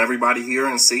Everybody hear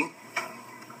and see?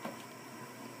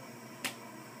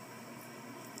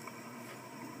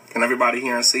 Can everybody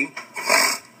hear and see?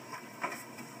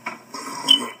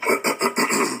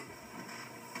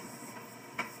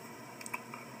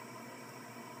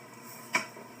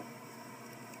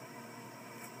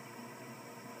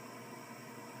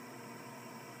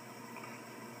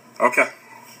 Okay.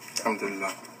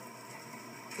 Alhamdulillah.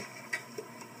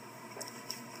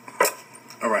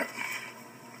 All right.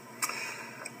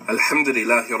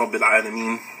 Alhamdulillahi Rabbil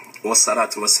Alameen.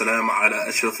 والصلاة والسلام على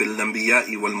أشرف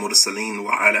الأنبياء والمرسلين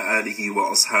وعلى آله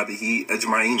وأصحابه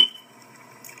أجمعين.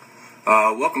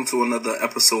 Welcome to another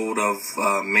episode of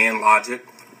Man Logic,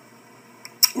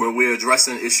 where we're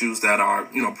addressing issues that are,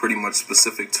 pretty much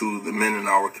specific to the men in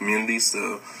our communities.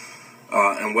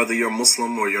 And whether you're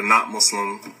Muslim or you're not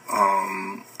Muslim,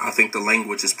 I think the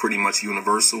language is pretty much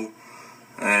universal,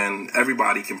 and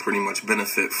everybody can pretty much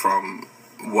benefit from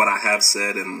what I have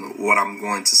said and what I'm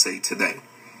going to say today.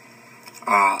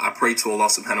 I pray to Allah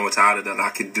subhanahu wa ta'ala that I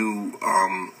could do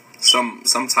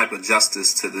some type of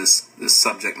justice to this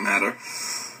subject matter.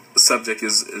 The subject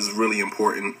is really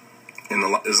important in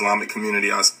the Islamic community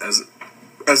as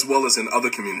well as in other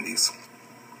communities.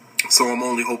 So I'm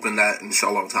only hoping that,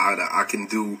 inshallah ta'ala, I can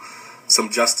do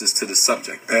some justice to this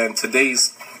subject. And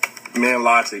today's Man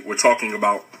Logic, we're talking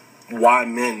about why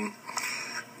men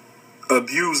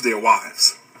abuse their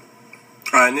wives.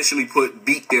 I initially put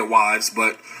beat their wives,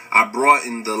 but I brought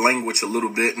in the language a little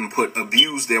bit and put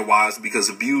abuse their wives, because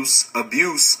abuse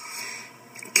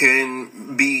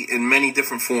can be in many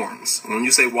different forms. When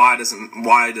you say why do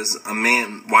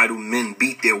men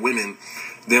beat their women,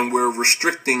 then we're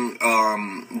restricting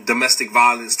domestic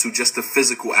violence to just the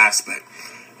physical aspect.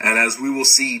 And as we will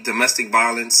see, domestic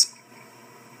violence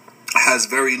has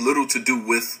very little to do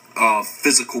with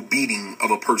physical beating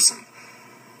of a person.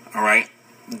 All right?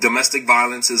 Domestic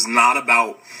violence is not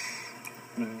about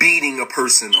beating a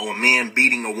person or a man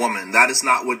beating a woman. That is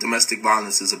not what domestic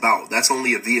violence is about. That's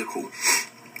only a vehicle.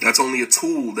 That's only a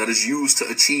tool that is used to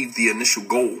achieve the initial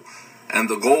goal. And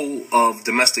the goal of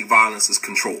domestic violence is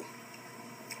control.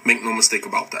 Make no mistake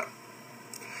about that.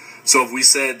 So if we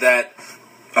said that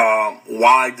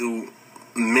why do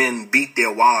men beat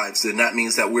their wives, then that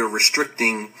means that we're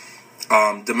restricting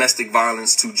domestic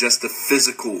violence to just the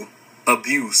physical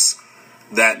abuse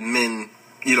that men,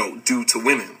 do to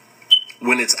women.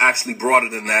 When it's actually broader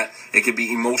than that, it could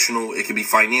be emotional, it could be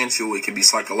financial, it could be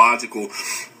psychological,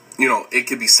 it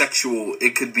could be sexual,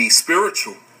 it could be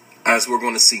spiritual, as we're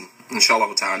going to see,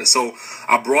 inshallah ta'ala. So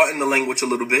I brought in the language a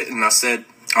little bit, and I said,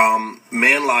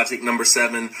 Man Logic number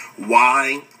 7,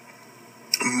 why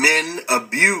men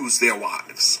abuse their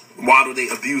wives. Why do they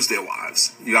abuse their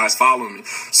wives? You guys following me?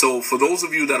 So for those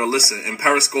of you that are listening, in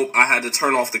Periscope, I had to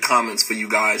turn off the comments for you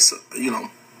guys.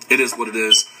 It is what it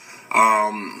is.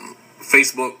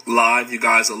 Facebook Live, you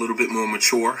guys are a little bit more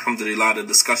mature. Alhamdulillah, the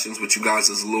discussions with you guys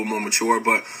is a little more mature.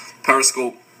 But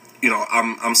Periscope,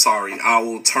 I'm sorry. I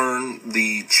will turn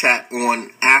the chat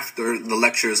on after the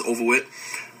lecture is over with,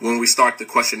 when we start the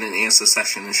question and answer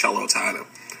session, inshallah ta'ala.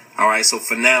 All right, so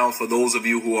for now, for those of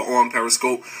you who are on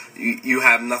Periscope, you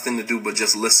have nothing to do but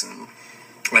just listen.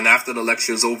 And after the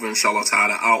lecture is over, inshallah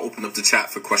ta'ala, I'll open up the chat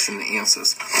for question and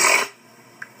answers.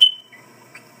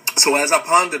 So as I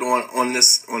pondered on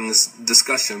this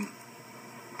discussion,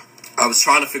 I was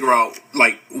trying to figure out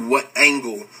what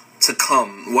angle to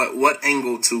come, what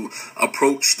angle to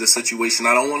approach the situation.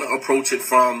 I don't want to approach it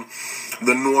from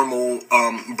the normal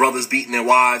brothers beating their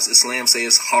wives, Islam say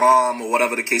it's haram, or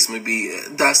whatever the case may be.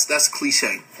 That's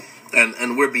cliche,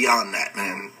 and we're beyond that,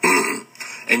 man.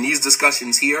 And these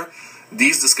discussions here,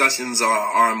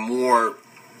 are more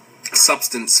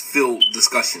substance-filled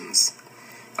discussions.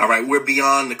 All right, we're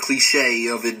beyond the cliche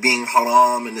of it being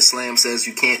haram and Islam says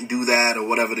you can't do that, or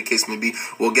whatever the case may be.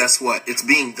 Well, guess what? It's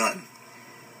being done.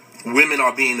 Women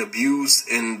are being abused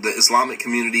in the Islamic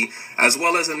community as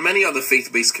well as in many other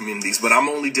faith-based communities, but I'm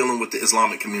only dealing with the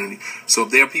Islamic community. So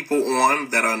if there are people on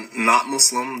that are not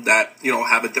Muslim, that,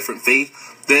 have a different faith,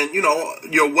 then,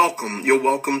 you're welcome. You're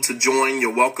welcome to join.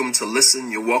 You're welcome to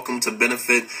listen. You're welcome to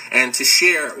benefit and to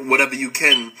share whatever you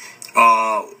can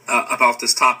about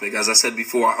this topic. As I said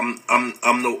before,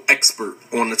 I'm no expert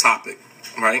on the topic,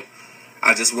 right?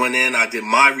 I just went in, I did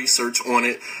my research on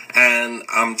it, and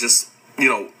I'm just,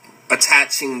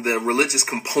 attaching the religious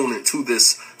component to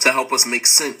this to help us make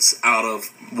sense out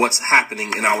of what's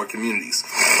happening in our communities.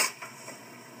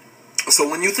 So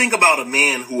when you think about a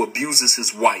man who abuses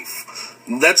his wife,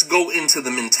 let's go into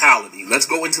the mentality. Let's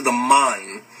go into the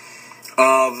mind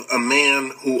of a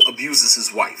man who abuses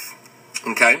his wife.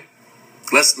 Okay?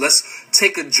 Let's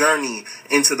take a journey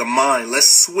into the mind.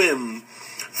 Let's swim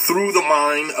through the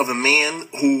mind of a man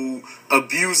who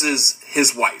abuses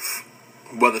his wife,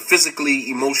 whether physically,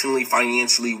 emotionally,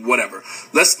 financially, whatever.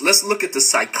 Let's look at the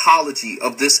psychology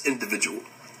of this individual.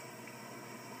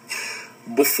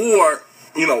 Before,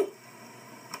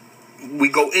 we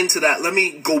go into that, let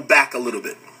me go back a little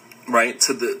bit, right,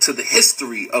 to the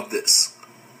history of this.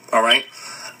 All right?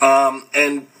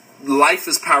 And life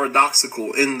is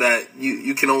paradoxical in that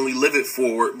you can only live it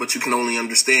forward, but you can only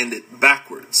understand it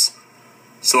backwards.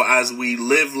 So as we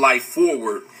live life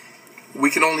forward, we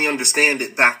can only understand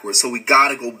it backwards. So we got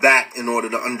to go back in order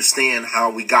to understand how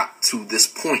we got to this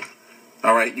point.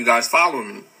 All right, you guys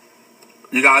following me?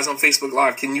 You guys on Facebook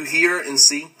Live, can you hear and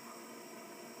see?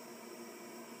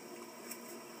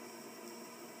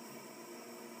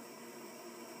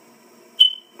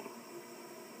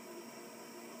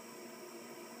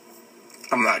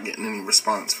 I'm not getting any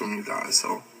response from you guys,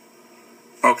 so.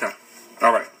 Okay.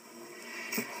 All right.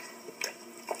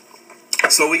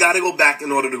 So we got to go back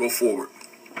in order to go forward.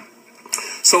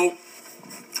 So,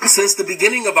 since the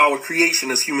beginning of our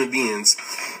creation as human beings,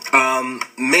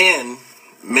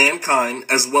 mankind,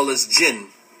 as well as jinn,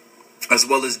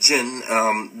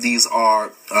 these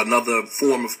are another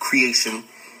form of creation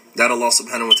that Allah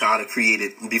subhanahu wa ta'ala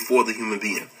created before the human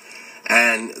being.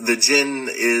 And the jinn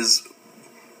is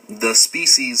the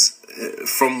species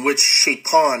from which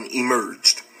Shaitan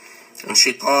emerged. And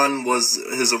Shaitan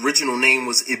his original name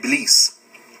was Iblis.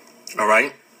 All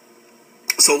right?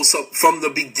 So from the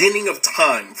beginning of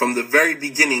time, from the very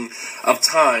beginning of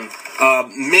time,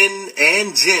 men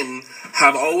and jinn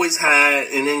have always had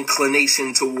an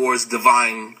inclination towards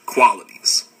divine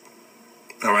qualities.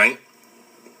 All right?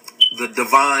 The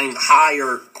divine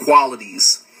higher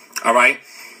qualities. All right?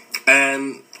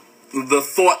 And the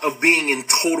thought of being in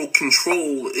total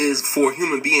control is, for a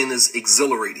human being, is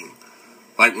exhilarating.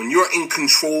 Like when you're in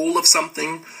control of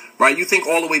something, right? You think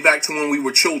all the way back to when we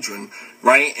were children,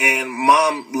 right? And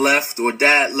mom left or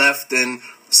dad left and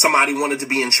somebody wanted to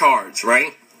be in charge,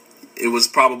 right? It was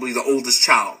probably the oldest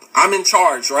child. I'm in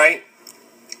charge, right?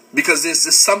 Because there's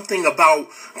just something about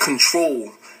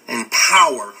control and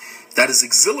power that is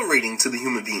exhilarating to the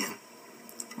human being,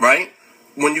 right?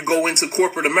 When you go into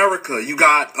corporate America, you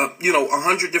got,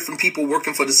 100 different people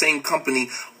working for the same company,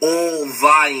 all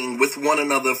vying with one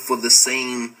another for the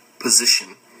same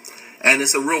position. And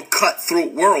it's a real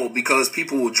cutthroat world because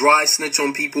people will dry snitch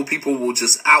on people. People will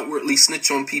just outwardly snitch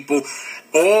on people,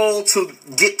 all to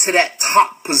get to that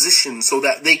top position so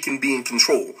that they can be in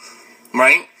control,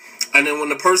 right? And then when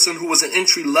the person who was an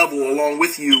entry level along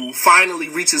with you finally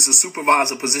reaches a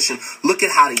supervisor position, look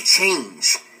at how they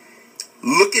change.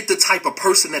 Look at the type of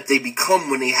person that they become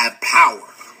when they have power.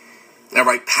 All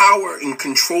right, power and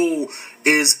control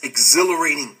is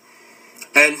exhilarating.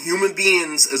 And human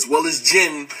beings, as well as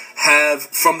jinn, have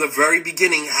from the very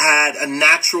beginning had a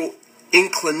natural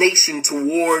inclination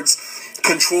towards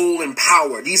control and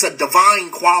power. These are divine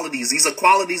qualities. These are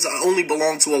qualities that only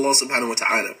belong to Allah subhanahu wa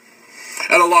ta'ala.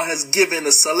 And Allah has given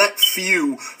a select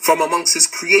few from amongst His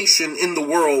creation in the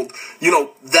world,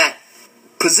 that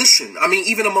position. I mean,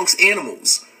 even amongst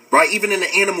animals, right? Even in the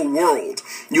animal world,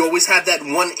 you always have that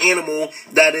one animal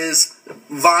that is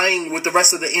vying with the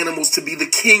rest of the animals to be the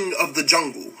king of the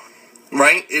jungle,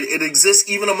 right? It exists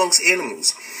even amongst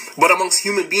animals, but amongst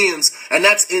human beings, and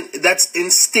that's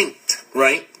instinct,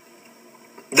 right?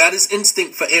 That is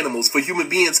instinct for animals. For human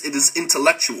beings, it is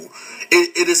intellectual.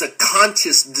 It is a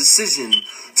conscious decision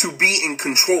to be in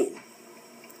control.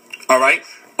 All right?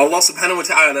 Allah subhanahu wa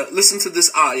ta'ala, listen to this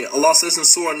ayah. Allah says in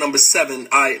Surah number 7,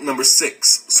 ayah number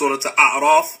 6. Surah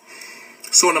Al-A'raf,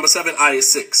 Surah number 7, ayah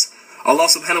 6. Allah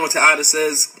subhanahu wa ta'ala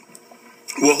says,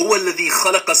 وَهُوَ الَّذِي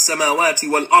خَلَقَ السَّمَاوَاتِ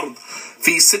وَالْأَرْضِ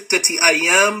فِي سِتَّةِ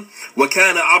أَيَّامٍ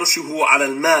وَكَانَ عَرْشُهُ عَلَى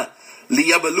الْمَاءِ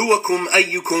لِيَبْلُوَكُمْ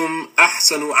أَيُّكُمْ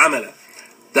أَحْسَنُ عَمَلًا.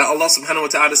 That Allah subhanahu wa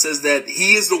ta'ala says that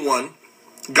He is the one,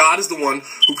 God is the one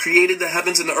who created the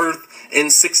heavens and the earth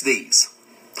in 6 days.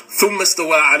 ثُمَّ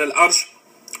اسْتَوَى عَلَى الْعَرْشِ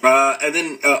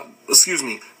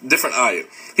different ayah.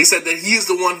 He said that He is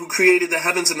the one who created the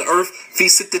heavens and the earth fi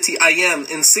sittati ayyam,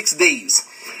 in 6 days.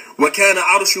 وَكَانَ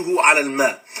عَرْشُهُ عَلَى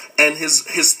الْمَاءِ, and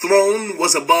his throne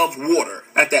was above water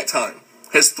at that time.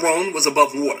 His throne was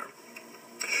above water.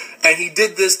 And He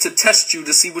did this to test you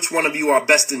to see which one of you are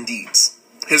best in deeds.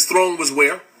 His throne was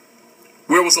where?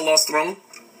 Where was Allah's throne?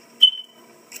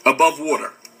 Above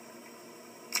water.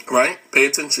 Right? Pay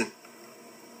attention.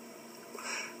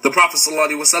 The Prophet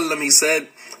ﷺ, he said,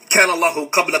 كَانَ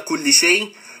اللَّهُ قَبْلَ كُلِّ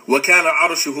شَيْءٍ وَكَانَ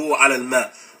عَرْشُهُ عَلَى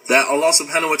الْمَاءِ. That Allah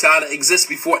subhanahu wa ta'ala exists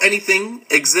before anything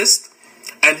exists,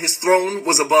 and His throne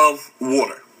was above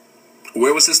water.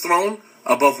 Where was His throne?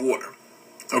 Above water.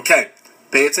 Okay,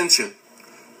 pay attention.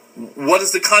 What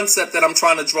is the concept that I'm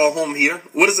trying to draw home here?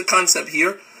 What is the concept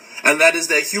here? And that is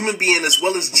that human being as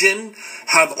well as jinn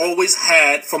have always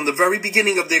had, from the very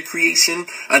beginning of their creation,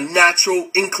 a natural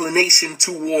inclination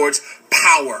towards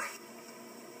power.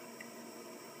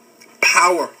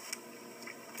 Power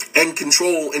and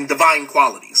control and divine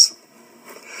qualities.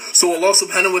 So Allah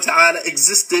subhanahu wa ta'ala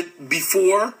existed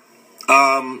before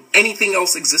anything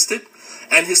else existed,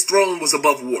 and his throne was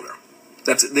above water.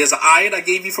 There's an ayat I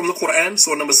gave you from the Quran,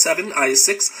 surah number 7, ayah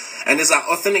 6, and there's an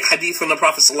authentic hadith from the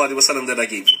Prophet sallallahu alaihi wasallam that I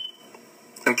gave you.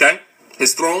 Okay?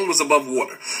 His throne was above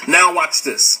water. Now watch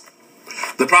this.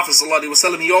 The Prophet sallallahu alaihi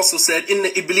wasallam, he also said, "Inna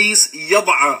Iblis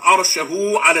yad'a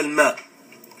arshahu 'ala al-ma',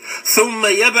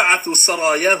 thumma yab'athu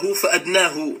sarayahu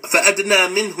fa'adnahum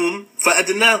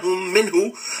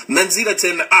minhu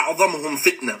manzilatan a'zamuhum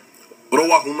fitna."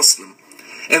 Rawahu Muslim.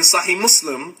 In Sahih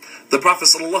Muslim, the Prophet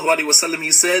sallallahu alaihi wasallam,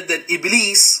 he said that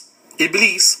Iblis,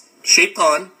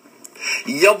 Shaitan,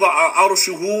 yada'a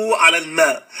arshuhu 'ala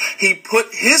al-ma', he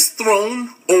put his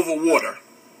throne over water.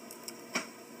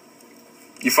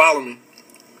 You follow me?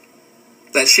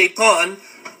 That Shaitan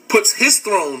puts his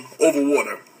throne over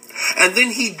water. And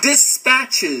then he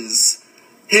dispatches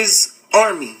his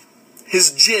army,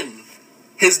 his jinn,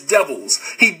 his devils.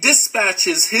 He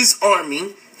dispatches his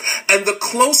army, and the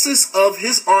closest of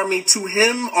his army to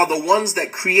him are the ones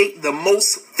that create the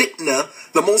most fitna,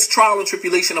 the most trial and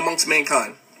tribulation amongst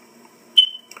mankind.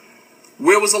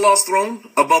 Where was Allah's throne?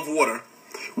 Above water.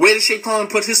 Where did Shaitan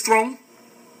put his throne?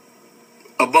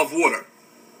 Above water.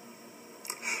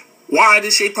 Why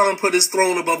did Shaitan put his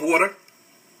throne above water?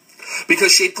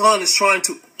 Because Shaitan is trying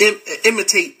to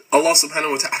imitate Allah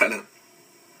subhanahu wa ta'ala.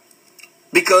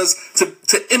 Because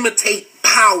to imitate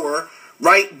power,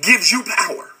 right, gives you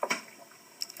power.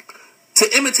 To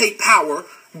imitate power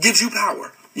gives you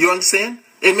power. You understand?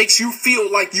 It makes you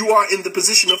feel like you are in the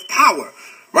position of power.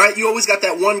 Right? You always got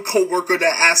that one coworker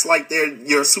that acts like they're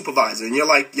your supervisor. And you're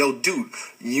like, yo, dude,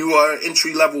 you are an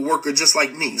entry-level worker just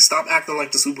like me. Stop acting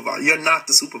like the supervisor. You're not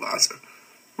the supervisor.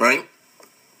 Right?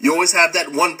 You always have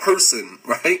that one person.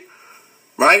 Right?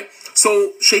 Right?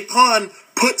 So Shaitan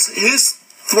puts his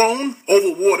throne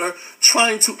over water,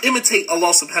 trying to imitate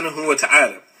Allah subhanahu wa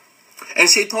ta'ala. And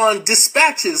Shaitan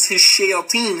dispatches his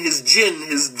shayateen, his jinn,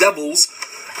 his devils,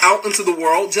 out into the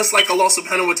world, just like Allah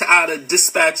subhanahu wa ta'ala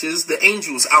dispatches the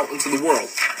angels out into the world.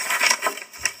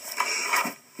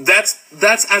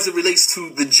 That's as it relates to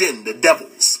the jinn, the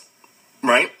devils.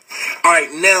 Right?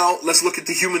 Alright, now let's look at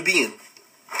the human being.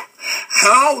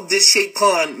 How did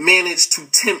Shaitan manage to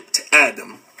tempt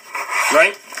Adam?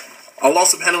 Right? Allah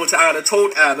subhanahu wa ta'ala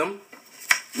told Adam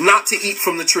not to eat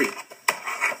from the tree.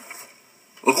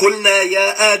 وَقُلْنَا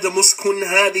يَا آدَمُ اسْكُنْ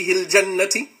هَذِهِ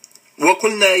الْجَنَّةِ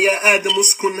وَقُلْنَا يَا آدَمُ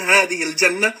اسْكُنْ هَذِهِ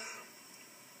الْجَنَّةِ.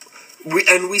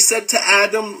 And we said to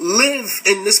Adam, live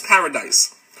in this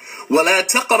paradise. وَلَا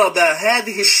تَقْرَبَا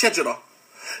هَذِهِ الشَّجَرَةِ.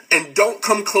 And don't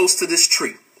come close to this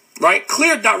tree. Right?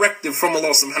 Clear directive from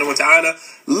Allah subhanahu wa ta'ala.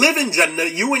 Live in Jannah,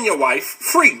 you and your wife,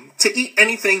 free to eat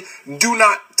anything. Do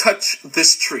not touch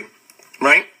this tree.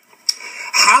 Right?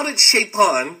 How did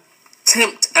Shaitan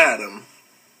tempt Adam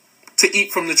to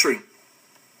eat from the tree?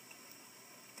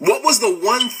 What was the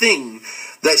one thing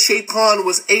that Shaitan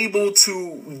was able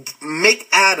to make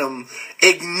Adam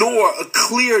ignore a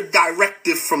clear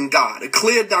directive from God, a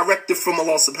clear directive from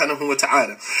Allah subhanahu wa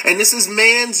ta'ala? And this is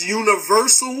man's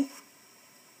universal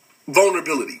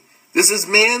vulnerability. This is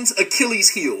man's Achilles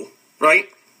heel, right?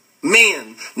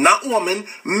 Man, not woman,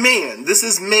 man. This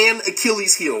is man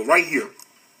Achilles heel right here.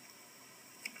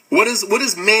 What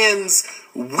is man's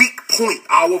weak point,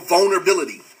 our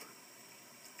vulnerability?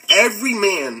 Every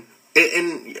man,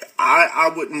 and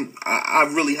I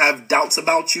really have doubts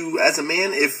about you as a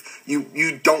man if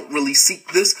you don't really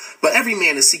seek this, but every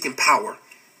man is seeking power.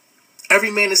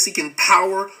 Every man is seeking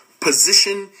power,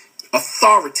 position,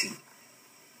 authority.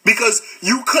 Because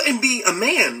you couldn't be a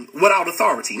man without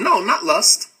authority. No, not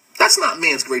lust. That's not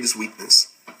man's greatest weakness.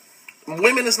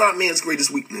 Women is not man's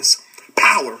greatest weakness.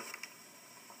 Power.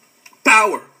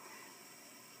 Power.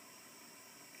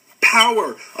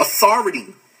 Power.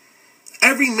 Authority.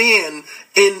 Every man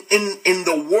in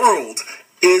the world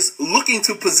is looking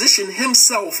to position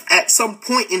himself at some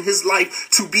point in his life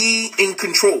to be in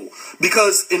control.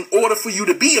 Because in order for you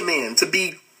to be a man, to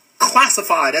be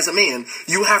classified as a man,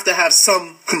 you have to have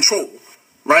some control,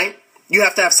 right? You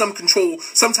have to have some control,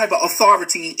 some type of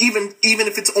authority, even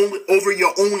if it's only over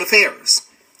your own affairs.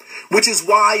 Which is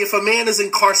why if a man is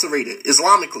incarcerated,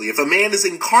 Islamically, if a man is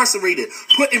incarcerated,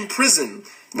 put in prison,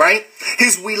 right,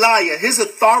 his wilaya, his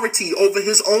authority over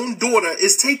his own daughter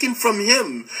is taken from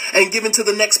him and given to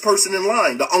the next person in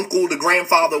line, the uncle, the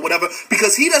grandfather, whatever,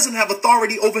 because he doesn't have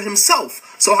authority over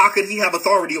himself. So how could he have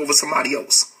authority over somebody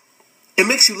else? It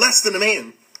makes you less than a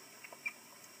man.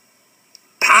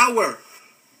 Power.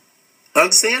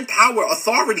 Understand? Power,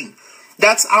 authority.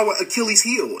 That's our Achilles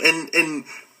heel. And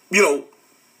you know,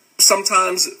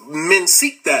 sometimes men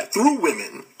seek that through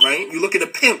women, right? You look at a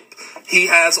pimp. He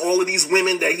has all of these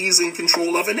women that he's in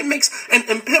control of. And it makes, and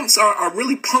pimps are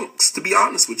really punks, to be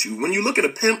honest with you. When you look at a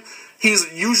pimp, he's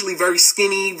usually very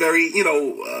skinny, very,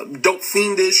 dope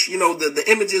fiendish. You know, the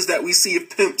images that we see of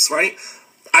pimps, right?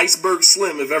 Iceberg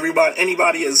Slim, if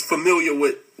anybody is familiar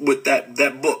with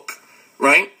that book,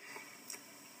 right?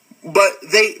 But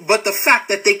the fact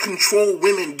that they control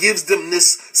women gives them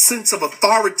this sense of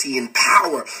authority and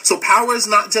power. So power is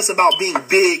not just about being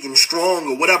big and strong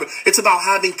or whatever. It's about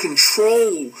having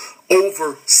control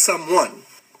over someone.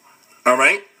 All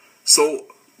right. So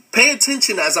pay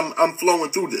attention as I'm flowing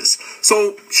through this.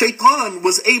 So Shaitan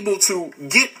was able to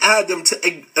get Adam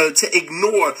to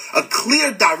ignore a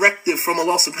clear directive from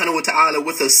Allah subhanahu wa ta'ala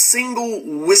with a single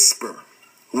whisper.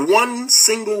 One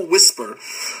single whisper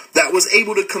that was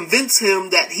able to convince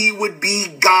him that he would be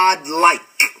God-like.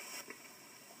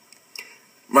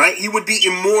 Right? He would be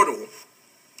immortal.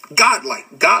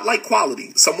 God-like. God-like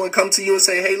quality. Someone come to you and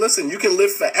say, hey, listen, you can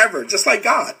live forever, just like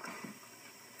God.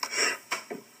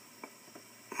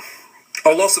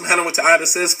 Allah subhanahu wa ta'ala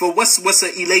says,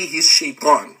 فَوَسْوَسَ إِلَيْهِ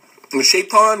الشَّيْطَانِ. The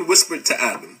shaitan whispered to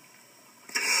Adam,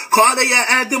 قَالَ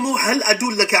يَا آدَمُ هَلْ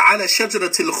أَدُلَّكَ عَلَى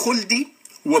شَجْرَةِ الْخُلْدِ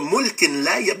وَمُلْكٍ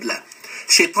لَا يَبْلَى.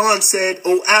 Shaitan said,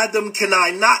 O Adam, can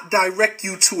I not direct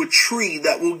you to a tree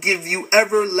that will give you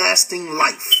everlasting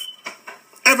life?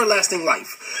 Everlasting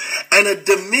life. And a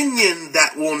dominion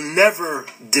that will never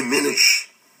diminish.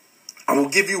 I will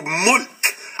give you mulk.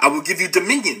 I will give you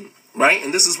dominion. Right?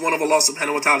 And this is one of Allah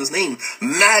subhanahu wa ta'ala's name.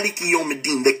 Maliki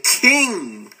Yawmiddin, the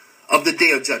king of the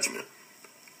day of judgment.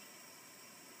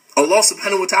 Allah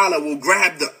subhanahu wa ta'ala will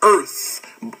grab the earth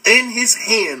in his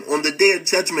hand on the day of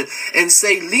judgment and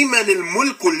say, Liman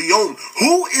al-mulku al-yawm,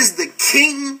 who is the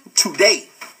king today?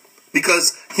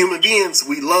 Because human beings,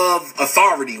 we love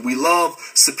authority, we love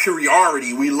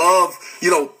superiority, we love,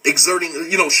 exerting,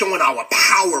 showing our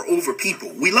power over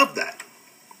people. We love that.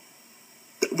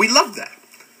 We love that.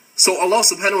 So Allah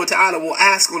subhanahu wa ta'ala will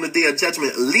ask on the day of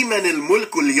judgment, Liman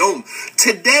al-mulku al-yawm,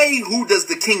 today who does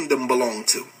the kingdom belong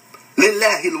to?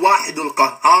 Lillahi al-wahid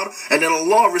al-qahhar. And then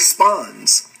Allah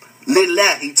responds,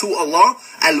 Lillahi, to Allah,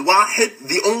 al-wahid,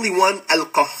 the only one,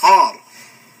 al-qahhar,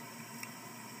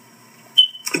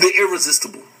 the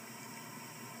irresistible.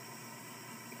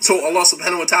 So Allah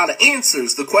subhanahu wa ta'ala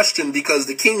answers the question because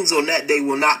the kings on that day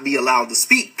will not be allowed to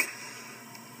speak.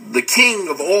 The king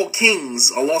of all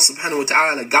kings, Allah subhanahu wa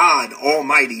ta'ala, God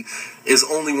Almighty, is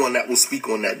only one that will speak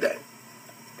on that day.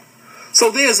 So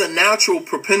there's a natural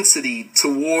propensity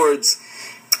towards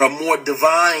a more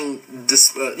divine,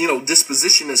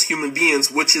 disposition as human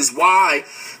beings, which is why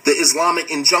the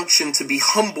Islamic injunction to be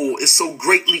humble is so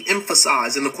greatly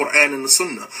emphasized in the Quran and the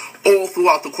Sunnah. All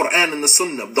throughout the Quran and the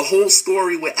Sunnah. The whole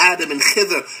story with Adam and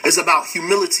Khidr is about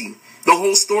humility. The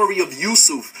whole story of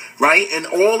Yusuf, right? And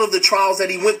all of the trials that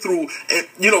he went through,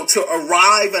 to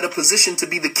arrive at a position to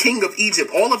be the king of Egypt.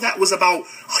 All of that was about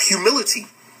humility.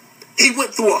 He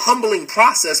went through a humbling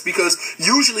process because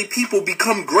usually people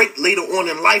become great later on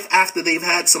in life after they've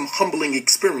had some humbling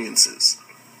experiences.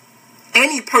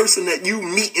 Any person that you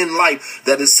meet in life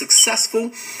that is successful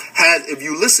if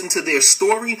you listen to their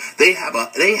story, they had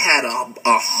a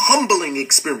humbling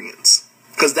experience,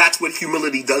 because that's what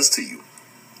humility does to you.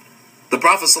 The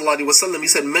Prophet ﷺ, he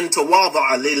said, "Men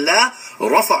tawada'a lillah,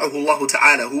 rafa'ahu Allah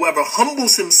ta'ala." Whoever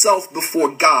humbles himself before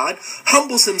God,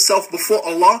 humbles himself before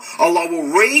Allah, Allah will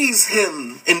raise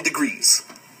him in degrees.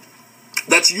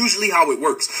 That's usually how it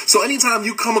works. So anytime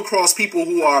you come across people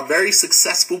who are very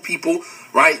successful people,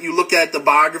 right? You look at the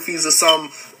biographies of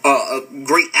some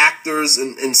great actors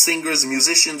and singers and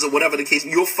musicians or whatever the case,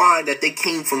 you'll find that they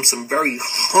came from some very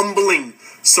humbling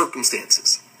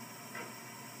circumstances.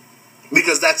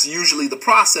 Because that's usually the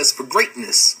process for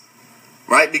greatness,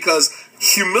 right? Because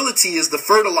humility is the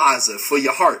fertilizer for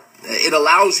your heart. It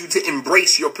allows you to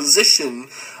embrace your position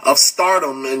of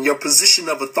stardom and your position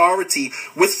of authority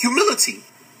with humility.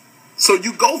 So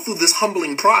you go through this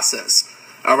humbling process,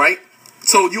 all right?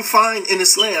 So you find in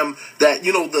Islam that,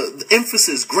 the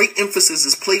emphasis, great emphasis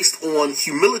is placed on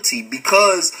humility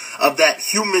because of that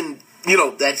human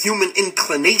that human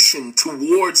inclination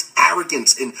towards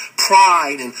arrogance and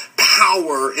pride and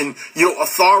power and,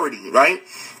 authority, right?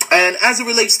 And as it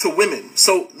relates to women,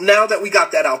 so now that we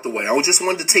got that out the way, I just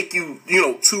wanted to take you,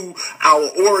 to our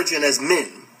origin as men,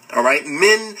 all right?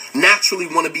 Men naturally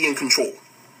want to be in control.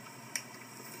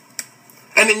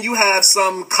 And then you have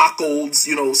some cuckolds,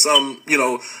 some,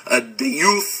 the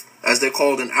youth, as they're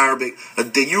called in Arabic.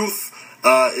 The youth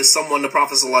is someone the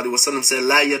Prophet ﷺ said,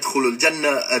 La yadkhulul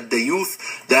jannah the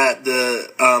youth, that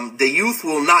the youth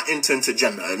will not enter into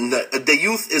Jannah. And the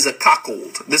youth is a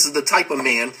cuckold. This is the type of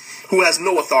man who has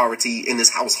no authority in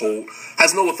his household,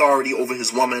 has no authority over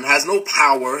his woman, has no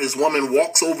power. His woman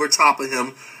walks over top of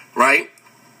him, right?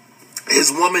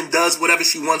 His woman does whatever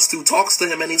she wants to, talks to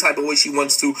him any type of way she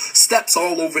wants to, steps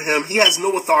all over him. He has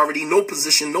no authority, no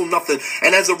position, no nothing.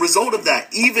 And as a result of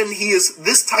that,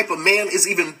 this type of man is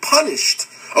even punished,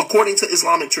 according to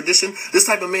Islamic tradition. This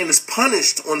type of man is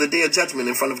punished on the day of judgment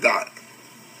in front of God.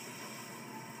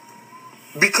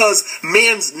 Because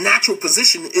man's natural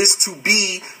position is to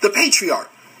be the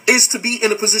patriarch, is to be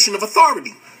in a position of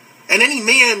authority. And any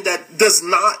man that does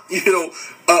not,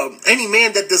 any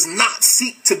man that does not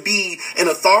seek to be an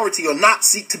authority or not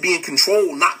seek to be in control,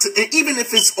 even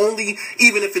if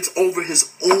it's over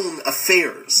his own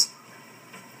affairs,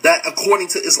 that according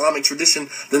to Islamic tradition,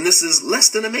 then this is less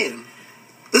than a man.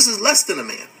 This is less than a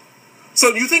man.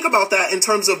 So you think about that in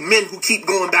terms of men who keep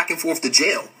going back and forth to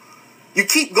jail. You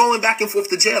keep going back and forth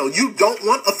to jail. You don't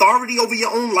want authority over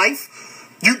your own life.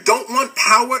 You don't want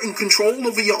power and control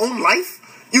over your own life.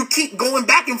 You keep going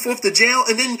back and forth to jail,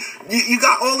 and then you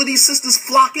got all of these sisters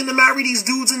flocking to marry these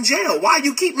dudes in jail. Why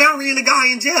you keep marrying a guy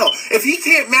in jail? If he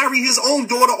can't marry his own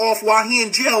daughter off while he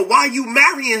in jail, why you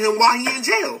marrying him while he in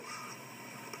jail?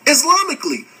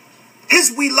 Islamically,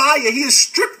 his wilaya, he is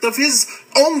stripped of his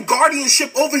own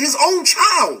guardianship over his own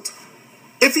child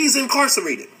if he's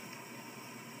incarcerated.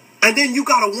 And then you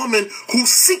got a woman who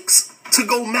seeks to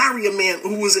go marry a man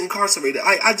who is incarcerated.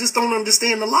 I just don't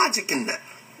understand the logic in that.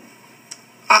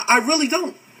 I really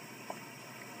don't.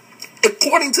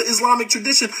 According to Islamic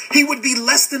tradition, he would be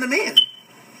less than a man.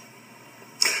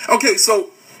 Okay,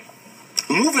 so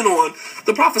moving on,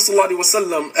 the Prophet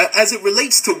ﷺ, as it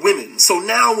relates to women. So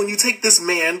now when you take this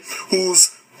man who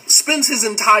spends his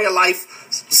entire life,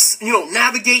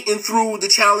 navigating through the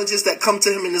challenges that come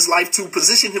to him in his life to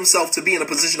position himself to be in a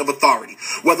position of authority,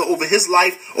 whether over his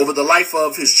life, over the life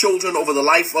of his children, over the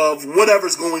life of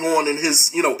whatever's going on in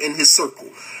his, in his circle,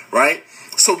 right?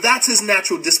 So that's his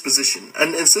natural disposition.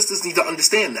 And sisters need to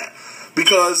understand that.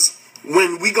 Because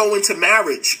when we go into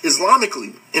marriage,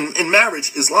 Islamically, in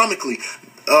marriage, Islamically,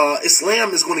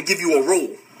 Islam is going to give you a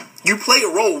role. You play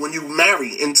a role when you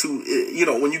marry into,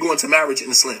 when you go into marriage in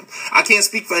Islam. I can't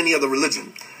speak for any other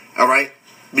religion, all right?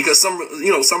 Because some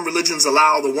religions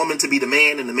allow the woman to be the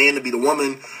man and the man to be the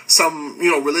woman. Some,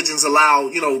 religions allow,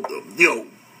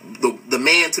 the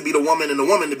man to be the woman and the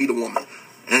woman to be the woman.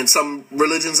 And some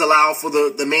religions allow for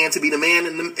the man to be the man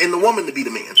and the woman to be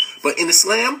the man. But in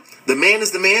Islam, the man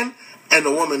is the man and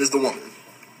the woman is the woman.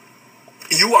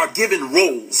 You are given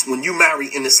roles when you marry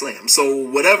in Islam. So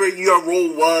whatever your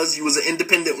role was, you was an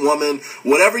independent woman,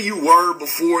 whatever you were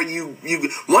before you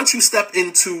once you step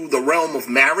into the realm of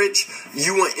marriage,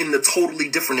 you are in a totally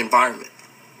different environment.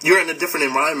 You're in a different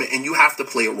environment and you have to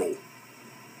play a role.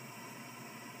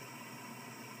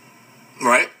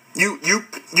 Right? You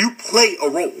play a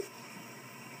role.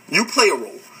 You play a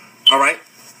role. All right?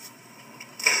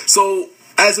 So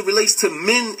as it relates to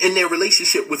men in their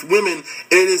relationship with women,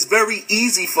 it is very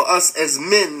easy for us as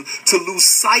men to lose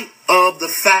sight of the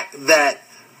fact that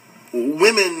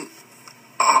women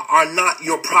are not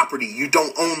your property. You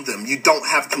don't own them. You don't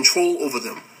have control over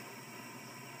them.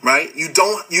 Right? You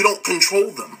don't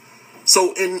control them.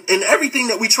 So in everything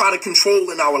that we try to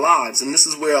control in our lives, and this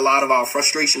is where a lot of our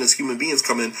frustration as human beings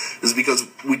come in, is because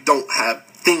we don't have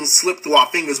things slip through our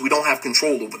fingers. We don't have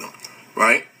control over them.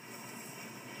 Right?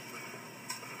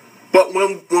 But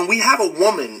when we have a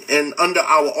woman and under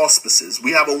our auspices,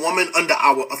 we have a woman under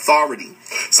our authority,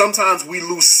 sometimes we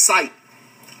lose sight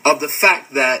of the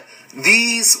fact that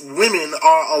these women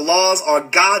are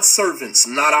God's servants,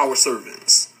 not our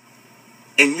servants.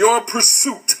 In your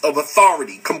pursuit of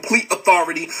authority, complete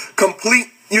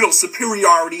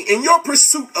superiority, in your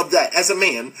pursuit of that as a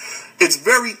man, it's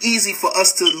very easy for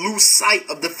us to lose sight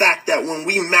of the fact that when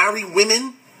we marry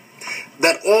women,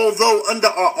 that although under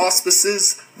our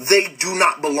auspices, they do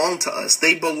not belong to us.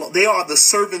 They are the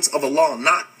servants of Allah,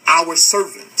 not our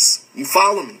servants. You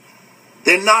follow me?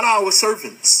 They're not our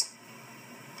servants.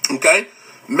 Okay?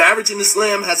 Marriage in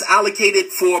Islam has allocated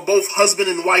for both husband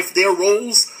and wife their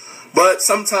roles, But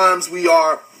sometimes we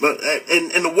are,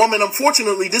 and the woman,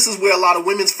 unfortunately, this is where a lot of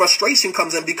women's frustration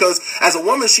comes in, because as a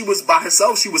woman, she was by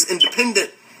herself, she was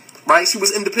independent, right? She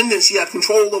was independent, she had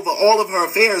control over all of her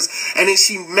affairs, and then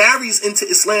she marries into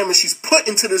Islam, and she's put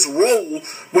into this role,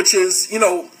 which is,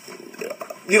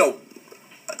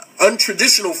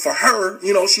 untraditional for her.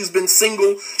 She's been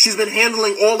single, she's been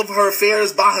handling all of her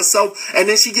affairs by herself, and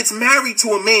then she gets married to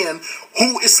a man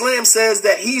who Islam says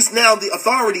that he's now the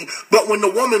authority, but when the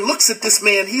woman looks at this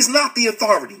man, he's not the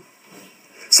authority.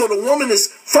 So the woman is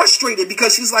frustrated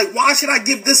because she's like, why should I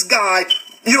give this guy,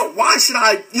 why should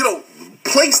I,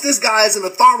 place this guy as an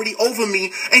authority over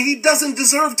me, and he doesn't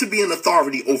deserve to be an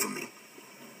authority over me.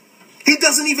 He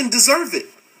doesn't even deserve it.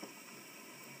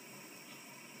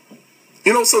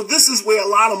 So this is where a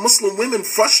lot of Muslim women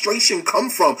frustration come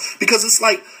from, because it's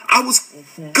like, I was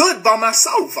good by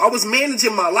myself. I was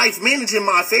managing my life, managing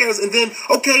my affairs, and then,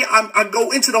 okay, I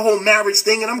go into the whole marriage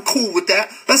thing, and I'm cool with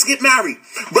that. Let's get married.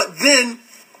 But then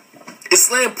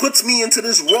Islam puts me into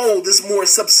this role, this more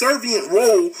subservient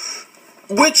role,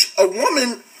 which a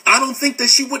woman, I don't think that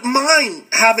she would mind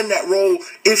having that role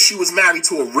if she was married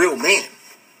to a real man.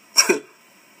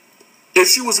 If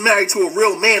she was married to a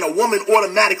real man, a woman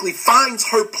automatically finds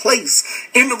her place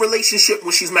in the relationship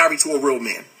when she's married to a real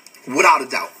man. Without a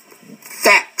doubt.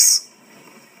 Facts.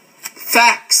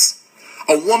 Facts.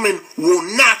 A woman will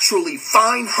naturally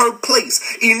find her place.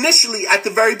 Initially, at the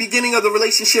very beginning of the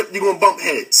relationship, you're going to bump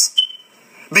heads.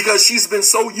 Because she's been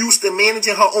so used to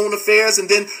managing her own affairs, and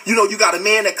then, you got a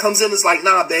man that comes in and is like,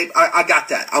 nah, babe, I got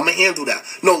that. I'm going to handle that.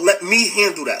 No, let me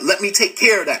handle that. Let me take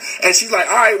care of that. And she's like,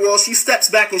 all right, well, she steps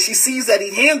back and she sees that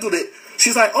he handled it.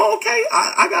 She's like, oh, okay,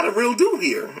 I got a real dude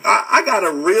here. I got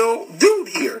a real dude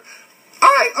here. All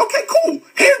right, okay, cool.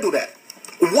 Handle that.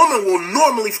 A woman will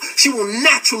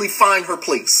naturally find her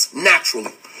place.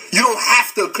 Naturally. You don't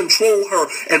have to control her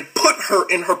and put her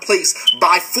in her place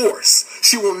by force.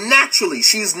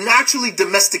 She's naturally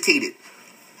domesticated.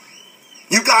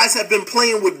 You guys have been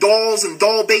playing with dolls and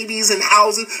doll babies and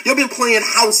houses. You've been playing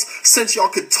house since y'all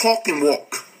could talk and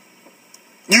walk.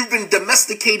 You've been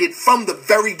domesticated from the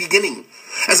very beginning.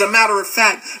 As a matter of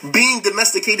fact, being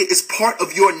domesticated is part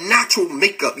of your natural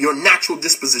makeup, your natural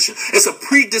disposition. It's a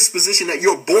predisposition that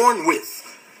you're born with.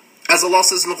 As Allah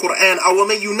says in the Quran,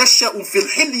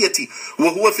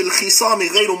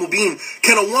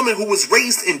 can a woman who was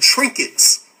raised in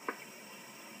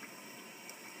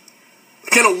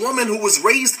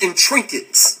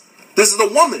trinkets, this is a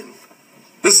woman.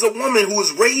 This is a woman who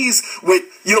was raised with,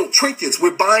 trinkets.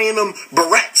 We're buying them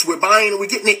barrettes. We're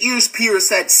getting their ears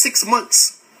pierced at 6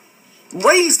 months.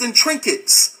 Raised in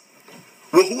trinkets.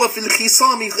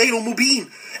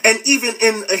 And even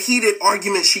in a heated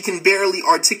argument, she can barely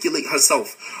articulate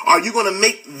herself. Are you going to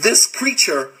make this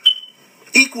creature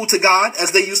equal to God?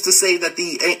 As they used to say that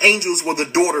the angels were the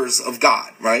daughters of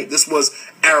God, right? This was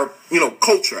Arab,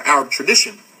 culture, Arab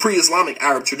tradition, pre-Islamic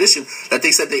Arab tradition, that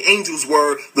they said the angels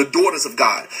were the daughters of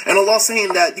God. And Allah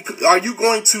saying that, are you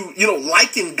going to,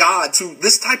 liken God to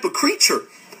this type of creature?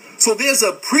 So there's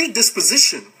a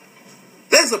predisposition.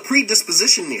 There's a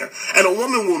predisposition there. And a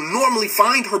woman will normally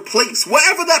find her place,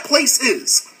 wherever that place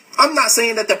is. I'm not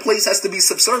saying that that place has to be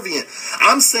subservient.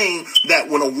 I'm saying that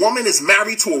when a woman is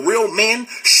married to a real man,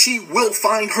 she will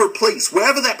find her place,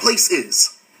 wherever that place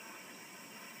is.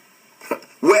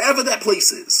 Wherever that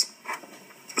place is.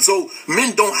 So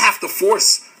men don't have to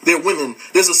force their women.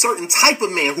 There's a certain type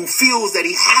of man who feels that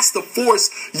he has to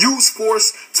use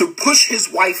force to push his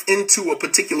wife into a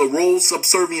particular role,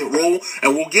 subservient role,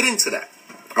 and we'll get into that.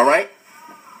 All right?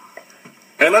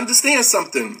 And understand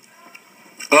something.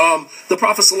 The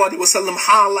Prophet ﷺ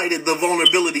highlighted the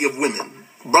vulnerability of women.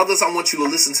 Brothers, I want you to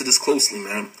listen to this closely,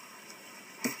 man.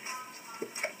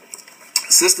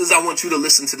 Sisters, I want you to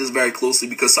listen to this very closely,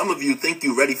 because some of you think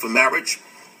you're ready for marriage,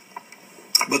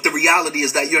 but the reality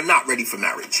is that you're not ready for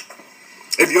marriage.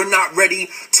 If you're not ready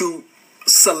to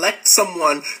select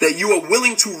someone that you are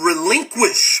willing to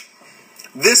relinquish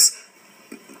this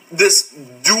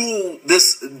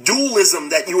dualism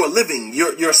that you are living,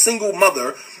 you're a single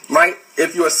mother, right?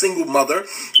 If you're a single mother,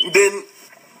 then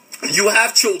you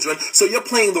have children, so you're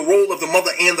playing the role of the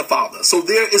mother and the father. So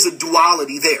there is a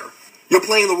duality there. You're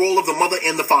playing the role of the mother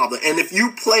and the father. And if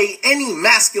you play any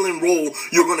masculine role,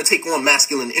 you're going to take on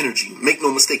masculine energy. Make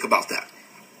no mistake about that.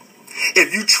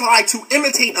 If you try to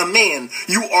imitate a man,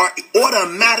 you are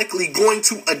automatically going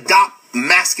to adopt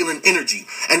masculine energy.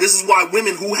 And this is why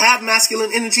women who have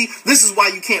masculine energy, this is why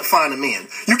you can't find a man.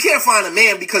 You can't find a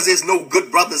man because there's no good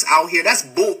brothers out here. That's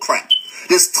bull crap.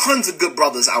 There's tons of good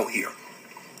brothers out here.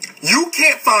 You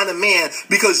can't find a man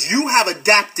because you have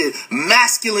adapted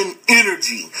masculine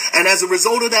energy. And as a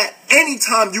result of that,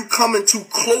 anytime you come into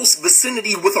close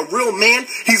vicinity with a real man,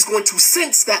 he's going to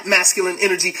sense that masculine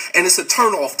energy and it's a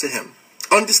turn off to him.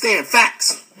 Understand,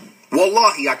 facts.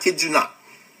 Wallahi, I kid you not.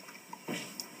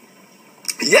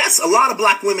 Yes, a lot of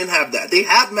black women have that. They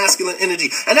have masculine energy.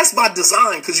 And that's by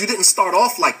design, because you didn't start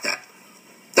off like that.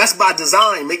 That's by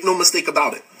design. Make no mistake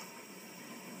about it.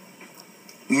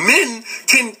 Men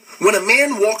can, when a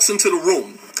man walks into the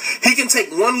room, he can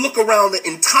take one look around the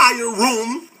entire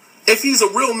room. If he's a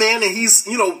real man and he's,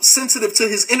 sensitive to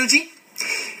his energy,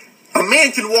 a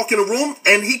man can walk in a room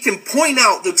and he can point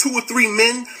out the 2 or 3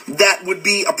 men that would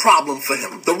be a problem for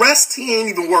him. The rest, he ain't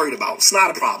even worried about. It's not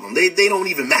a problem. They don't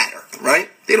even matter, right?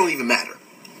 They don't even matter.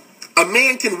 A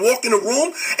man can walk in a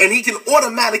room and he can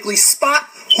automatically spot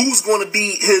who's going to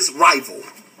be his rival.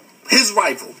 His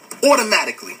rival.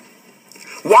 Automatically.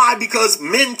 Why? Because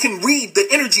men can read the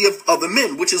energy of other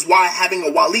men, which is why having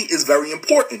a wali is very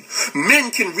important.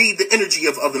 Men can read the energy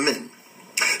of other men.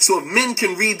 So if men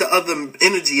can read the other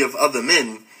energy of other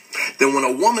men, then when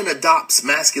a woman adopts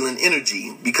masculine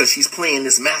energy because she's playing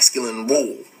this masculine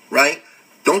role, right?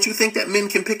 Don't you think that men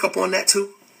can pick up on that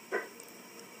too?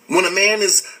 When a man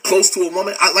is close to a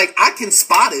woman, I can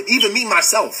spot it, even me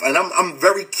myself, and I'm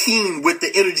very keen with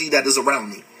the energy that is around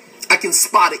me. I can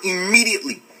spot it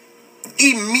immediately.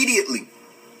 Immediately.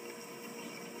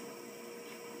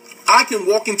 I can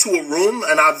walk into a room,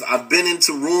 and I've been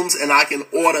into rooms, and I can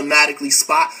automatically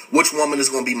spot which woman is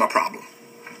going to be my problem.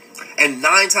 And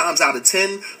 9 times out of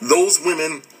 10, those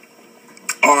women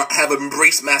have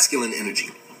embraced masculine energy.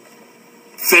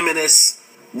 Feminists,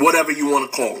 whatever you want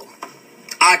to call them.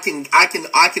 I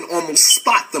can almost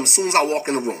spot them as soon as I walk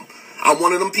in the room. I'm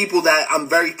one of them people that I'm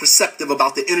very perceptive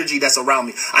about the energy that's around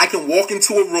me. I can walk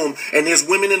into a room and there's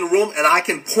women in the room and I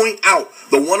can point out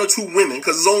the 1 or 2 women,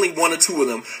 because there's only 1 or 2 of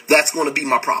them, that's going to be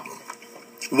my problem.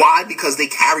 Why? Because they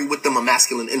carry with them a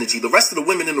masculine energy. The rest of the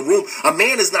women in the room, a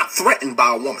man is not threatened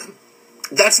by a woman.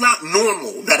 That's not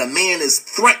normal that a man is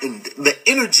threatened. The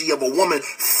energy of a woman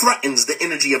threatens the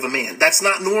energy of a man. That's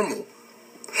not normal.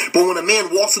 But when a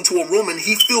man walks into a room and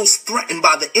he feels threatened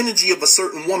by the energy of a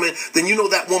certain woman, then you know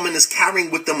that woman is carrying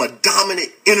with them a dominant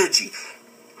energy,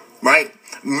 right?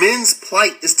 Men's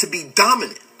plight is to be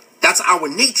dominant. That's our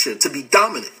nature, to be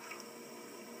dominant.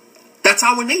 That's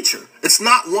our nature. It's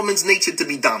not woman's nature to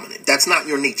be dominant. That's not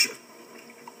your nature.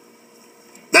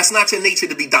 That's not your nature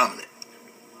to be dominant.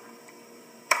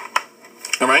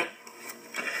 All right?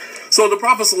 So the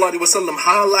Prophet ﷺ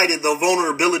highlighted the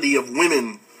vulnerability of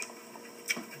women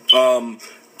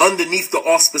underneath the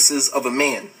auspices of a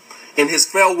man in his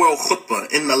farewell khutbah.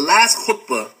 In the last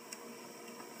khutbah,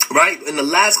 right? In the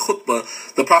last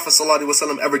khutbah the Prophet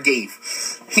ﷺ ever gave,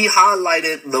 he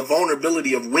highlighted the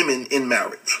vulnerability of women in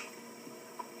marriage.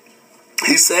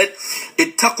 He said,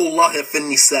 Ittaqullaha fin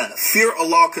nisa, fear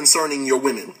Allah concerning your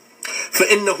women.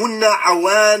 فَإِنَّهُنَّ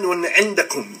عَوَانٌ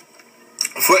عِنْدَكُمْ,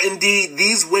 for indeed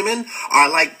these women are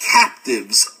like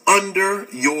captives under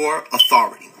your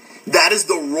authority. That is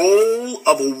the role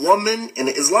of a woman in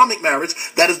an Islamic marriage.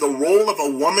 That is the role of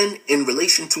a woman in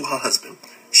relation to her husband.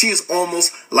 She is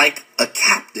almost like a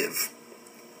captive.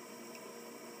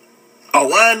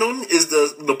 Awanun is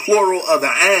the plural of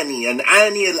ani, an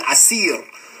ani al-asir,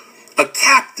 a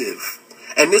captive.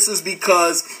 And this is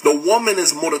because the woman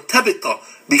is murtabita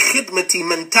bi khidmati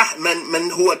man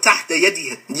huwa tahta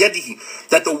yadihi,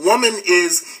 that the woman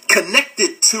is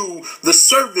connected to the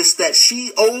service that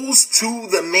she owes to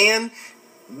the man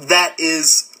that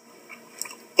is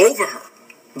over her,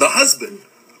 the husband.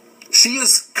 She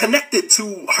is connected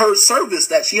to her service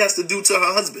that she has to do to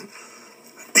her husband.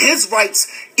 His rights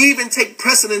even take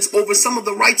precedence over some of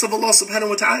the rights of Allah subhanahu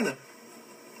wa ta'ala.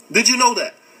 Did you know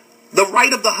that? The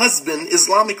right of the husband,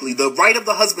 Islamically, the right of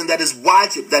the husband that is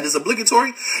wajib, that is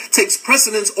obligatory, takes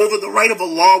precedence over the right of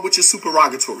Allah, which is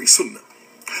supererogatory, sunnah.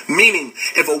 Meaning,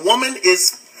 if a woman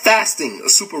is fasting, a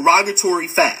supererogatory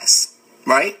fast,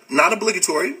 right? Not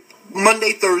obligatory,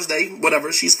 Monday, Thursday,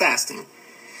 whatever, she's fasting.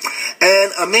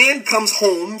 And a man comes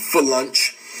home for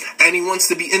lunch and he wants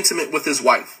to be intimate with his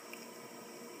wife.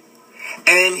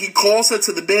 And he calls her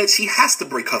to the bed, she has to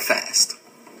break her fast.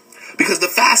 Because the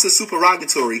fast is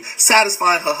supererogatory,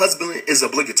 satisfying her husband is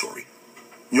obligatory.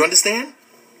 You understand?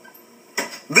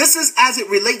 This is as it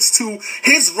relates to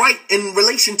his right in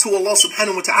relation to Allah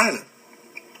subhanahu wa ta'ala.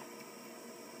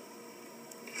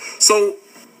 So,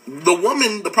 the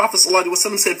woman, the Prophet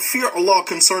ﷺ said, fear Allah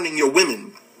concerning your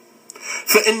women.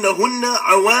 فَإِنَّهُنَّ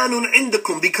عَوَانٌ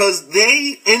عِنْدَكُمْ, because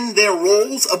they, in their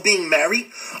roles of being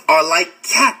married, are like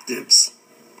captives.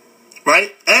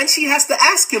 right? And she has to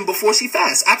ask him before she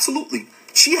fasts. Absolutely.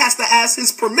 She has to ask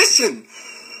his permission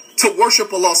to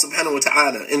worship Allah subhanahu wa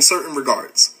ta'ala in certain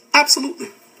regards. Absolutely.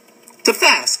 To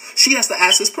fast, she has to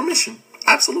ask his permission.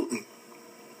 Absolutely.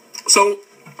 So,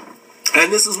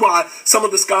 and this is why some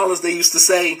of the scholars, they used to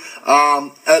say,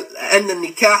 أن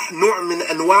النكاح نوع من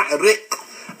أنواع الرق.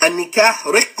 النكاح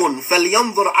رق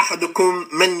فلينظر أحدكم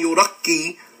من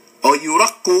يرقي أو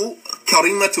يرق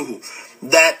كريمته.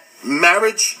 That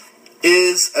marriage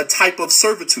is a type of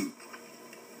servitude.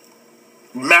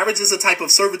 Marriage is a type of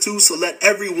servitude, so let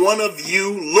every one of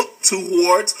you look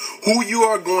towards who you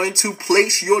are going to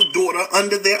place your daughter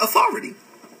under their authority.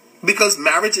 Because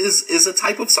marriage is a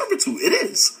type of servitude. It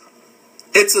is.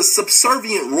 It's a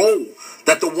subservient role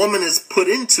that the woman is put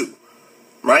into,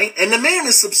 right? And the man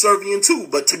is subservient too,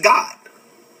 but to God.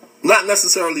 Not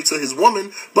necessarily to his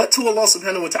woman, but to Allah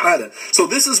subhanahu wa ta'ala. So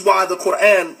this is why the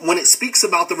Quran, when it speaks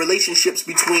about the relationships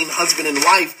between husband and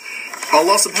wife,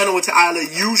 Allah subhanahu wa ta'ala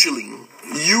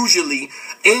usually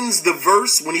ends the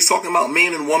verse when he's talking about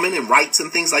man and woman and rights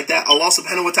and things like that. Allah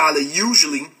subhanahu wa ta'ala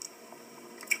usually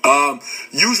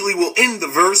will end the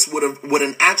verse with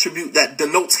an attribute that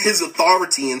denotes his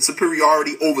authority and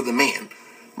superiority over the man,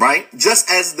 right? Just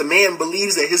as the man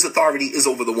believes that his authority is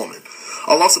over the woman.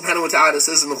 Allah subhanahu wa ta'ala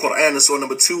says in the Quran, in Surah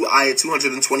number 2, ayah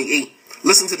 228.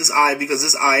 Listen to this ayah, because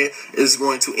this ayah is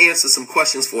going to answer some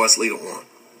questions for us later on.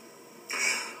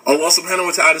 Allah subhanahu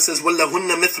wa ta'ala says, وَلَّهُنَّ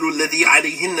مِثْلُ الَّذِي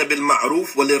عَلَيْهِنَّ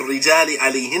بِالْمَعْرُوفِ وَلِلرِّجَالِ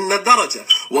عَلَيْهِنَّ دَرَجَةٌ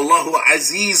وَاللَّهُ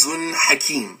عَزِيزٌ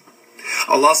حَكِيمٌ.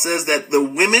 Allah says that the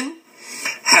women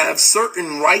have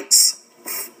certain rights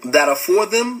that are for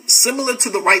them, similar to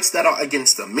the rights that are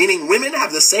against them. Meaning women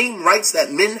have the same rights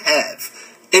that men have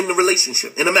in the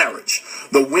relationship, in a marriage.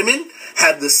 The women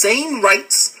have the same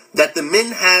rights that the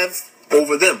men have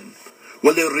over them.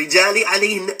 وَلِلرِّجَالِ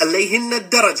عَلَيْهِنَّ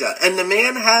دَرَجَةٌ. And the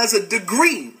man has a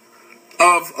degree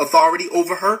of authority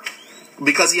over her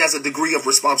because he has a degree of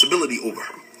responsibility over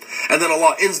her. And then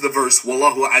Allah ends the verse,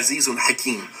 وَاللَّهُ عَزِيزٌ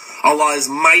حَكِيمٌ. Allah is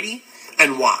mighty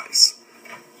and wise.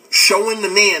 Showing the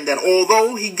man that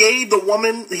although he gave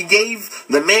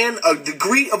the man a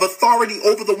degree of authority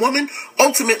over the woman,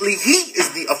 ultimately he is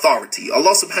the authority.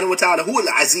 Allah subhanahu wa ta'ala, huwa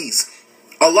al-aziz.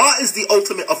 Allah is the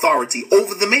ultimate authority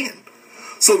over the man.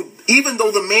 So even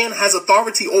though the man has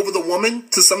authority over the woman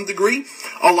to some degree,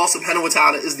 Allah subhanahu wa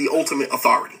ta'ala is the ultimate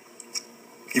authority.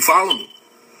 You follow me?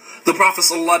 The Prophet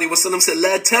ﷺ said,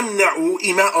 لا تمنعوا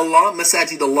إماء الله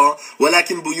مساجد الله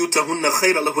ولكن بيوتهن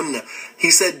خير لهن. He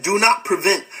said, do not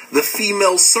prevent the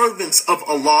female servants of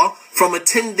Allah from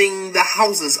attending the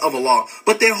houses of Allah,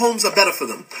 but their homes are better for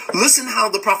them. Listen how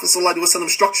the Prophet ﷺ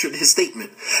structured his statement.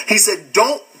 He said,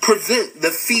 don't prevent the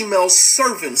female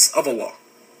servants of Allah.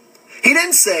 He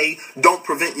didn't say, don't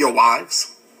prevent your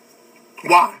wives.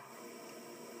 Why?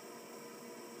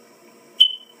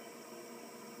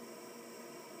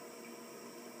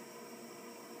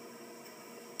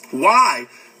 Why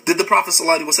did the Prophet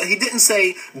ﷺ say? He didn't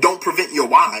say, don't prevent your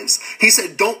wives. He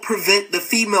said, don't prevent the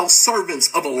female servants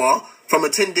of Allah from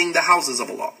attending the houses of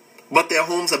Allah, but their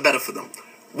homes are better for them.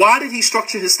 Why did he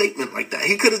structure his statement like that?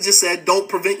 He could have just said, don't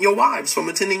prevent your wives from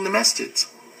attending the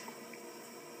masjids.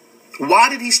 Why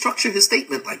did he structure his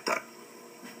statement like that?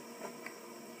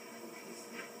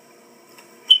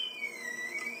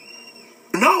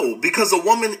 No, because a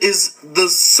woman is the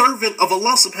servant of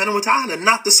Allah subhanahu wa ta'ala,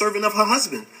 not the servant of her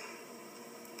husband.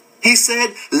 He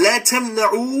said, لا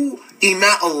تمنعوا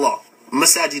إماء الله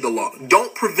مساجد الله.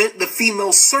 Don't prevent the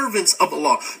female servants of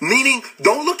Allah. Meaning,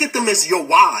 don't look at them as your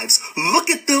wives.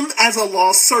 Look at them as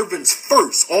Allah's servants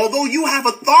first. Although you have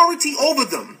authority over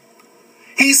them.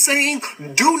 He's saying,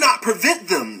 do not prevent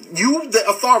them. You, the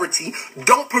authority,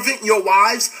 don't prevent your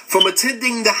wives from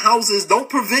attending the houses. Don't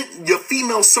prevent your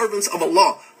female servants of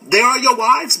Allah. They are your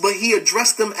wives, but he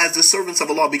addressed them as the servants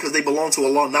of Allah because they belong to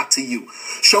Allah, not to you.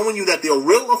 Showing you that their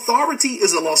real authority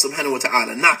is Allah subhanahu wa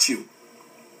ta'ala, not you.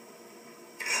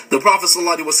 The Prophet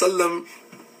sallallahu alaihi wasallam,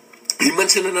 he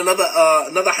mentioned in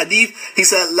another hadith, he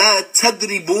said, La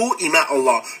tadribu ima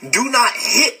Allah. Do not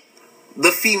hit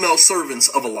the female servants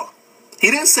of Allah. He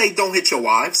didn't say don't hit your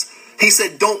wives. He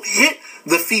said don't hit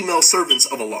the female servants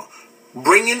of Allah.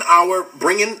 Bringing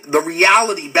the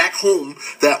reality back home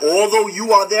that although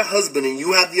you are their husband and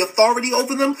you have the authority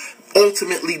over them,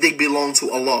 ultimately they belong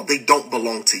to Allah. They don't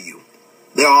belong to you.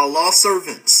 They are Allah's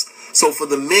servants. So for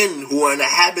the men who are in the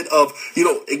habit of,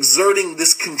 exerting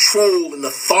this control and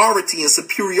authority and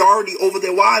superiority over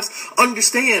their wives,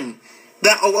 understand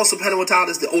that Allah subhanahu wa ta'ala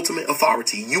is the ultimate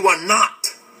authority. You are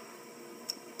not.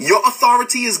 Your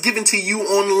authority is given to you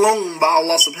on loan by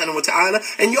Allah subhanahu wa ta'ala,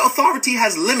 and your authority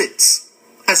has limits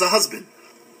as a husband.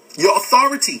 Your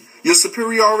authority your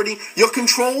superiority, your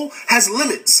control has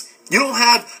limits. You don't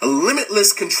have a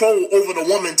limitless control over the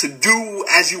woman to do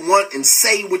as you want and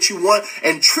say what you want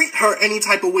and treat her any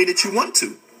type of way that you want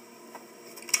to.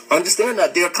 Understand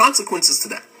that there are consequences to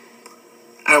that.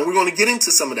 And we're going to get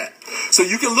into some of that. So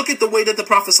you can look at the way that the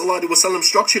Prophet ﷺ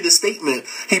structured his statement.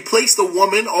 He placed a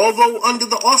woman, although under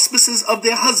the auspices of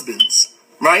their husbands,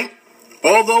 right?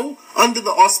 Although under the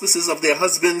auspices of their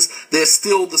husbands, they're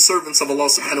still the servants of Allah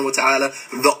subhanahu wa ta'ala,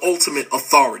 the ultimate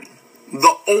authority.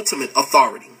 The ultimate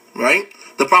authority, right?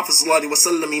 The Prophet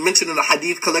ﷺ, he mentioned in a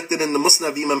hadith collected in the Musnad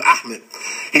of Imam Ahmed.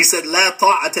 He said, "La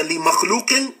ta'ata li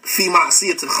makhluqin fi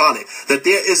ma'siyat al-khaliq." That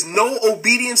there is no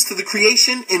obedience to the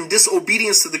creation in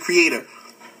disobedience to the Creator.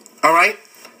 All right?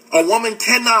 A woman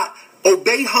cannot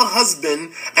obey her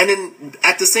husband and then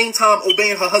at the same time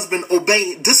obeying her husband,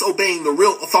 disobeying the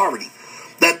real authority.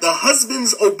 That the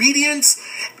husband's obedience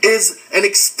is an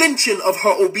extension of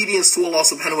her obedience to Allah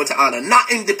subhanahu wa ta'ala,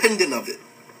 not independent of it.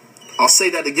 I'll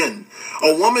say that again.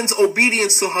 A woman's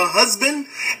obedience to her husband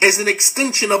is an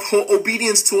extension of her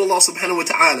obedience to Allah subhanahu wa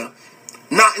ta'ala,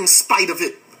 not in spite of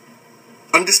it.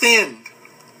 Understand?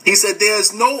 He said there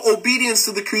is no obedience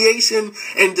to the creation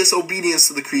and disobedience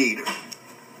to the Creator.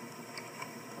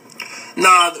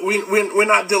 Nah, we're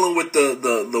not dealing with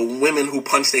the women who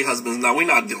punch their husbands. Nah, we're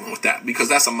not dealing with that because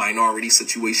that's a minority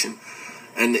situation.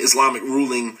 And the Islamic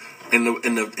ruling in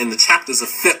the chapters of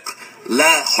fiqh,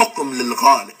 La hukm lil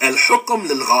ghalib, al hukm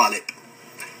lil ghalib.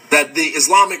 That the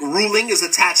Islamic ruling is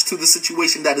attached to the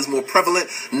situation that is more prevalent,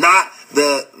 not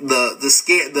the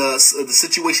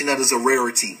situation that is a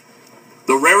rarity.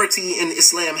 The rarity in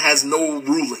Islam has no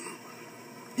ruling.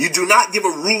 You do not give a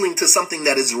ruling to something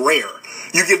that is rare.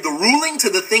 You give the ruling to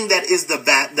the thing that is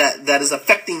that is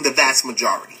affecting the vast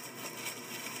majority.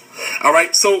 All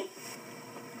right, so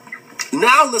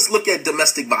now let's look at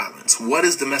domestic violence. What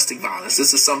is domestic violence?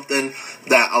 This is something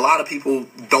that a lot of people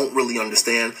don't really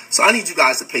understand. So I need you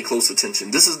guys to pay close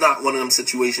attention. This is not one of them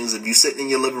situations. If you're sitting in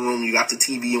your living room, you got the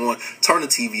TV on, turn the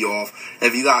TV off.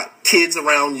 If you got kids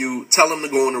around you, tell them to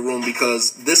go in the room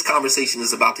because this conversation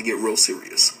is about to get real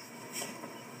serious.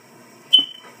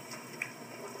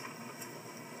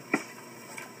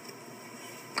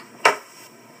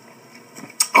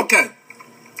 Okay,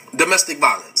 domestic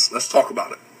violence. Let's talk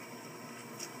about it.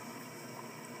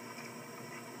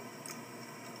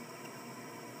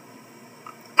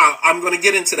 I'm going to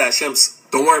get into that, Shemps.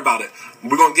 Don't worry about it.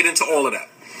 We're going to get into all of that.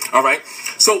 All right?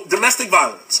 So, domestic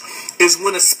violence is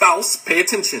when a spouse, pay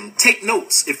attention, take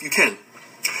notes if you can.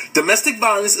 Domestic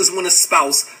violence is when a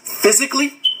spouse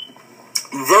physically,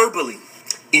 verbally,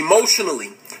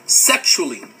 emotionally,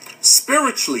 sexually,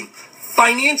 spiritually,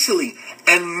 financially,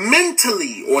 and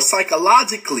mentally or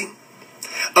psychologically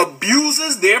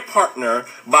abuses their partner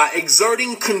by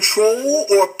exerting control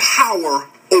or power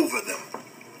over them.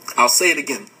 I'll say it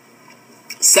again.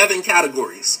 7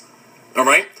 categories. All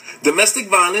right? Domestic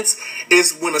violence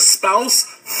is when a spouse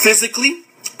physically,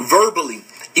 verbally,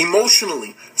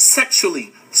 emotionally,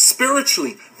 sexually,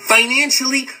 spiritually,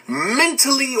 financially,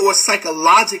 mentally, or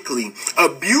psychologically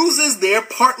abuses their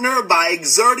partner by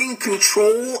exerting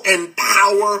control and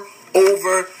power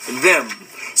over them.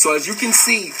 So as you can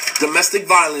see, domestic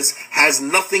violence has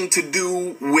nothing to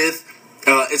do with,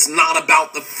 it's not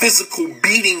about the physical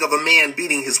beating of a man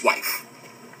beating his wife.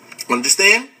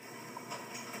 Understand?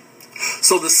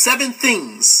 So the 7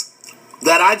 things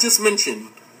that I just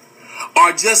mentioned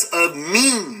are just a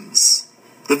means,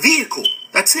 the vehicle,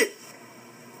 that's it,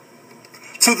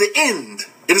 to the end.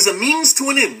 It is a means to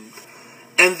an end.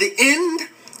 And the end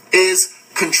is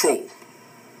control.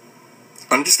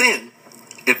 Understand?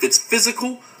 If it's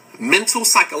physical, mental,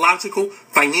 psychological,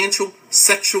 financial,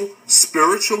 sexual,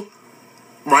 spiritual,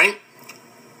 right?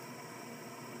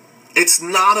 It's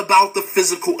not about the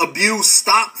physical abuse.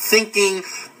 Stop thinking,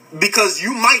 because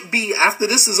you might be, after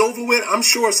this is over with, I'm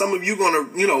sure some of you going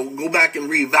to, go back and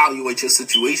reevaluate your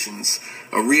situations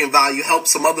or help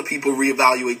some other people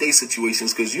reevaluate their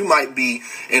situations, because you might be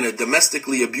in a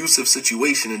domestically abusive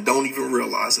situation and don't even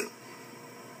realize it.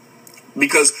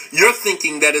 Because you're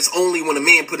thinking that it's only when a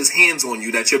man put his hands on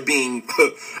you that you're being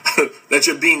that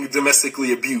you're being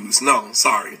domestically abused. No,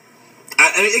 sorry.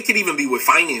 I mean, it could even be with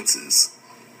finances.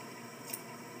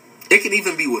 It could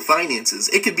even be with finances.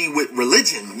 It could be with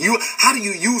religion. How do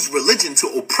you use religion to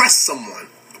oppress someone?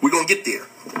 We're going to get there.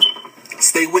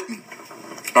 Stay with me.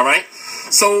 All right?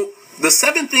 So the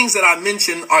 7 things that I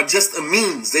mentioned are just a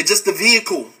means. They're just a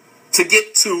vehicle to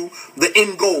get to the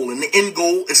end goal. And the end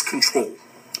goal is control.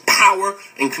 Power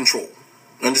and control.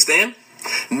 Understand?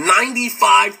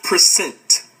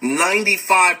 95%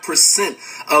 95%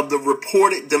 of the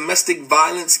reported domestic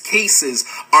violence cases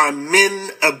are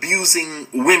men abusing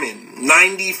women.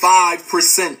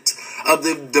 95% of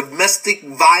the domestic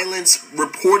violence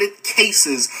reported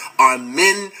cases are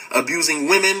men abusing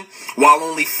women, while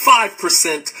only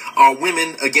 5% are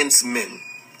women against men.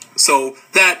 So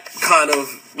that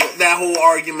whole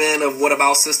argument of what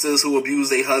about sisters who abuse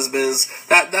their husbands,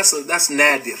 that's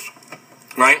nadir,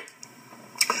 right?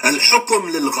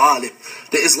 Al-hukm lil-ghalib.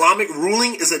 The Islamic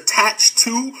ruling is attached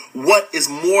to what is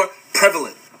more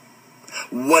prevalent.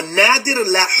 وَنَادِرْ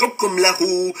لَا حُكْمْ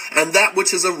لَهُ. And that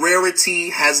which is a rarity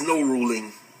has no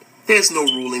ruling. There's no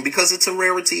ruling because it's a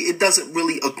rarity. It doesn't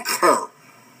really occur.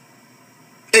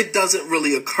 It doesn't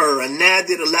really occur.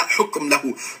 نَادِرْ لَا حُكْمْ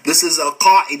لَهُ. This is a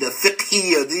qaida,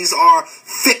 fiqhiyya. These are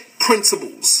fiqh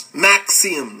principles,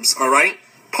 maxioms, all right?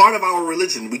 Part of our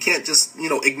religion. We can't just,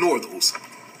 ignore those.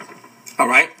 All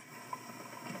right?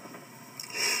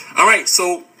 All right,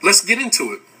 so let's get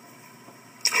into it.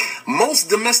 Most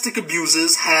domestic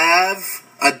abusers have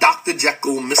a Dr.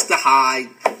 Jekyll, Mr. Hyde,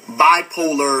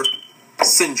 bipolar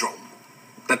syndrome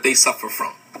that they suffer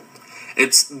from.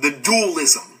 It's the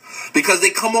dualism, because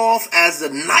they come off as the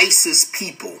nicest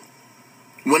people.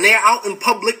 When they're out in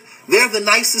public, they're the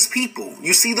nicest people.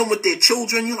 You see them with their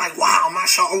children, you're like, wow,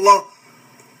 mashallah.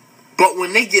 But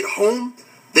when they get home,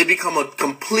 they become a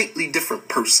completely different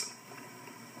person.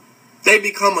 They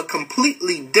become a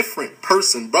completely different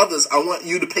person. Brothers, I want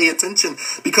you to pay attention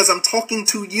because I'm talking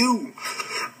to you.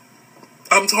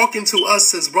 I'm talking to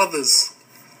us as brothers.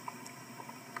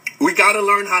 We got to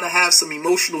learn how to have some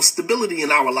emotional stability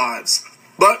in our lives.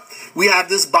 But we have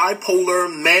this bipolar,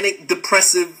 manic,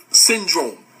 depressive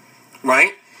syndrome,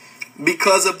 right?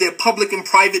 Because of their public and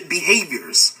private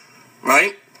behaviors,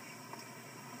 right?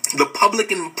 The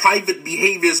public and private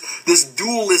behaviors, this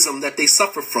dualism that they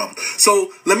suffer from.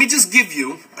 So let me just give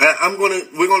you,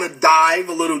 we're gonna dive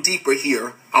a little deeper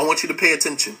here. I want you to pay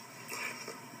attention,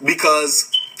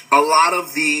 because a lot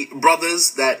of the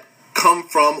brothers that come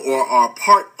from or are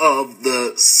part of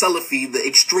the Salafi, the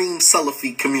extreme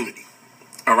Salafi community,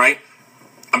 all right?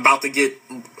 I'm about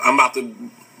to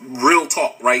real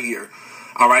talk right here,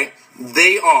 all right?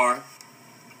 They are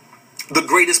the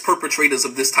greatest perpetrators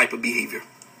of this type of behavior.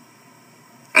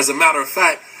 As a matter of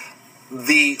fact,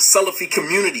 the Salafi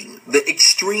community, the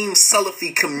extreme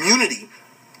Salafi community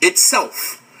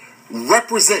itself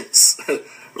represents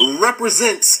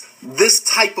this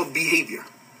type of behavior.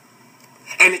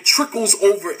 And it trickles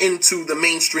over into the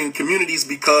mainstream communities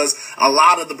because a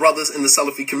lot of the brothers in the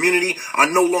Salafi community are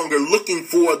no longer looking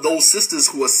for those sisters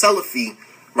who are Salafi,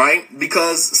 right?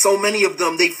 Because so many of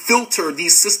them, they filter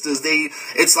these sisters.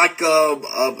 It's like a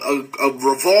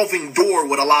revolving door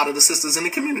with a lot of the sisters in the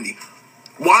community.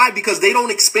 Why? Because they don't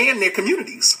expand their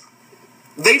communities.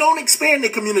 They don't expand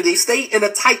their community. They stay in a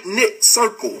tight-knit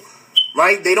circle,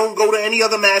 right? They don't go to any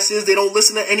other masses. They don't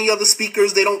listen to any other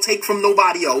speakers. They don't take from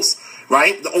nobody else,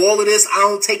 right? All of this, I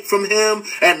don't take from him.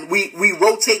 And we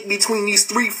rotate between these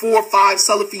 3, 4, 5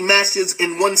 Salafi masjids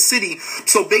in one city.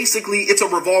 So basically, it's a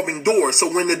revolving door. So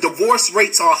when the divorce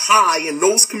rates are high in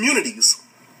those communities,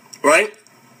 right?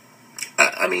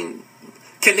 I mean,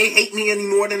 can they hate me any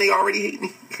more than they already hate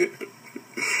me?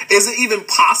 Is it even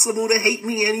possible to hate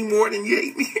me any more than you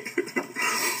hate me?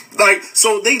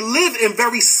 So they live in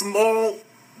very small,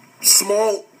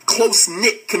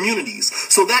 close-knit communities.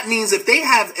 So that means if they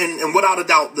have, and without a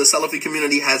doubt, the Salafi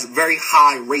community has very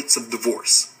high rates of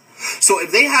divorce. So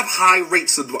if they have high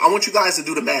rates of, I want you guys to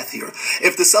do the math here.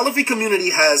 If the Salafi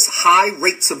community has high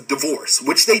rates of divorce,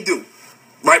 which they do,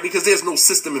 right? Because there's no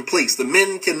system in place. The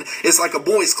men it's like a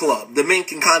boys club. The men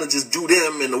can kind of just do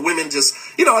them, and the women just,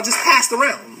 are just passed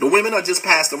around. The women are just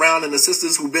passed around, and the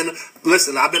sisters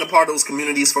listen, I've been a part of those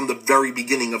communities from the very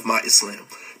beginning of my Islam.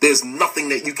 There's nothing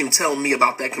that you can tell me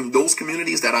about those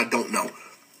communities that I don't know.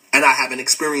 And I haven't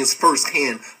experienced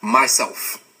firsthand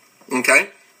myself. Okay?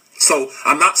 So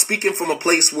I'm not speaking from a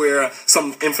place where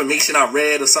some information I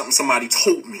read or something somebody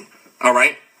told me. All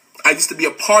right? I used to be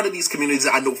a part of these communities.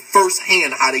 I know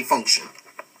firsthand how they function.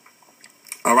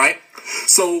 All right?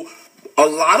 So a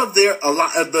lot of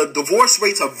the divorce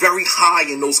rates are very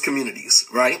high in those communities,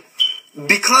 right?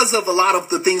 Because of a lot of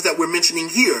the things that we're mentioning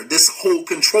here, this whole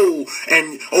control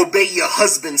and obey your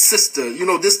husband, sister,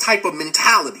 this type of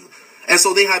mentality. And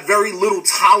so they have very little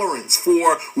tolerance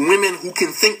for women who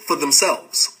can think for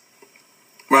themselves,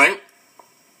 right?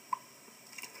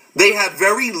 They have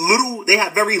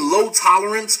very low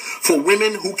tolerance for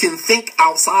women who can think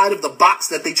outside of the box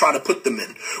that they try to put them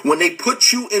in. When they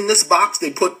put you in this box, they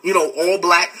put, all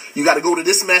black, you got to go to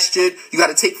this masjid, you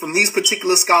got to take from these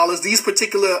particular scholars, these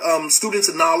particular students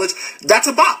of knowledge. That's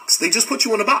a box. They just put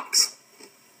you in a box.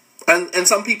 And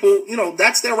some people,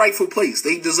 that's their rightful place.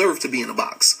 They deserve to be in a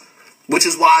box. Which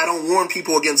is why I don't warn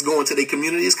people against going to their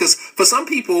communities, because for some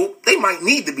people, they might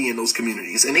need to be in those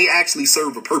communities, and they actually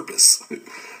serve a purpose.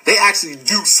 They actually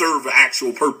do serve an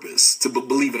actual purpose, to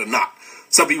believe it or not.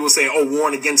 Some people say,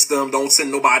 warn against them, don't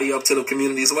send nobody up to the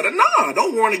communities or whatever. Nah,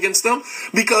 don't warn against them,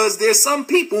 because there's some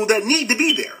people that need to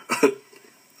be there.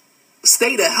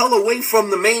 Stay the hell away from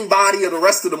the main body of the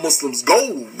rest of the Muslims.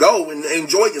 Go and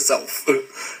enjoy yourself.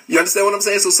 You understand what I'm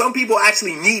saying? So some people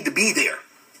actually need to be there.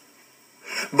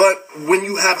 But when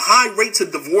you have high rates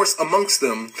of divorce amongst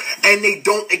them and they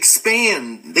don't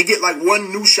expand, they get like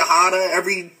one new shahada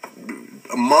every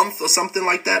month or something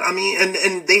like that. I mean, and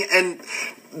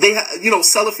they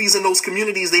Salafis in those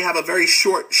communities, they have a very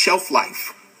short shelf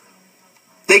life.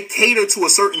 They cater to a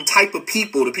certain type of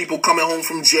people, the people coming home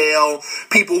from jail,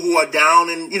 people who are down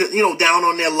and, down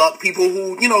on their luck, people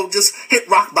who, just hit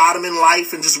rock bottom in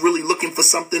life and just really looking for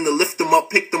something to lift them up,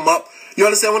 pick them up. You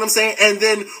understand what I'm saying? And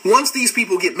then once these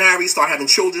people get married, start having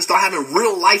children, start having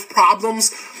real life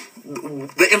problems,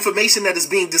 the information that is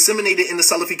being disseminated in the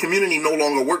Salafi community no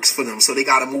longer works for them. So they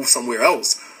got to move somewhere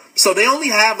else. So they only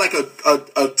have like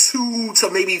a 2 to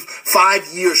maybe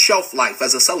 5 year shelf life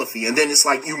as a Salafi. And then it's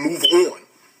like you move on.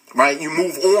 Right? You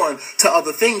move on to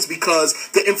other things because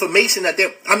the information that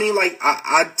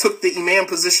I took the Imam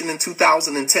position in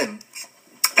 2010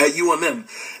 at UMM.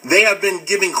 They have been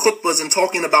giving khutbahs and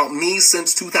talking about me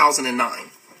since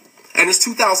 2009. And it's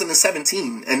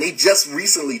 2017. And they just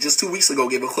 2 weeks ago,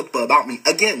 gave a khutbah about me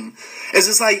again. It's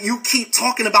just like you keep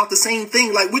talking about the same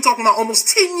thing. Like we're talking about almost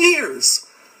 10 years.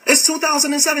 It's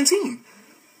 2017.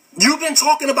 You've been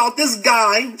talking about this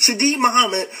guy, Shadid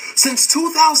Muhammad, since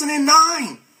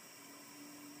 2009.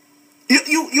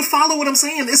 You follow what I'm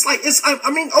saying? It's like,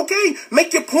 okay,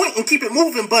 make your point and keep it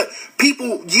moving. But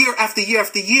people, year after year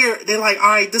after year, they're like, all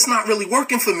right, this is not really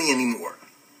working for me anymore.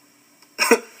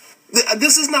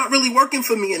 This is not really working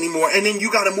for me anymore. And then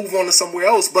you got to move on to somewhere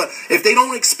else. But if they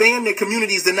don't expand their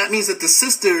communities, then that means that the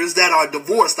sisters that are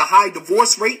divorced, the high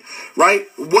divorce rate, right?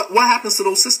 What happens to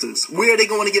those sisters? Where are they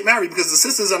going to get married? Because the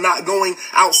sisters are not going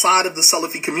outside of the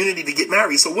Salafi community to get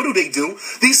married. So what do?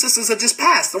 These sisters are just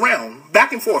passed around,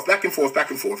 back and forth, back and forth, back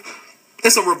and forth.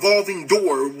 It's a revolving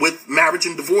door with marriage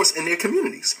and divorce in their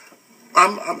communities.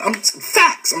 I'm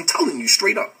facts. I'm telling you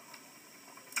straight up.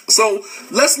 So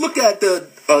let's look at the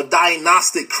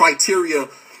diagnostic criteria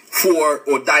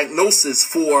or diagnosis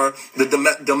for the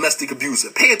domestic abuser.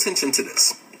 Pay attention to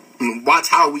this. Watch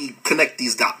how we connect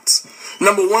these dots.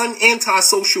 Number 1,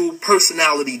 antisocial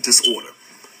personality disorder.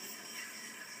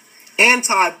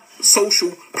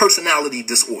 Antisocial personality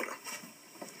disorder.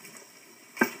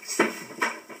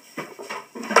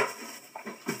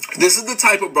 This is the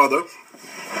type of brother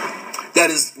that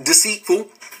is deceitful,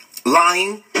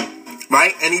 lying,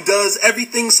 right? And he does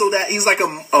everything so that he's like a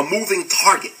moving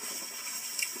target.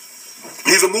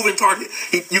 He's a moving target.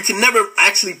 You can never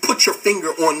actually put your finger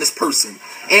on this person.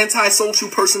 Antisocial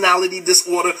personality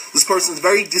disorder. This person's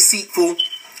very deceitful,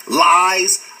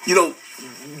 lies,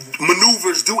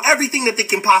 maneuvers, do everything that they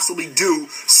can possibly do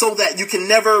so that you can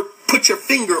never put your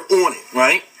finger on it,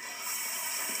 right?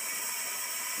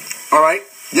 All right?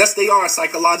 Yes, they are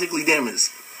psychologically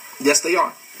damaged. Yes, they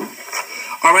are.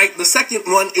 All right, the second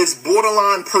one is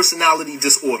borderline personality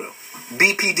disorder,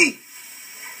 BPD,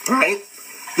 right?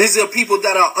 These are people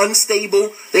that are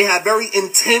unstable. They have very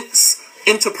intense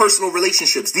interpersonal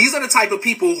relationships. These are the type of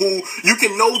people who you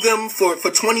can know them for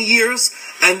 20 years,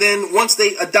 and then once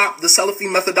they adopt the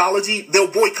Salafi methodology, they'll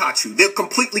boycott you. They'll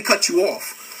completely cut you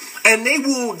off. And they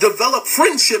will develop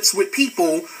friendships with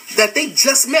people that they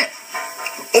just met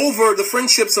over the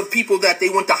friendships of people that they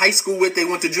went to high school with, they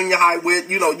went to junior high with,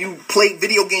 you played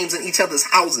video games in each other's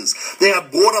houses. They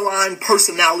have borderline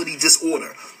personality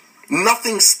disorder.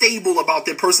 Nothing stable about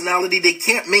their personality. They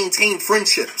can't maintain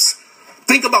friendships.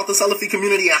 Think about the Salafi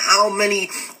community and how many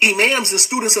imams and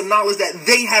students of knowledge that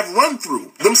they have run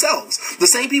through themselves. The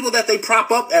same people that they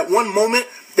prop up at one moment,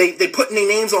 they put their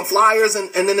names on flyers,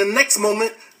 and then the next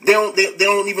moment, they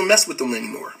don't even mess with them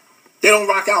anymore. They don't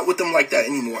rock out with them like that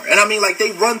anymore. And I mean, like,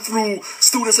 they run through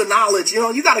students of knowledge.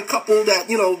 You got a couple that,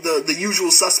 the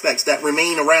usual suspects that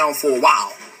remain around for a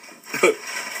while.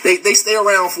 they stay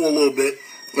around for a little bit,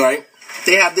 right?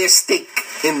 They have their stake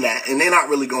in that, and they're not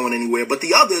really going anywhere. But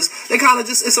the others, they kind of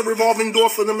just, it's a revolving door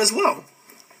for them as well.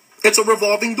 It's a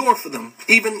revolving door for them,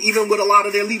 even with a lot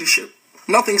of their leadership.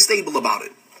 Nothing stable about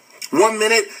it. 1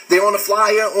 minute they're on a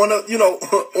flyer on a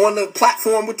on the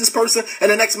platform with this person,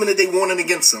 and the next minute they warning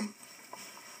against them.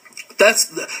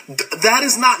 That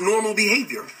is not normal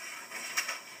behavior.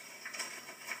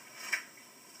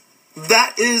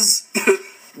 That is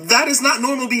not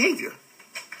normal behavior.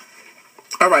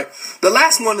 All right. The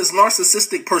last one is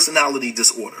narcissistic personality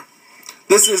disorder.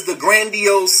 This is the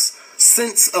grandiose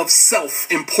sense of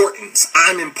self-importance.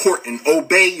 I'm important.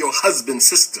 Obey your husband,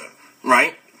 sister.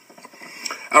 Right?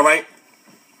 All right.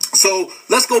 So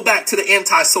let's go back to the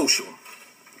antisocial.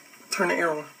 Turn the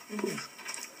arrow on, please.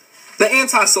 The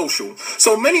antisocial.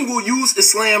 So many will use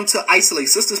Islam to isolate.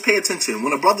 Sisters, pay attention.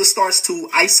 When a brother starts to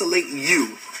isolate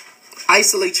you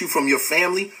from your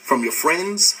family, from your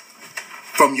friends,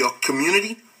 from your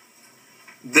community,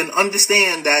 then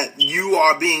understand that you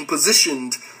are being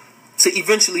positioned to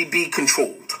eventually be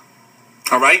controlled.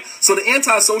 All right? So the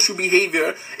antisocial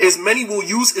behavior is many will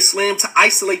use Islam to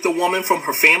isolate the woman from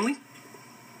her family.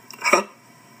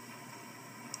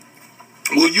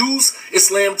 Will use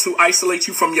Islam to isolate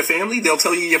you from your family. They'll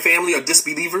tell you your family are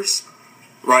disbelievers,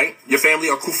 right? Your family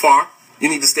are kuffar. You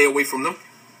need to stay away from them.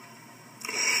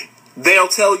 They'll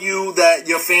tell you that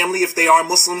your family, if they are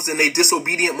Muslims and they're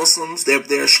disobedient Muslims,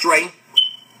 they're astray.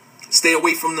 Stay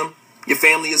away from them. Your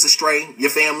family is astray. Your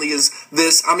family is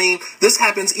this. I mean, this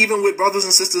happens even with brothers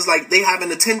and sisters. Like, they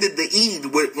haven't attended the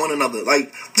Eid with one another.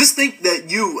 Like, just think that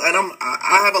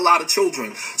I have a lot of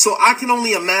children, so I can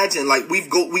only imagine. Like, we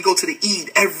go to the Eid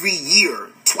every year,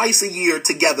 twice a year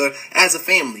together as a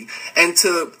family, and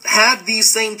to have these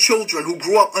same children who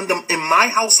grew up in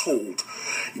my household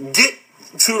get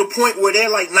to the point where they're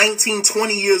like 19,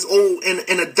 20 years old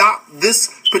and adopt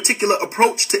this particular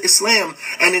approach to Islam,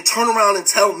 and then turn around and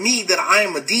tell me that I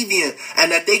am a deviant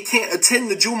and that they can't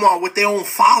attend the Jumu'ah with their own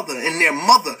father and their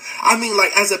mother. I mean,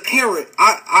 like, as a parent,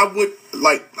 I would,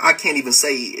 like, I can't even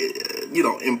say,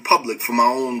 in public for my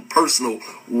own personal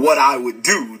what I would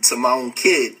do to my own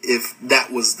kid if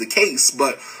that was the case.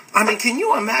 But, I mean, can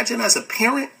you imagine as a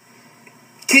parent?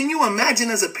 Can you imagine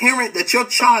as a parent that your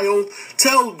child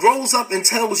grows up and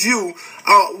tells you,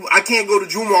 I can't go to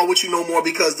Jumu'ah with you no more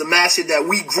because the masjid that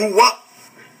we grew up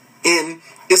in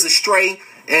is astray,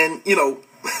 and,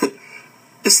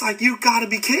 it's like, you gotta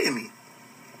be kidding me.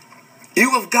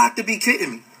 You have got to be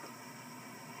kidding me.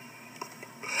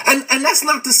 And that's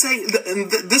not to say,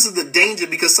 this is the danger,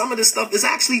 because some of this stuff is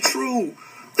actually true.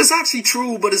 It's actually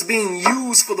true, but it's being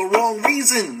used for the wrong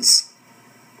reasons.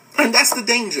 And that's the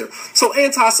danger. So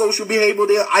antisocial behavior,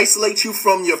 they'll isolate you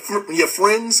from your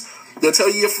friends. They'll tell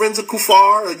you your friends are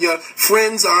kuffar, or your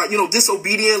friends are,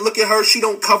 disobedient. Look at her, she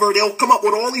don't cover. They'll come up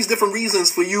with all these different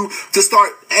reasons for you to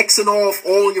start Xing off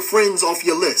all your friends off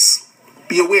your list.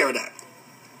 Be aware of that.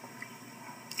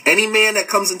 Any man that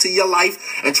comes into your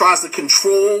life and tries to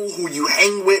control who you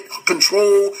hang with,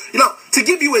 to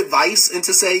give you advice and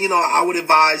to say, I would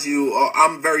advise you, or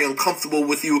I'm very uncomfortable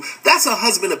with you. That's a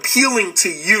husband appealing to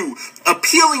you,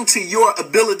 appealing to your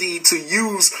ability to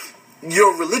use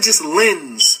your religious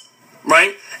lens,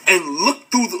 right? And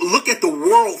look at the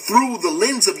world through the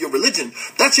lens of your religion.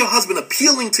 That's your husband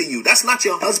appealing to you. That's not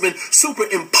your husband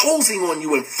superimposing on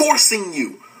you and forcing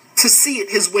you to see it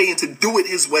his way and to do it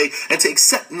his way and to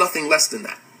accept nothing less than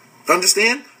that.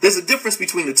 Understand? There's a difference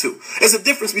between the two. There's a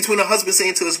difference between a husband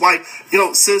saying to his wife,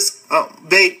 sis,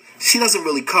 babe, she doesn't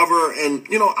really cover, and,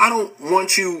 I don't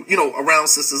want you, around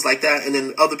sisters like that. And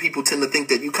then other people tend to think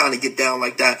that you kind of get down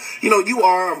like that. You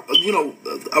are,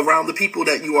 around the people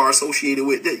that you are associated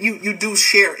with, that you do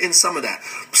share in some of that.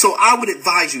 So I would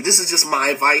advise you, this is just my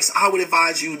advice, I would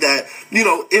advise you that,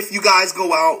 if you guys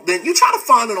go out, then you try to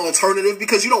find an alternative,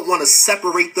 because you don't want to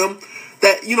separate them.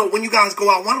 That, when you guys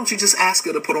go out, why don't you just ask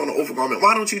her to put on an overgarment?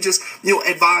 Why don't you just,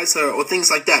 advise her, or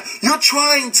things like that? You're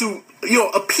trying to,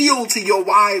 appeal to your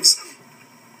wife's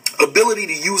ability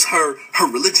to use her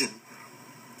religion,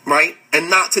 right?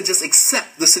 And not to just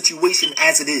accept the situation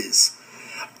as it is.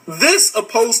 This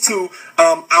opposed to,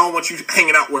 I don't want you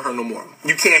hanging out with her no more.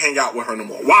 You can't hang out with her no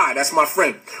more. Why? That's my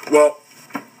friend. Well,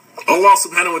 Allah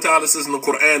subhanahu wa ta'ala says in the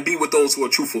Quran, be with those who are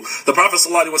truthful. The Prophet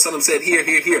sallallahu alaihi wasallam said, here.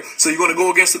 So you're going to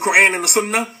go against the Quran and the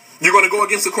Sunnah? You're going to go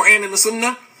against the Quran and the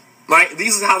Sunnah? Right?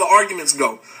 These are how the arguments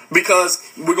go.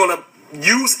 Because we're going to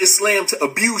use Islam to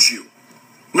abuse you.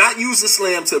 Not use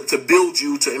Islam to build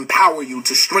you, to empower you,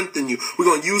 to strengthen you. We're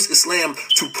going to use Islam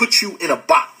to put you in a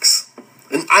box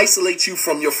and isolate you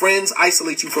from your friends,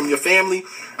 isolate you from your family,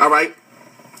 all right?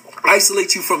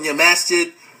 Isolate you from your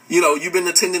masjid. You've been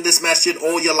attending this masjid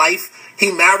all your life.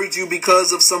 He married you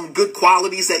because of some good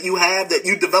qualities that you have that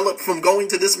you developed from going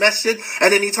to this masjid,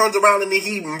 and then he turns around and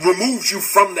he removes you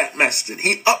from that masjid.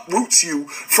 He uproots you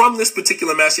from this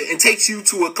particular masjid and takes you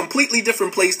to a completely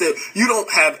different place that you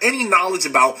don't have any knowledge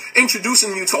about,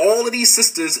 introducing you to all of these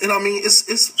sisters. And I mean,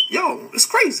 it's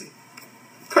crazy.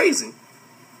 Crazy.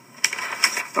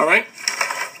 All right?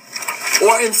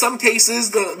 Or in some cases,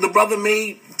 the brother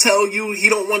may tell you he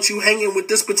don't want you hanging with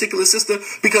this particular sister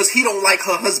because he don't like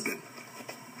her husband.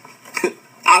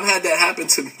 I've had that happen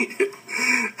to me.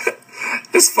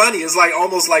 It's funny. It's like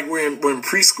almost like we're in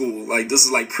preschool. Like this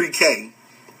is like pre-K,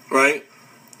 right?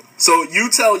 So you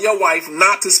tell your wife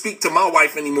not to speak to my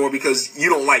wife anymore because you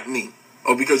don't like me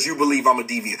or because you believe I'm a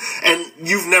deviant. And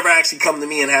you've never actually come to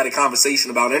me and had a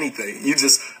conversation about anything. You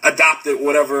just adopted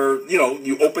whatever,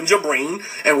 you opened your brain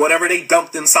and whatever they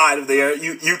dumped inside of there,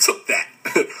 you took that.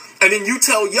 And then you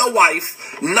tell your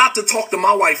wife not to talk to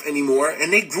my wife anymore,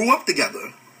 and they grew up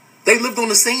together. They lived on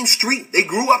the same street. They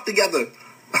grew up together.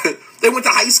 They went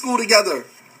to high school together.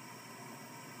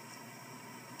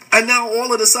 And now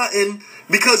all of a sudden,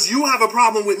 because you have a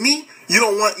problem with me, you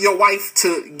don't want your wife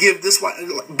to give this wife.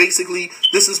 Basically,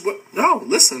 this is what. No,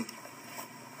 listen.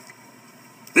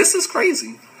 This is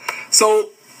crazy. So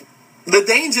the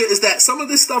danger is that some of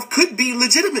this stuff could be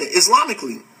legitimate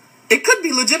Islamically. It could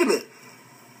be legitimate.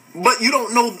 But you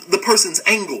don't know the person's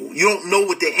angle. You don't know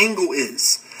what their angle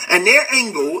is. And their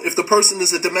angle, if the person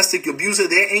is a domestic abuser,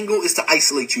 their angle is to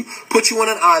isolate you, put you on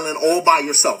an island all by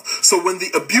yourself. So when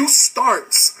the abuse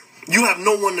starts, you have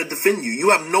no one to defend you. You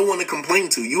have no one to complain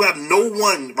to. You have no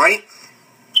one, right?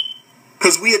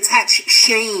 Because we attach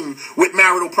shame with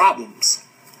marital problems.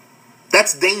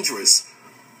 That's dangerous.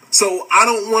 So I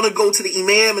don't want to go to the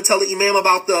imam and tell the imam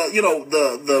about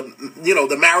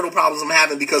the marital problems I'm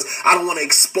having because I don't want to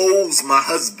expose my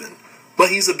husband. But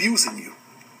he's abusing you.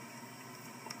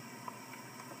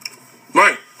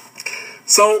 Right.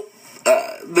 So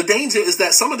the danger is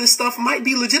that some of this stuff might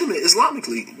be legitimate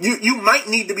Islamically. You might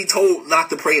need to be told not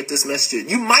to pray at this masjid.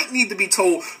 You might need to be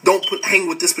told don't hang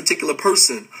with this particular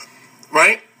person.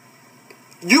 Right?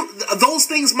 Those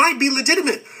things might be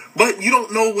legitimate, but you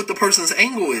don't know what the person's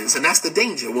angle is, and that's the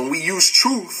danger when we use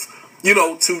truth,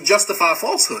 to justify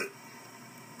falsehood.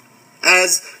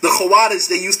 As the Khawarij,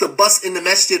 they used to bust in the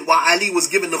masjid while Ali was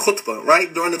giving the khutbah,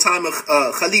 right? During the time of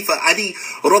Khalifa Ali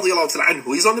radiallahu ta'ala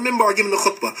anhu. He's on the minbar giving the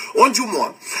khutbah on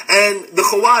Jumu'ah. And the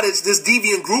Khawarij, this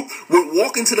deviant group, would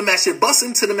walk into the masjid, bust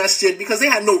into the masjid because they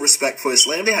had no respect for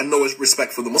Islam. They had no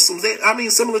respect for the Muslims.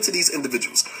 Similar to these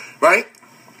individuals, right?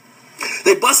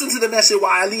 They bust into the masjid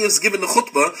while Ali is giving the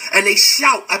khutbah, and they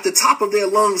shout at the top of their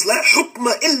lungs, La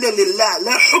hukma illa lillah,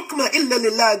 la hukma illa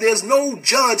lillah. There's no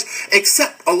judge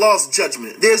except Allah's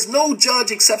judgment. There's no judge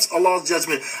except Allah's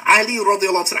judgment. Ali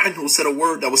radiallahu ta'ala anhu said a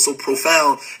word that was so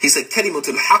profound. He said,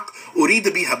 Kalimatul haqq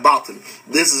urida biha batil.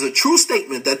 This is a true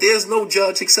statement that there's no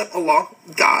judge except Allah.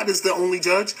 God is the only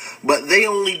judge, but they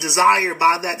only desire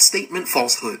by that statement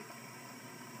falsehood.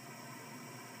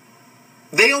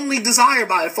 They only desire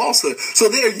by a falsehood. So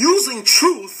they're using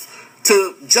truth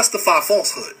to justify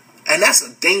falsehood. And that's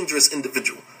a dangerous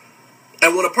individual.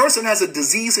 And when a person has a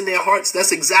disease in their hearts,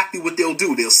 that's exactly what they'll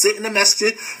do. They'll sit in the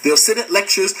masjid, they'll sit at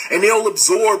lectures, and they'll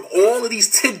absorb all of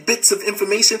these tidbits of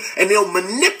information, and they'll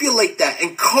manipulate that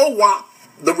and co-opt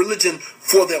the religion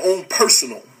for their own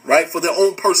personal, right? For their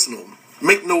own personal.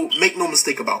 Make no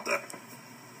mistake about that.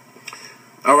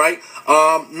 All right.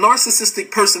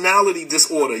 Narcissistic personality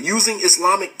disorder, using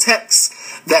Islamic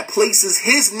texts that places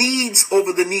his needs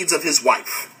over the needs of his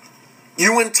wife.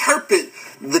 You interpret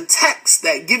the texts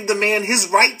that give the man his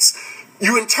rights.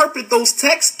 You interpret those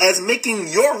texts as making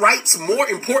your rights more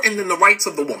important than the rights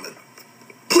of the woman.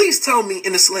 Please tell me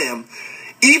in Islam,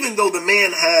 even though the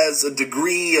man has a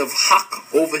degree of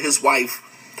haqq over his wife,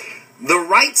 the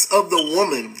rights of the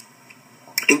woman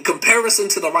in comparison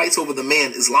to the rights over the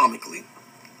man Islamically.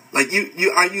 Like,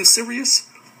 are you serious?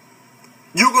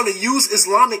 You're going to use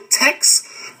Islamic texts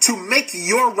to make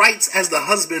your rights as the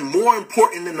husband more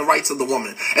important than the rights of the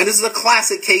woman. And this is a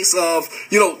classic case of,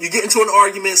 you get into an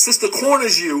argument, sister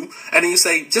corners you, and then you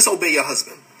say, just obey your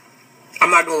husband.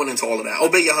 I'm not going into all of that.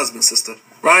 Obey your husband, sister.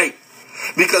 Right?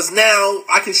 Because now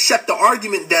I can shut the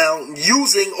argument down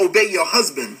using obey your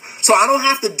husband. So I don't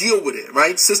have to deal with it,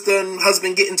 right? Sister and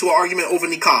husband get into an argument over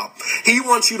niqab. He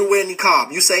wants you to wear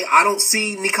niqab. You say, I don't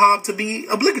see niqab to be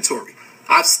obligatory.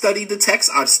 I've studied the text.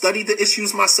 I've studied the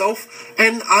issues myself.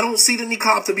 And I don't see the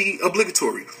niqab to be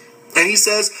obligatory. And he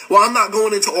says, well, I'm not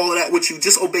going into all of that with you.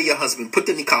 Just obey your husband. Put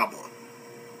the niqab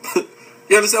on.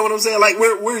 You understand what I'm saying? Like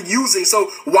we're using.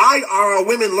 So why are our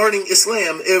women learning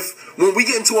Islam if when we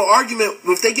get into an argument,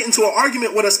 if they get into an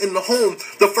argument with us in the home,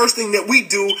 the first thing that we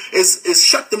do is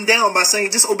shut them down by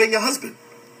saying just obey your husband?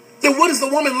 Then what is the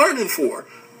woman learning for?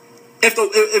 If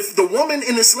the woman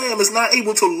in Islam is not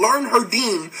able to learn her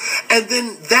deen and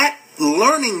then that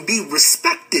learning be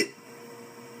respected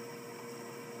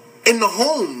in the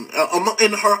home,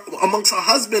 amongst her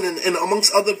husband and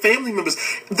amongst other family members,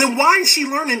 then why is she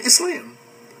learning Islam?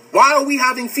 Why are we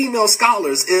having female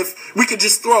scholars if we could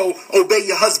just throw obey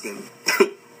your husband?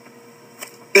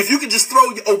 If you could just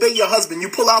throw obey your husband, you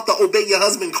pull out the obey your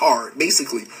husband card,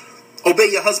 basically. Obey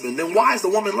your husband. Then why is the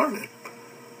woman learning?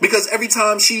 Because every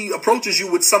time she approaches you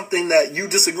with something that you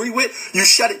disagree with, you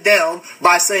shut it down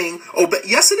by saying, obey.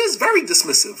 Yes, it is very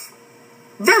dismissive.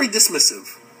 Very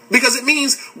dismissive. Because it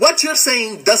means what you're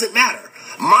saying doesn't matter.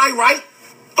 My right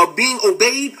of being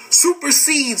obeyed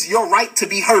supersedes your right to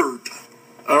be heard.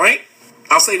 All right?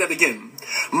 I'll say that again.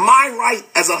 My right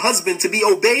as a husband to be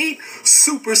obeyed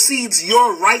supersedes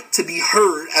your right to be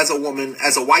heard as a woman,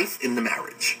 as a wife in the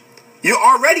marriage. You're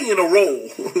already in a role,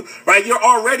 right? You're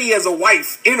already as a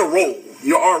wife in a role.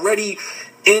 You're already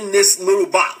in this little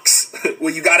box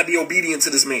where you got to be obedient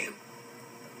to this man.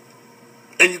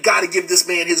 And you got to give this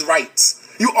man his rights.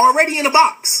 You're already in a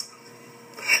box.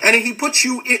 And then he puts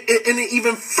you in an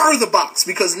even further box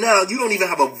because now you don't even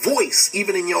have a voice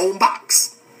even in your own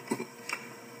box.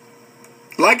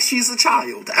 Like she's a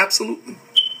child, absolutely.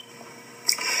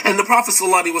 And the Prophet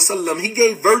ﷺ, he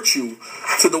gave virtue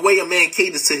to the way a man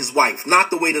caters to his wife,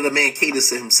 not the way that a man caters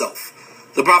to himself.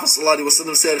 The Prophet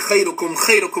ﷺ said, خَيْرُكُمْ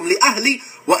خَيْرُكُمْ لِأَهْلِ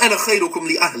وَأَنَا خَيْرُكُمْ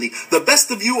لِأَهْلِ. The best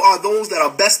of you are those that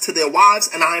are best to their wives,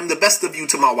 and I am the best of you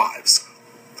to my wives.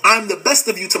 I am the best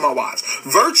of you to my wives.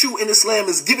 Virtue in Islam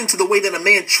is given to the way that a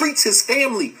man treats his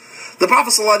family. The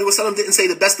Prophet ﷺ didn't say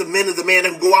the best of men is the man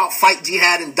who go out, fight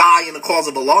jihad, and die in the cause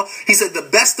of Allah. He said the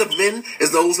best of men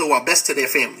is those who are best to their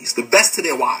families, the best to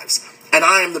their wives. And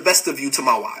I am the best of you to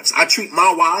my wives. I treat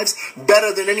my wives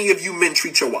better than any of you men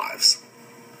treat your wives.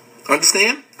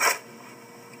 Understand?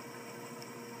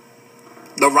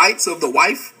 The rights of the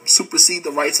wife supersede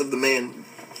the rights of the man.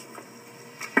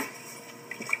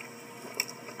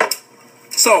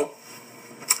 So,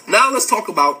 now let's talk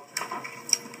about,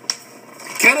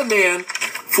 can a man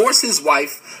force his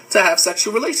wife to have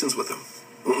sexual relations with him?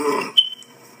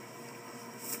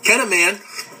 Can a man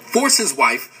force his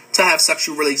wife to have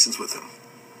sexual relations with him?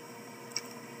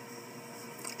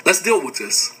 Let's deal with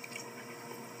this.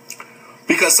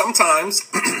 Because sometimes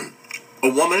a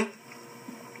woman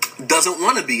doesn't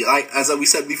want to be, like as we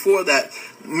said before, that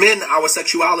men, our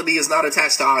sexuality is not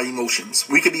attached to our emotions.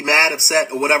 We could be mad,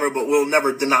 upset, or whatever, but we'll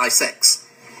never deny sex.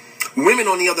 Women,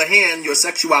 on the other hand, your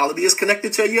sexuality is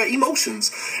connected to your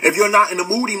emotions. If you're not in the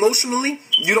mood emotionally,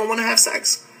 you don't want to have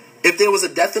sex. If there was a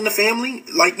death in the family,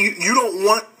 like you don't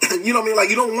want, you know what I mean? Like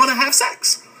you don't want to have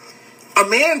sex. A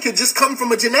man could just come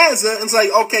from a janazah and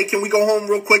say, okay, can we go home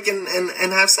real quick and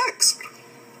have sex?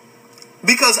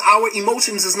 Because our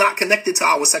emotions is not connected to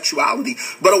our sexuality,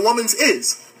 but a woman's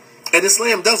is. And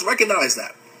Islam does recognize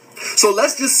that. So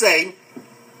let's just say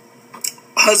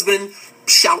husband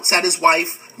shouts at his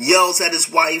wife, yells at his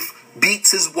wife,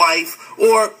 beats his wife,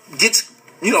 or gets,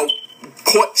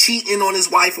 caught cheating on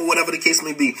his wife or whatever the case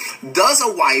may be. Does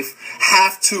a wife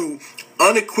have to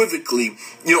unequivocally,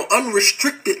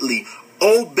 unrestrictedly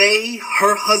obey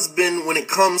her husband when it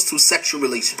comes to sexual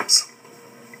relations?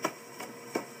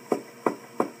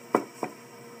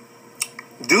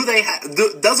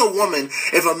 Does a woman,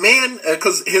 if a man,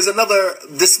 because here's another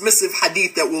dismissive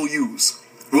hadith that we'll use.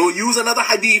 We'll use another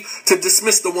hadith to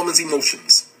dismiss the woman's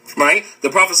emotions. Right? The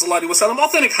Prophet ﷺ,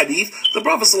 authentic hadith, the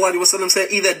Prophet ﷺ said,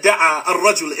 إِذَا دَعَى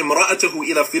الرَّجُلُ إِمْرَأَتَهُ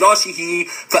إِلَى فِرَاشِهِ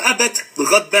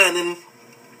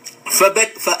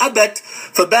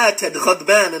فَبَاتَتْ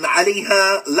غَضْبَانًا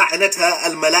عَلَيْهَا لَعْنَتْهَا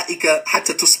الْمَلَائِكَةُ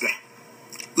حَتَّى تُصْبِحَ.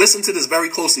 Listen to this very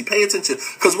closely. Pay attention,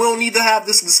 because we don't need to have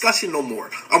this discussion no more.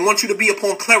 I want you to be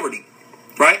upon clarity,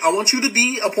 right? I want you to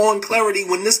be upon clarity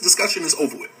when this discussion is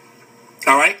over with.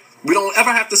 All right? We don't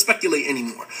ever have to speculate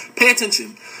anymore. Pay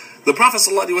attention. The Prophet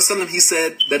ﷺ, he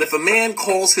said that if a man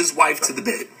calls his wife to the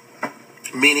bed,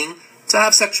 meaning to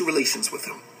have sexual relations with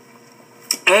him,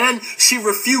 and she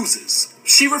refuses.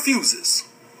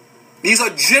 These are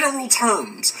general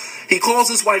terms. He calls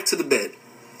his wife to the bed.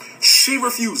 She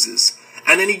refuses.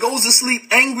 And then he goes to sleep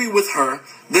angry with her,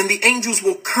 then the angels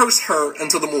will curse her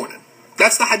until the morning.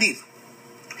 That's the hadith.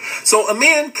 So a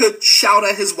man could shout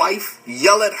at his wife,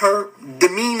 yell at her,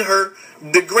 demean her,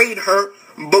 degrade her,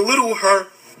 belittle her,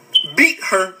 beat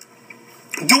her,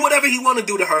 do whatever he want to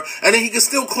do to her, and then he can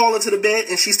still call her to the bed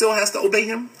and she still has to obey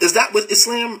him? Is that what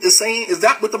Islam is saying? Is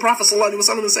that what the Prophet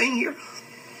ﷺ is saying here?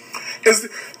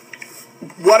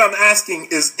 What I'm asking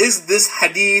is this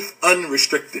hadith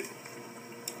unrestricted?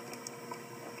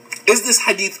 Is this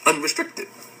hadith unrestricted?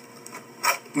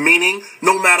 Meaning,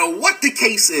 no matter what the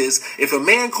case is, if a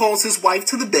man calls his wife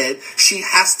to the bed, she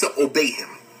has to obey him.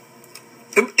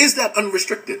 Is that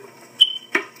unrestricted?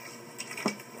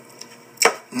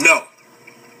 No.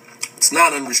 It's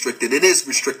not unrestricted. It is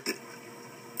restricted.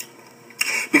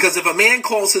 Because if a man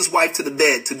calls his wife to the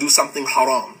bed to do something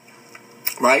haram,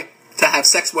 right? To have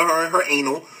sex with her in her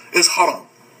anal is haram.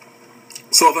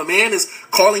 So if a man is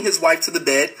calling his wife to the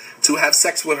bed to have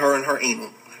sex with her in her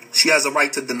anal, she has a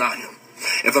right to deny him.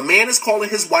 If a man is calling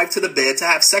his wife to the bed to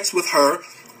have sex with her,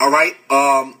 all right,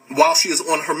 while she is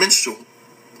on her menstrual,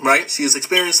 right? She is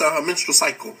experiencing her menstrual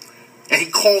cycle, and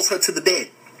he calls her to the bed,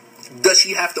 does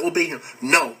she have to obey him?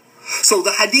 No. So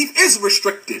the hadith is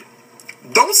restricted.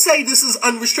 Don't say this is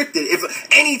unrestricted. If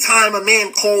any time a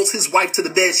man calls his wife to the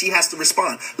bed, she has to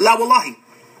respond. La wallahi.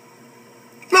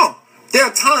 No. There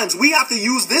are times we have to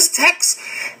use this text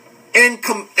in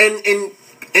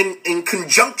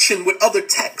conjunction with other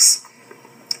texts.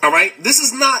 All right? This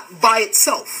is not by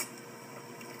itself.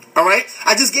 All right?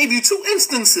 I just gave you 2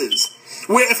 instances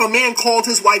where if a man called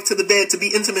his wife to the bed to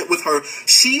be intimate with her,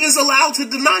 she is allowed to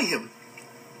deny him.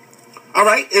 All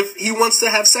right? If he wants to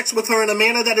have sex with her in a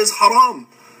manner that is haram.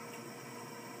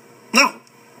 No.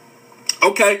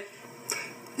 Okay.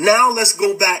 Now let's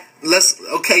go back.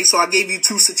 Okay, so I gave you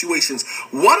 2 situations.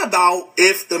 What about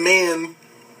if the man,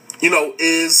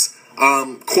 is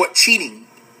caught cheating?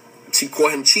 She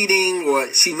caught him cheating,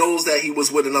 or she knows that he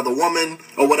was with another woman,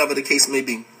 or whatever the case may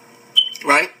be.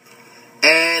 Right?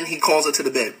 And he calls her to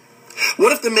the bed.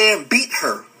 What if the man beat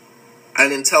her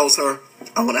and then tells her,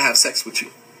 I want to have sex with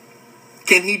you?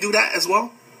 Can he do that as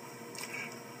well?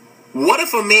 What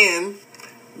if a man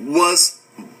was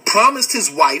promised his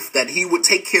wife that he would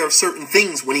take care of certain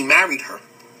things when he married her?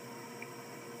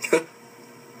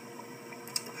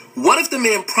 What if the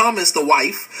man promised the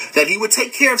wife that he would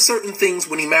take care of certain things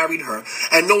when he married her,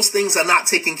 and those things are not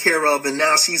taken care of, and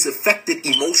now she's affected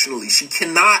emotionally? She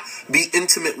cannot be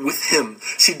intimate with him.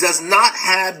 She does not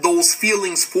have those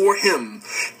feelings for him.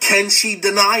 Can she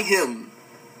deny him?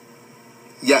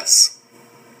 Yes.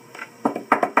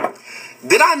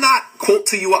 Did I not quote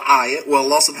to you an ayat where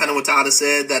Allah subhanahu wa ta'ala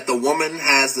said that the woman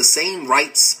has the same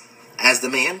rights as the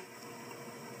man?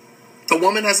 The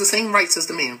woman has the same rights as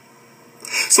the man.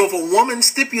 So if a woman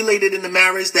stipulated in the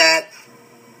marriage that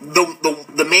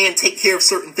the man take care of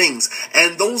certain things,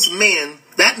 and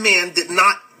that man did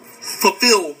not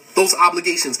fulfill those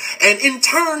obligations, and in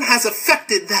turn has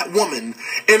affected that woman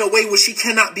in a way where she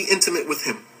cannot be intimate with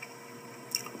him.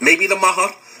 Maybe the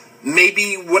mahar,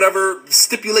 maybe whatever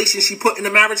stipulation she put in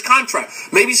the marriage contract.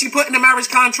 Maybe she put in the marriage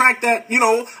contract that,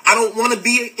 I don't want to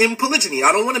be in polygyny.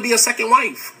 I don't want to be a second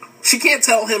wife. She can't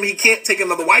tell him he can't take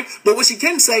another wife, but what she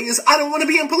can say is, I don't want to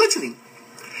be in polygyny.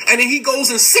 And then he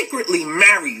goes and secretly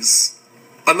marries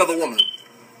another woman.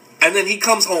 And then he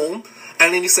comes home,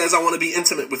 and then he says, I want to be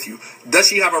intimate with you. Does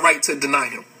she have a right to deny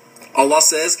him? Allah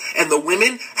says, and the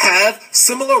women have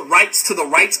similar rights to the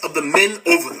rights of the men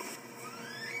over them.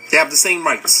 They have the same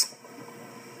rights.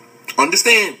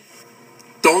 Understand.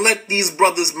 Don't let these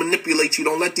brothers manipulate you.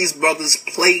 Don't let these brothers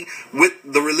play with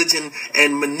the religion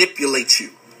and manipulate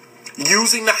you.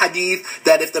 Using the hadith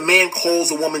that if the man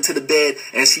calls a woman to the bed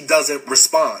and she doesn't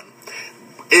respond.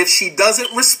 If she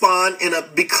doesn't respond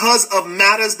because of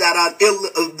matters that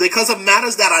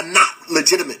are not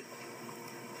legitimate.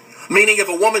 Meaning if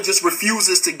a woman just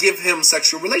refuses to give him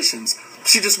sexual relations.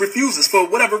 She just refuses for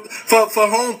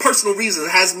her own personal reason.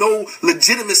 Has no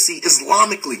legitimacy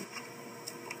Islamically.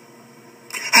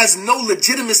 Has no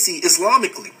legitimacy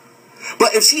Islamically.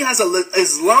 But if she has a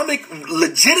Islamic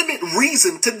legitimate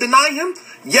reason to deny him,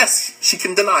 yes, she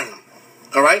can deny him.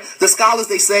 All right? The scholars,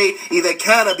 they say, إِذَا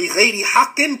كَانَ بِغَيْرِ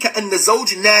حَقٍّ كَأَنَّ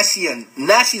زَوْجٍ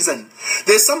نَاشِزًا.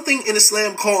 There's something in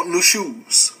Islam called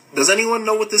nushuz. Does anyone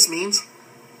know what this means?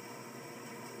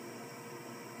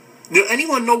 Do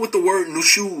anyone know what the word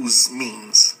nushuz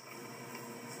means?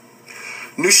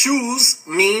 Nushuz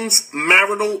means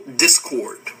marital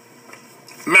discord.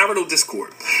 Marital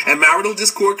discord. And marital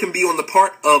discord can be on the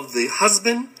part of the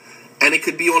husband, and it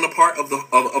could be on the part of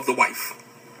the wife.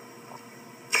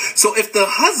 So if the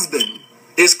husband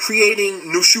is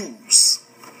creating nushuz,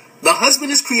 the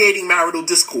husband is creating marital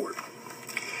discord.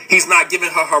 He's not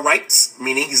giving her rights,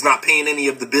 meaning he's not paying any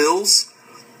of the bills.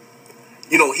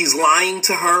 He's lying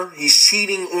to her. He's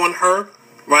cheating on her,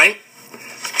 right?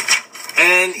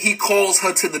 And he calls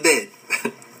her to the bed.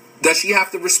 Does she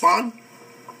have to respond?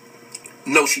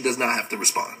 No, she does not have to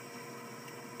respond.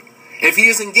 If he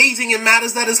is engaging in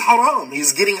matters that is haram,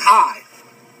 he's getting high,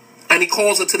 and he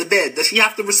calls her to the bed, does she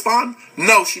have to respond?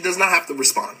 No, she does not have to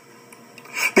respond.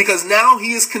 Because now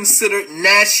he is considered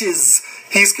nashiz.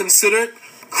 He's considered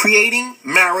creating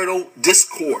marital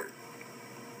discord.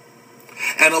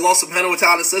 And Allah subhanahu wa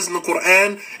ta'ala says in the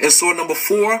Quran, in surah number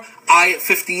 4, ayat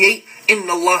 58, إِنَّ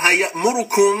اللَّهَ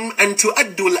يَأْمُرُكُمْ أَن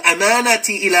تُؤَدُّوا الْأَمَانَةِ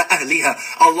إِلَىٰ أَهْلِهَا.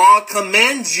 Allah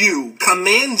commands you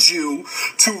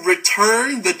to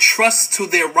return the trust to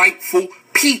their rightful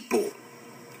people.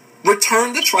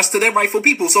 Return the trust to their rightful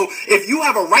people. So if you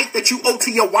have a right that you owe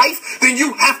to your wife, then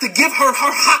you have to give her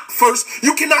her haqq first.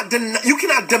 You cannot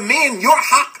demand your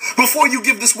haqq before you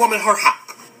give this woman her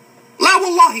haqq. La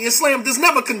wallahi, Islam does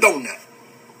never condone that.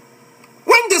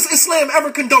 When does Islam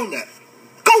ever condone that?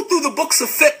 Go through the books of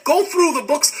fiqh, go through the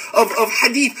books of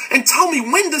hadith, and tell me,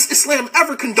 when does Islam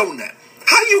ever condone that?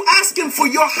 How are you asking for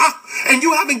your haqq and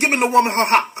you haven't given the woman her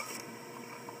haqq?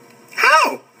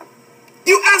 How?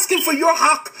 You asking for your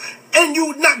haqq and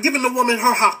you not giving the woman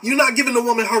her haqq. You're not giving the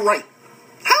woman her right.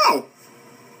 How?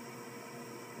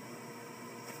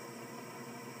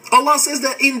 Allah says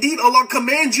that indeed Allah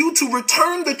commands you to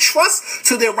return the trust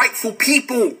to their rightful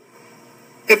people.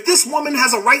 If this woman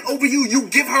has a right over you, you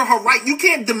give her her right. You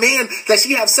can't demand that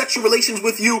she have sexual relations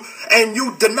with you and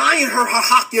you denying her her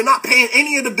haqq. You're not paying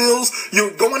any of the bills.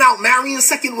 You're going out marrying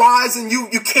second wives and you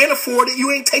can't afford it.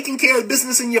 You ain't taking care of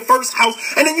business in your first house.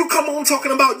 And then you come home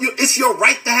talking about it's your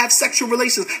right to have sexual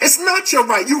relations. It's not your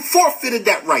right. You forfeited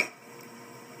that right.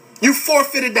 You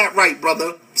forfeited that right,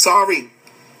 brother. Sorry.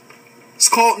 It's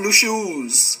called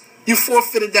nushuz. You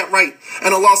forfeited that right.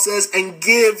 And Allah says, and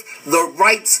give the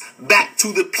rights back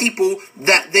to the people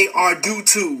that they are due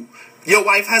to. Your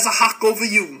wife has a haqq over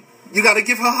you. You got to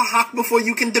give her her haqq before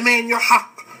you can demand your haqq.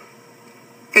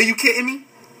 Are you kidding me?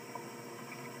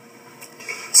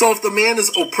 So if the man is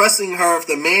oppressing her, if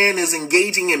the man is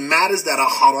engaging in matters that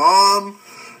are haram,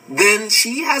 then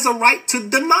she has a right to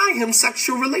deny him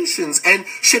sexual relations and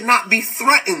should not be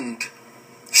threatened.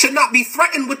 Should not be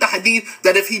threatened with the hadith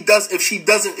that if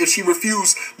she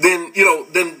refuses, then the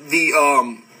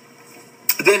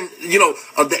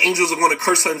angels are going to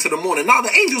curse her into the morning. Now the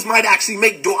angels might actually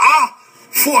make dua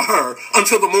for her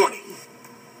until the morning.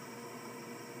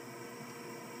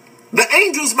 The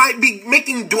angels might be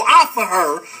making dua for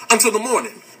her until the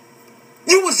morning.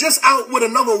 You was just out with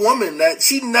another woman that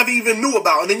she never even knew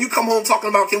about, and then you come home talking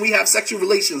about, can we have sexual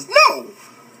relations? No.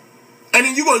 And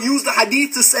then you're going to use the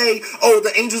hadith to say, oh,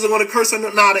 the angels are going to curse her.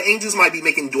 Nah, the angels might be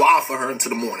making dua for her until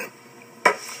the morning.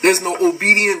 There's no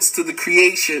obedience to the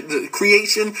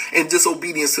creation and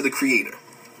disobedience to the creator.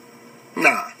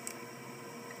 Nah.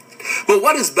 But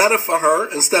what is better for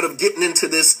her, instead of getting into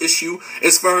this issue,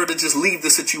 is for her to just leave the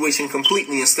situation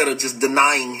completely instead of just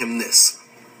denying him this.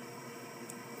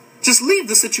 Just leave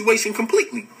the situation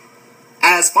completely.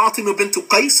 As Fatima bint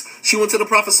Qais, she went to the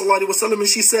Prophet ﷺ and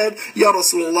she said, Ya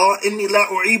Rasulullah, inni la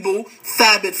u'ibu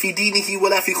thabit fi dinihi wa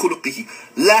la fi khuluqihi,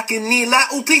 lakinni la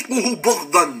utiquhu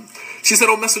bughdan. She said,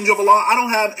 O Messenger of Allah, I don't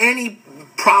have any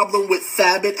problem with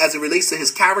Thabit as it relates to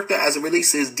his character, as it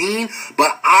relates to his deen,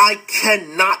 but I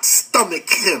cannot stomach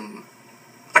him.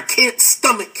 I can't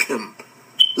stomach him.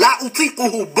 La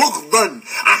utiquhu bughdan.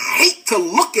 I hate to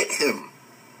look at him.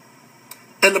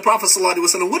 And the Prophet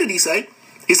ﷺ, what did he say?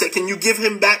 He said, can you give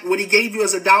him back what he gave you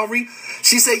as a dowry?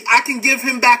 She said, I can give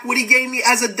him back what he gave me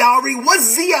as a dowry.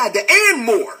 What's ziyada and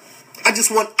more? I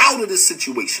just want out of this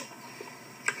situation.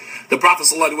 The Prophet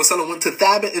ﷺ went to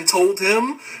Thabit and told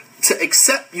him to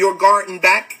accept your garden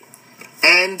back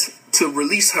and to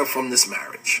release her from this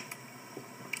marriage.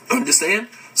 Understand?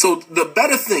 So the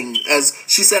better thing, as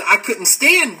she said, I couldn't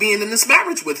stand being in this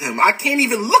marriage with him. I can't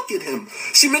even look at him.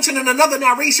 She mentioned in another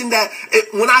narration that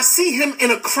when I see him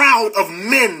in a crowd of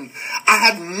men, I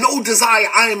have no desire.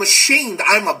 I am ashamed.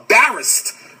 I am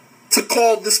embarrassed to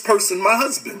call this person my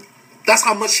husband. That's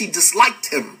how much she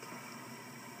disliked him.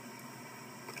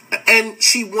 And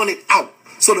she wanted out.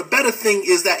 So the better thing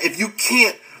is that if you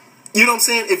can't, you know what I'm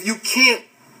saying? If you can't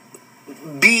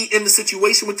be in the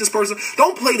situation with this person,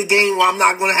 don't play the game where I'm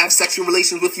not going to have sexual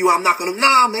relations with you. I'm not going to,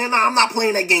 I'm not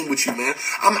playing that game with you, man.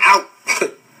 I'm out.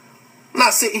 I'm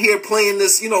not sitting here playing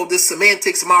this, this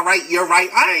semantics, am I right, you're right.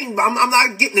 I'm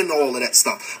not getting into all of that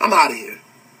stuff. I'm out of here.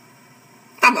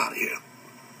 I'm out of here.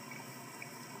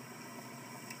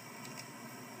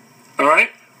 All right?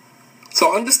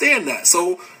 So understand that.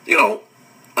 So,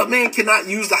 a man cannot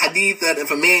use the hadith that if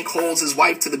a man calls his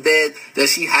wife to the bed that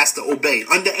she has to obey.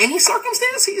 Under any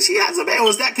circumstance, she has to obey. Or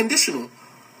is that conditional?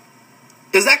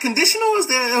 Is that conditional?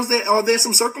 Are there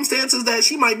some circumstances that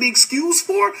she might be excused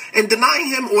for and denying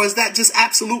him, or is that just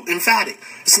absolute emphatic?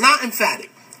 It's not emphatic.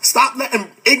 Stop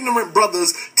letting ignorant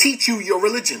brothers teach you your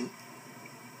religion.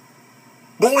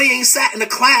 Boy ain't sat in a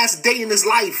class day in his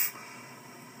life.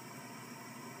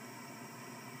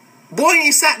 Boy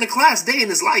ain't sat in a class day in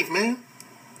his life, man.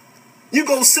 You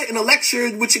go sit in a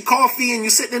lecture with your coffee and you're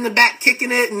sitting in the back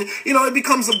kicking it, and it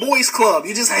becomes a boys club.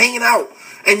 You're just hanging out,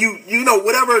 and you know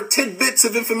whatever tidbits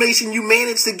of information you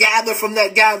manage to gather from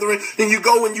that gathering, then you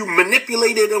go and you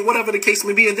manipulate it or whatever the case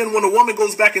may be. And then when a woman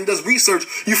goes back and does research,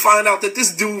 you find out that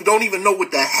this dude don't even know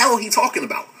what the hell he talking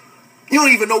about. You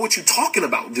don't even know what you're talking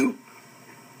about, dude.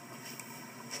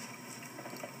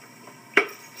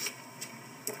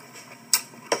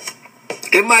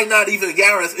 It might not even,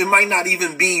 Gareth, it might not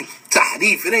even be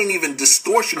tahrif. It ain't even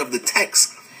distortion of the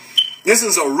text. This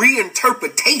is a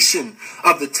reinterpretation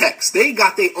of the text. They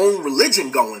got their own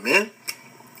religion going, man.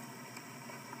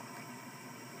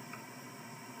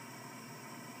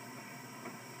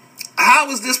 How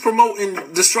is this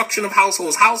promoting destruction of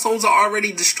households? Households are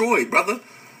already destroyed, brother.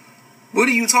 What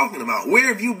are you talking about? Where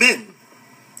have you been?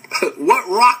 What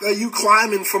rock are you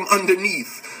climbing from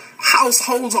underneath?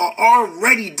 Households are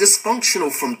already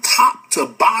dysfunctional from top to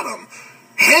bottom.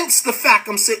 Hence the fact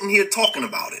I'm sitting here talking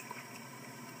about it.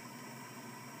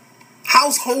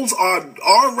 Households are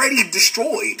already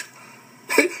destroyed.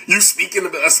 You speaking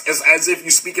of as if you're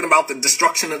speaking about the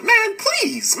destruction of... Man,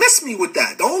 please, miss me with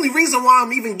that. The only reason why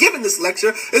I'm even giving this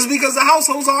lecture is because the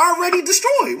households are already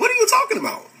destroyed. What are you talking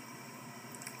about?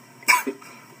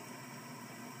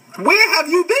 Where have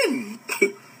you been?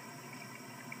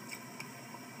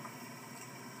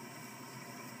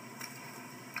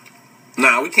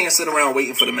 Nah, we can't sit around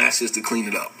waiting for the masses to clean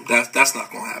it up. That's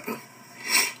not going to happen.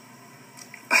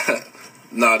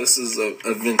 Nah, this is a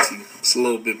venti. It's a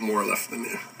little bit more left in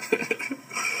there.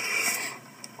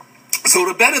 So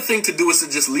the better thing to do is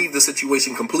to just leave the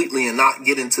situation completely and not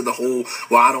get into the whole,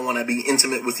 well, I don't want to be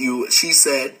intimate with you. She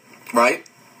said, right?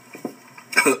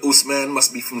 Usman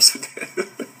must be from Sudan.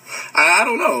 I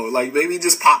don't know. Like, maybe he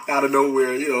just popped out of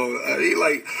nowhere,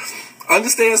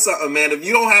 understand something, man. If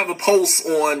you don't have a pulse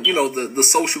on, the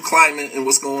social climate and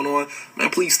what's going on, man,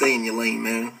 please stay in your lane,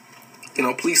 man.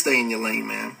 Please stay in your lane,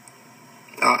 man.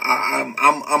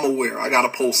 I'm aware. I got a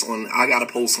pulse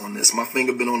on this. My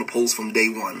finger been on the pulse from day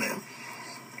one, man.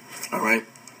 All right.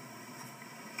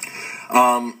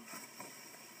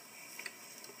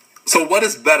 So what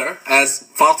is better? As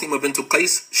Fatima bint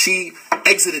Qais, she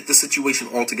exited the situation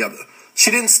altogether. She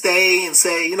didn't stay and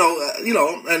say,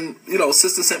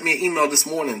 sister sent me an email this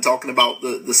morning talking about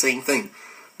the same thing.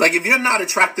 Like, if you're not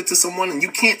attracted to someone and you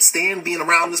can't stand being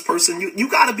around this person, you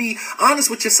got to be honest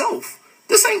with yourself.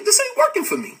 This ain't working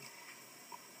for me.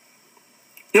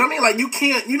 You know what I mean? Like,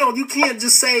 you can't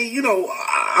just say, I'm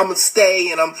gonna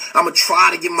stay and I'm gonna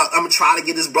try to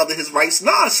get this brother his rights.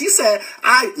 Nah, she said,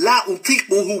 I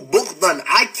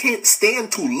can't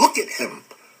stand to look at him.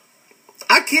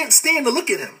 I can't stand to look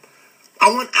at him.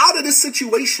 I want out of this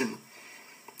situation.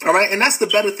 All right, and that's the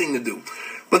better thing to do.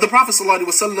 But the Prophet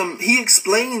ﷺ, he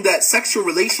explained that sexual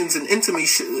relations and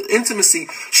intimacy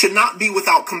should not be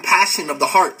without compassion of the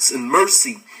hearts and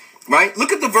mercy. Right?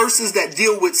 Look at the verses that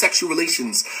deal with sexual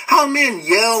relations. How men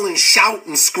yell and shout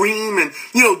and scream and,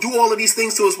 do all of these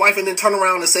things to his wife and then turn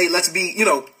around and say, let's be,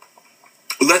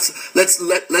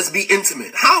 let's be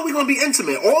intimate. How are we going to be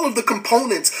intimate? All of the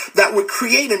components that would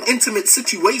create an intimate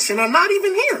situation are not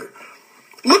even here.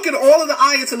 Look at all of the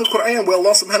ayats in the Quran where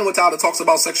Allah subhanahu wa ta'ala talks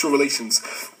about sexual relations.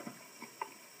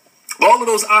 All of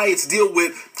those ayats deal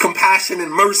with compassion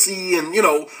and mercy, and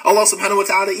Allah subhanahu wa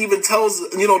ta'ala even tells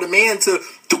the man to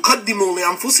qaddimu li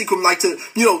anfusikum, like to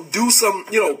do some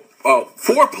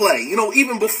foreplay,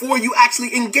 even before you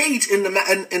actually engage in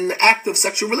the act of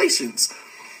sexual relations,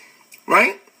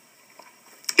 right?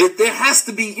 There has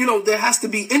to be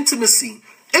intimacy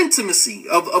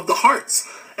of the hearts,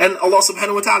 and Allah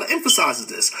subhanahu wa ta'ala emphasizes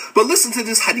this. But listen to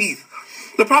this hadith.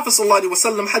 The Prophet sallallahu alaihi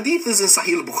wasallam, hadith is in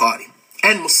Sahih al-Bukhari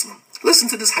and Muslim. Listen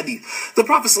to this hadith. The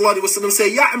Prophet ﷺ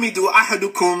said, يَعْمِدُ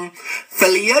أَحَدُكُمْ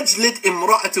فَلْيَجْلِدْ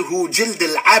إِمْرَأَتُهُ جِلْدَ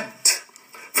الْعَبْدِ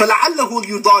فَلَعَلَّهُ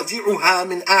يُضَاجِعُهَا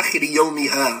مِنْ آخِرِ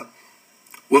يَوْمِهَا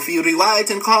وَفِي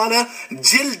رِوَايَةٍ قَالَ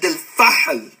جِلْدَ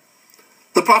الْفَحْلِ.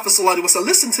 The Prophet ﷺ,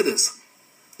 listen to this.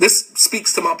 This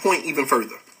speaks to my point even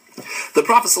further. The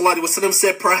Prophet ﷺ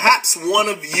said, perhaps one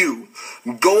of you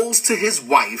goes to his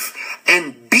wife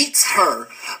and beats her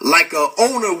like an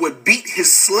owner would beat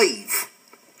his slave.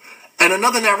 And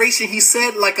another narration, he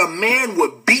said, like a man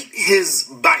would beat his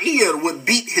ba'ir, would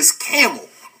beat his camel.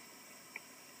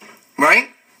 Right?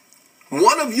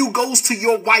 one of you goes to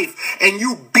your wife and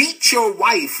you beat your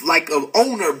wife like an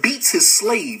owner beats his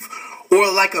slave,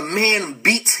 or like a man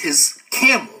beats his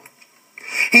camel.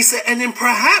 He said, and then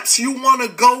perhaps you want to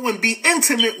go and be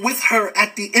intimate with her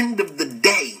at the end of the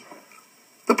day.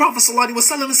 The Prophet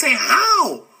ﷺ is saying,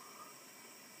 how?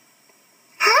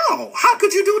 How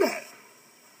could you do that?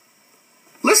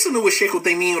 Listen to what Shaykh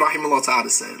Uthaymeen rahimahullah ta'ala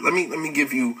said. Let me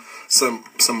give you some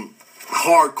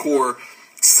hardcore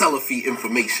Salafi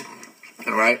information.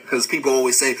 All right? Because people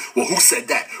always say, well, who said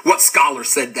that? What scholar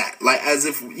said that? Like as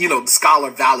if, the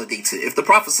scholar validates it. If the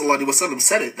Prophet ﷺ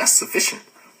said it, that's sufficient.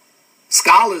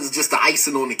 Scholar is just the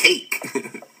icing on the cake.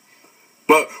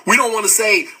 But we don't want to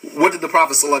say, what did the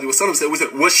Prophet ﷺ say? We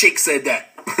said, what Shaykh said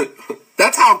that?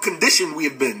 That's how conditioned we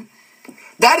have been.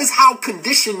 That is how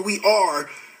conditioned we are.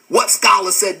 What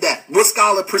scholar said that? What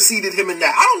scholar preceded him in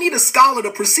that? I don't need a scholar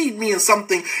to precede me in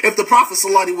something if the Prophet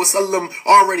ﷺ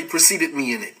already preceded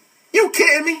me in it. You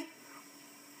kidding me?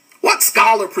 What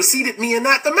scholar preceded me in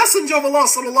that? The Messenger of Allah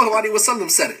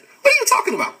ﷺ said it. What are you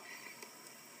talking about?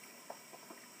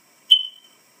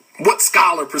 What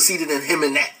scholar preceded him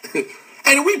in that?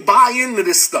 And we buy into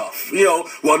this stuff.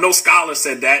 Well, no scholar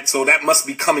said that, so that must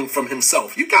be coming from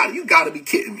himself. You gotta be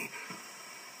kidding me.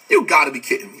 You gotta be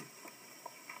kidding me.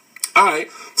 Alright,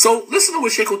 so listen to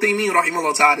what Shaykh Uthaymeen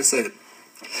rahimahullah ta'ala said.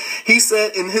 He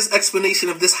said in his explanation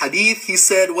of this hadith, he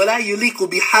said, وَلَا يُلِيقُ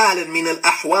بِحَالٍ مِنَ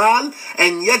الْأَحْوَالِ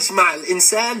أَنْ يَجْمَعَ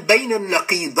الْإِنسَانِ بَيْنَ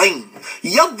النَّقِيضَيْنِ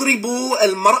يَضْرِبُ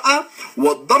الْمَرْأَةِ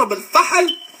وَالضَّرْبَ الْفَحَلِ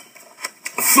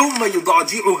ثُمَّ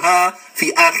يُضَاجِعُهَا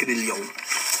فِي آخِرِ الْيَوْمِ.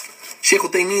 Shaykh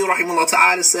Uthaymeen rahimahullah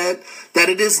ta'ala said that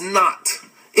it is not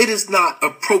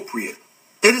appropriate.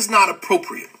 It is not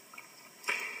appropriate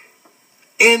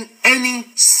in any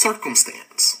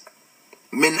circumstance.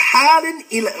 بحال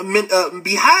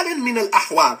من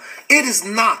الأحوال. It is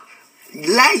not.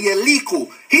 لا يليق.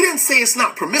 He didn't say it's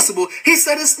not permissible. He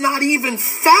said it's not even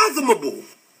fathomable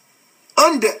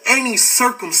under any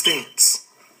circumstance.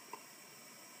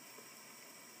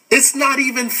 It's not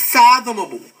even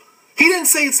fathomable. He didn't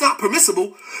say it's not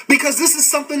permissible because this is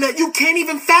something that you can't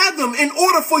even fathom in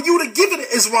order for you to give it an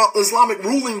Islamic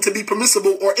ruling to be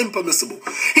permissible or impermissible.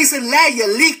 He said, La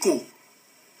yaliku.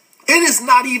 It is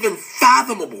not even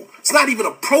fathomable. It's not even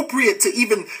appropriate to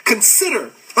even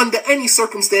consider under any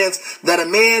circumstance that a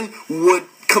man would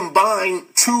combine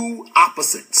two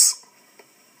opposites.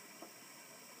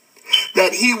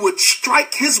 That he would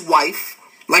strike his wife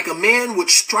like a man would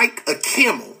strike a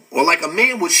camel, or like a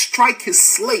man would strike his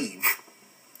slave.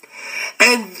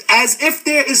 And as if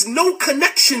there is no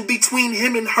connection between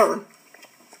him and her.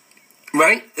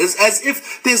 Right? It's as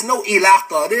if there's no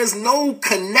ilaqa, there's no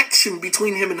connection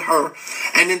between him and her.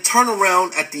 And then turn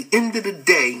around at the end of the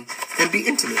day and be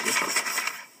intimate with her.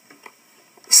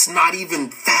 It's not even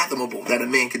fathomable that a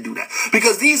man could do that.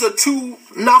 Because these are two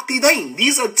naqidain.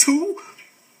 These are two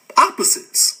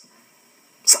opposites.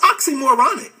 It's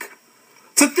oxymoronic.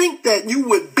 To think that you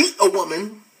would beat a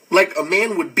woman like a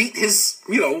man would beat his,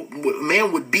 a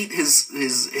man would beat his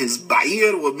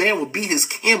ba'ir, or a man would beat his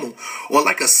camel, or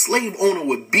like a slave owner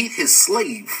would beat his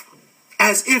slave,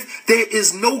 as if there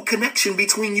is no connection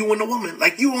between you and the woman.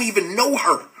 Like you don't even know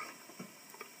her.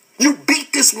 You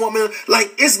beat this woman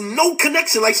like it's no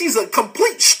connection, like she's a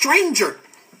complete stranger.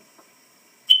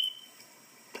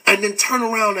 And then turn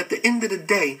around at the end of the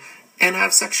day and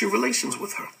have sexual relations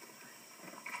with her.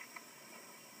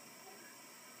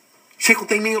 Shaykh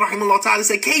Uthaymeen rahimahullah ta'ala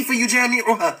said, كيف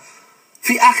يجامعها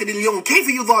في آخر اليوم كيف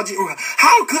يضاجعها.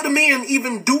 How could a man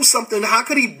even do something? How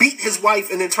could he beat his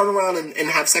wife and then turn around and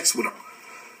have sex with her?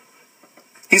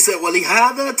 He said,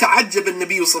 وَلِهَذَا تَعَجَّبَ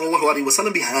النَّبِيُّ صلى الله عليه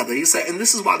وسلم بهذا. He said, and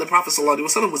this is why the Prophet صلى الله عليه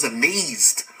وسلم was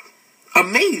amazed.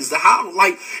 Amazed. How,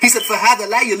 like, he said, فَهَذَا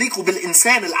لَا يَلِيقُ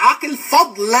بِالْإِنسَانِ الْعَاقِلِ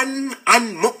فَضْلًا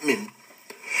عَنْ مُؤْمِنٍ.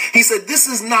 He said, this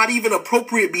is not even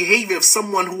appropriate behavior of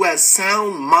someone who has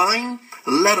sound mind,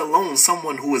 let alone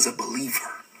someone who is a believer.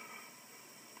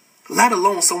 Let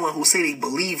alone someone who say they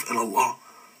believe in Allah.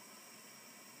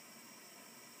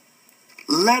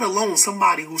 Let alone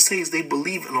somebody who says they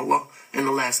believe in Allah in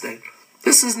the last day.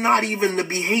 This is not even the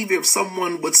behavior of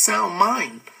someone with sound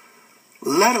mind.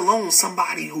 Let alone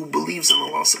somebody who believes in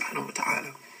Allah subhanahu wa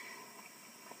ta'ala.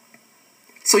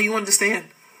 So you understand?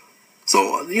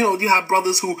 So, you have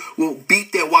brothers who will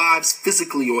beat their wives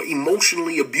physically or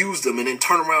emotionally abuse them and then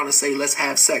turn around and say, let's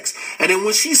have sex. And then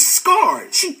when she's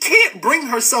scarred, she can't bring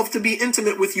herself to be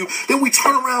intimate with you. Then we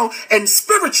turn around and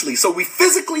spiritually, so we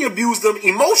physically abuse them,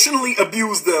 emotionally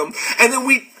abuse them, and then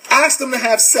we ask them to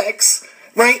have sex,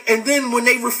 right? And then when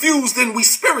they refuse, then we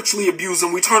spiritually abuse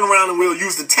them. We turn around and we'll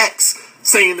use the text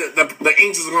saying that the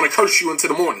angels are going to curse you into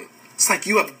the morning. It's like,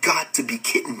 you have got to be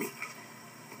kidding me.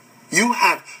 You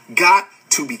have got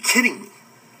to be kidding me.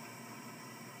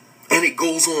 And it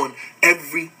goes on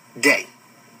every day.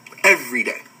 Every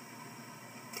day.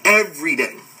 Every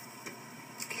day.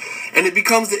 And it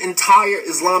becomes the entire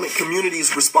Islamic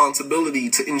community's responsibility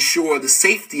to ensure the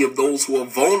safety of those who are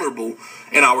vulnerable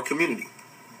in our community.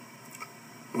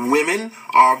 Women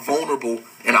are vulnerable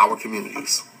in our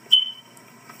communities.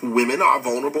 Women are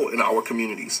vulnerable in our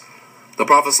communities. The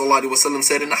Prophet ﷺ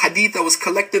said in a hadith that was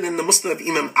collected in the Musnad of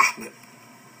Imam Ahmad,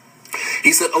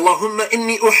 he said, Allahumma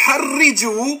inni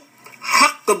uharriju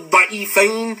haqq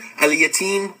al-da'ifain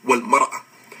al-yatim wal-mar'a.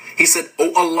 He said,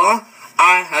 Oh Allah,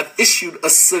 I have issued a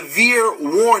severe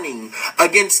warning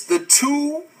against the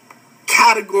two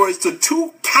categories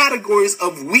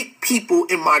of weak people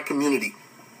in my community.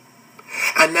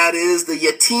 And that is the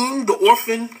yatim, the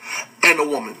orphan, and the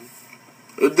woman.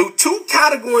 The two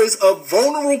categories of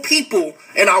vulnerable people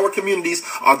in our communities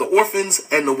are the orphans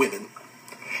and the women.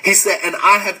 He said, and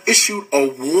I have issued a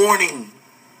warning.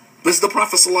 This is the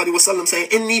Prophet ﷺ saying,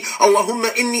 Allahumma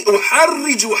inni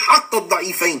uharriju haqq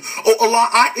al-da'ifain. Oh Allah,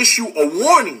 I issue a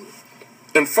warning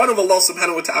in front of Allah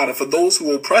subhanahu wa ta'ala for those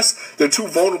who oppress the two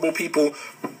vulnerable people,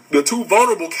 the two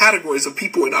vulnerable categories of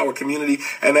people in our community,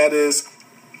 and that is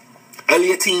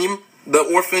al-yatim, the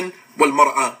orphan,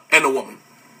 wal-mar'a, and the woman.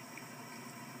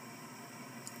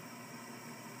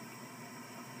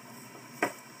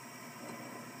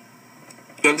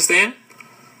 You understand?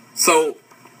 So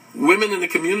women in the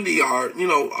community are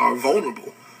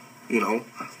vulnerable,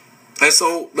 And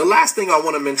so the last thing I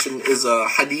want to mention is a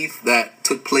hadith that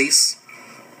took place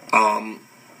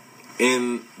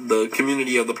in the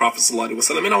community of the Prophet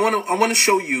ﷺ. And I want to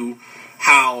show you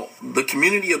how the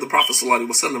community of the Prophet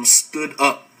ﷺ stood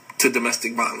up to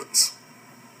domestic violence.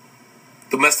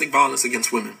 Domestic violence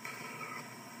against women.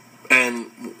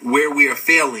 And where we are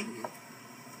failing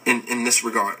in this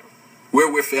regard. Where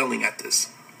we're failing at this.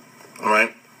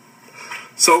 Alright?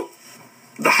 So,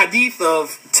 the hadith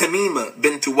of Tamima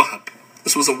bint Wahab.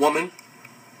 This was a woman.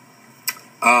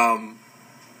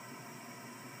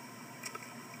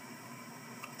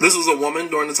 This was a woman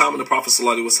during the time of the Prophet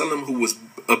ﷺ who was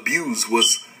abused,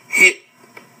 was hit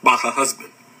by her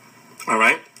husband.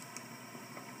 Alright?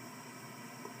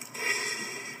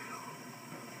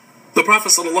 The Prophet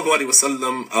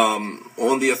ﷺ,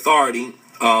 on the authority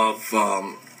of...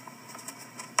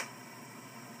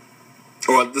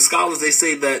 or the scholars, they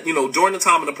say that, during the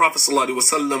time of the Prophet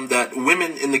ﷺ, that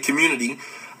women in the community,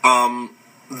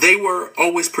 they were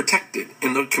always protected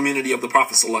in the community of the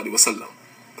Prophet ﷺ.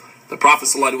 The Prophet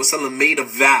ﷺ made a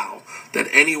vow that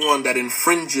anyone that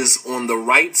infringes on the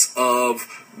rights of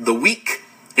the weak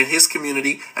in his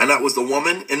community, and that was the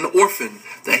woman and the orphan,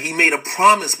 that he made a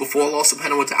promise before Allah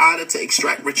subhanahu wa ta'ala to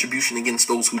extract retribution against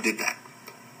those who did that.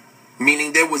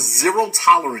 Meaning there was zero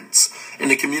tolerance in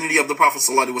the community of the Prophet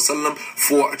ﷺ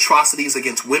for atrocities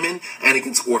against women and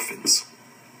against orphans.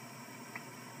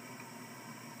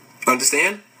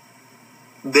 Understand?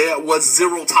 There was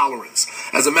zero tolerance.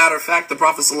 As a matter of fact, the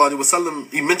Prophet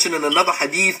ﷺ, he mentioned in another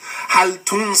hadith, هَلْ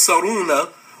تُنْصَرُونَ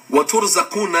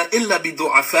وَتُرْزَقُونَ إِلَّا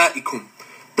بِدُعَفَائِكُمْ.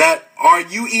 That are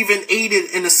you even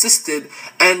aided and assisted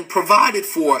and provided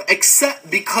for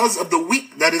except because of the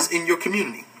weak that is in your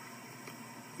community?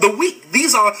 The weak.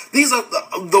 These are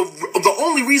the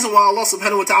only reason why Allah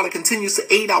subhanahu wa ta'ala continues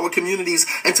to aid our communities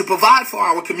and to provide for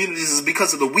our communities is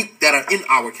because of the weak that are in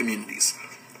our communities.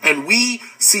 And we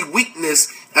see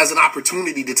weakness as an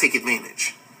opportunity to take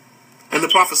advantage. And the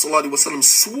Prophet ﷺ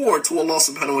swore to Allah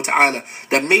subhanahu wa ta'ala,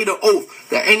 that made an oath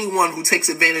that anyone who takes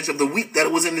advantage of the weak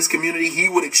that was in this community, he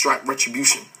would extract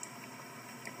retribution.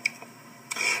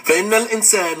 فإن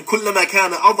الإنسان كلما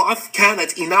كان أضعف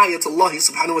كانت عناية الله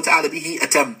سبحانه وتعالى به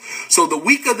أتم. So the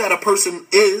weaker that a person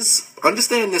is,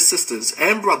 understand this, sisters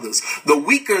and brothers, the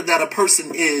weaker that a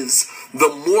person is, the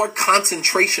more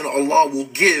concentration Allah will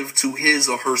give to his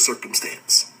or her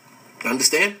circumstance.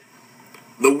 Understand?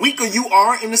 The weaker you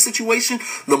are in the situation,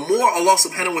 the more Allah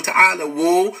subhanahu wa ta'ala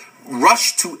will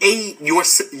rush to aid your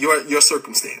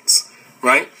circumstance.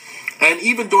 Right? And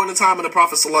even during the time of the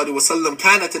Prophet ﷺ,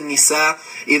 كانت النساء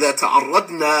إذا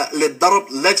تعرضن للضرب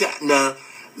لجأن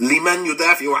لمن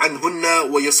يدافع عنهن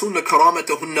ويصون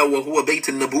كرامتهن وهو بيت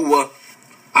النبوة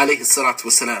عليه الصلاة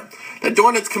والسلام. That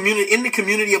during the community, in the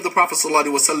community of the Prophet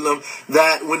ﷺ,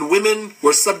 that when women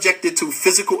were subjected to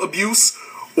physical abuse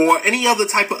or any other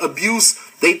type of abuse,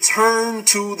 they turned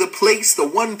to the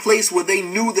one place where they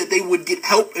knew that they would get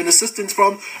help and assistance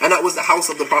from, and that was the house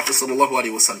of the Prophet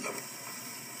ﷺ.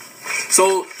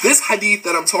 So this hadith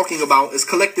that I'm talking about is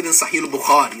collected in Sahih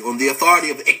al-Bukhari on the authority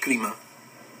of Ikrimah.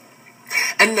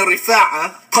 أن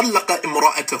رفاعة طلق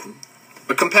امرأته.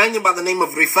 A companion by the name of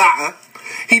Rifa'a,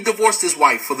 he divorced his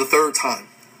wife for the third time.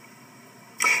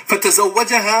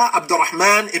 فَتَزَوَّجَهَا عَبْدُ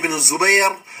الرَّحْمَنِ ibn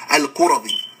Zubayr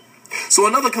al-Quradi. So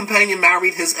another companion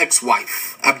married his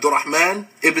ex-wife, Abdurrahman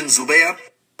ibn Zubayr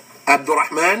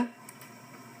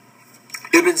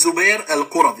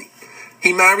al-Quradi.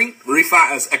 He married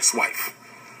Rifa'a's ex-wife.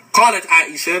 قالت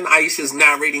Aisha, and Aisha is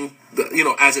narrating,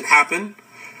 as it happened.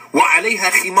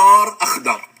 وَعَلَيْهَا خِمَارٌ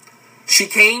أَخْضَرٌ. She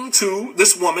came to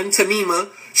this woman, Tamima.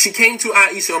 She came to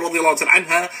Aisha radiallahu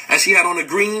anha, and she had on a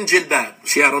green jilbab.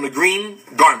 She had on a green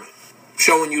garment,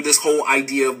 showing you this whole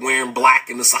idea of wearing black,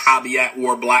 and the Sahabiyat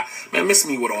wore black. Man, miss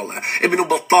me with all that. Ibn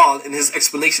Battal, in his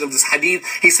explanation of this hadith,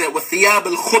 he said, وَالثِّيَابِ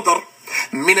الْخُضْرِ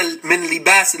من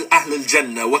لباس الأهل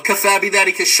الجنة وكفى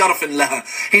بذلك شرفا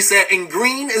لها. He said, and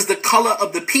green is the color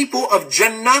of the people of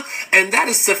Jannah, and that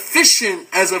is sufficient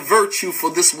as a virtue for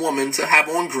this woman to have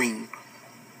on green.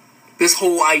 This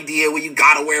whole idea where you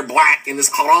gotta wear black and it's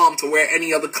haram to wear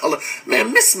any other color.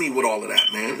 Man, miss me with all of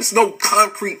that, man. There's no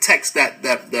concrete text that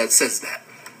says that.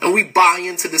 And we buy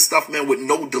into this stuff, man, with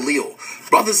no dalil.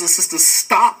 Brothers and sisters,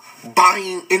 stop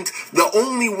buying into. The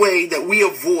only way that we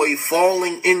avoid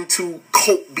falling into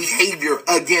cult behavior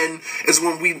again is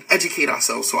when we educate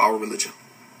ourselves to our religion.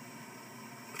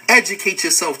 Educate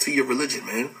yourself to your religion,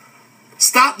 man.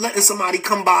 Stop letting somebody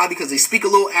come by because they speak a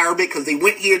little Arabic, because they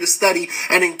went here to study,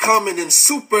 and then come and then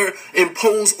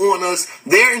superimpose on us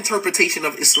their interpretation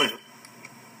of Islam.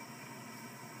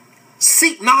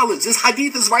 Seek knowledge. This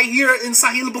hadith is right here in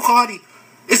Sahih al-Bukhari.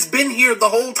 It's been here the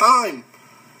whole time.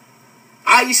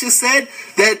 Aisha said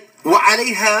that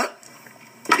وَعَلَيْهَا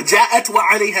جَاءَتْ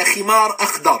وَعَلَيْهَا خِمَارٌ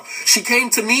أَخْضَرٌ. She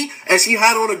came to me and she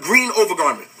had on a green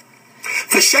overgarment.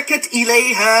 فَشَكَتْ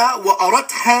إِلَيْهَا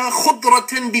وَأَرَتْهَا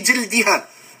خُضْرَةً بِجِلْدِهَا.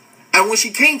 And when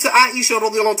she came to Aisha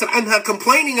radiallahu anha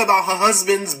complaining about her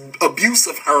husband's abuse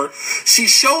of her, she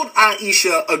showed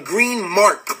Aisha a green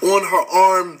mark on her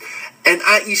arm. And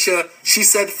Aisha, she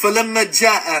said, فَلَمَّا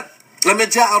جَاءَ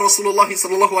رسول الله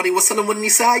صلى الله عليه وسلم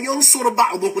والنساء ينصر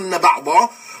بعضهن بعضا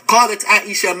قالت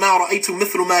عائشة ما رأيت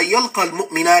مثل ما يلقى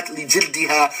المؤمنات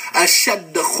لجلدها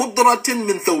أشد خضرة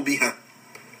من ثوبها.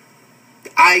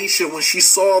 Aisha, when she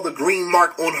saw the green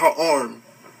mark on her arm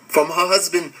from her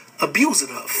husband abusing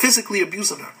her, physically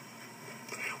abusing her.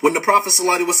 When the Prophet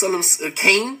ﷺ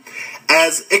came,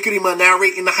 as Ikrimah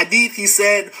narrated in the hadith, he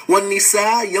said,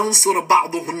 وَالنِّسَاء يَنْصُرَ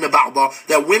بَعْضُهُنَّ بَعْضًا.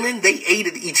 That women, they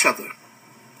aided each other.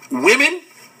 Women,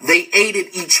 they aided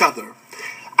each other.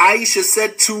 Aisha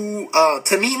said to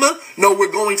Tamima, no,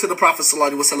 we're going to the Prophet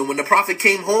ﷺ. When the Prophet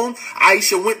came home,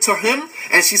 Aisha went to him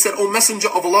and she said, O Messenger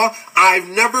of Allah, I've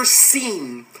never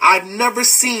seen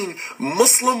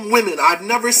Muslim women, I've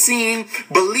never seen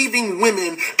believing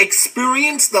women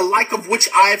experience the like of which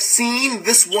I have seen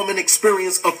this woman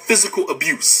experience of physical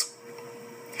abuse.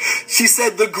 She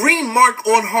said the green mark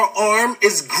on her arm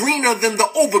is greener than the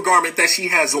overgarment that she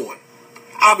has on.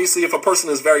 Obviously, if a person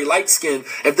is very light-skinned,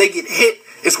 if they get hit,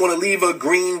 it's going to leave a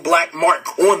green-black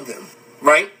mark on them,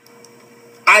 right?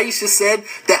 Aisha said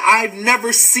that I've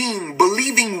never seen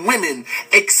believing women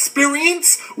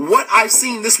experience what I've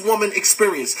seen this woman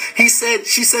experience. She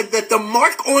said that the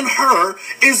mark on her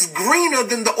is greener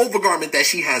than the overgarment that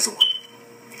she has on.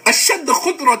 أَشَدَّ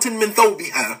خُضْرَةٍ مِّن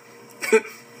ثَوْبِهَا.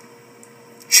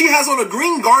 She has on a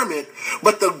green garment,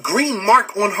 but the green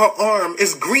mark on her arm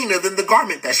is greener than the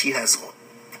garment that she has on.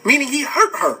 Meaning he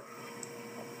hurt her.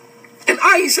 And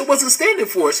Aisha wasn't standing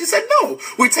for it. She said, no,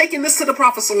 we're taking this to the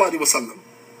Prophet ﷺ.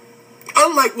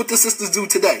 Unlike what the sisters do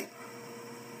today.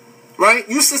 Right?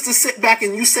 You sisters sit back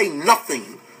and you say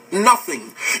nothing.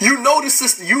 Nothing. You know your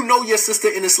sister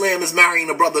in Islam is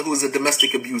marrying a brother who is a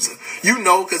domestic abuser. You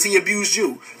know because he abused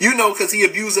you. You know because he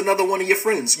abused another one of your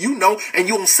friends. You know, and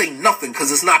you don't say nothing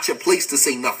because it's not your place to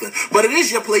say nothing. But it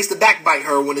is your place to backbite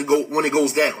her when it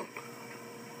goes down.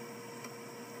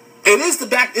 It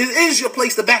is your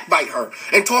place to backbite her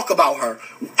and talk about her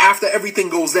after everything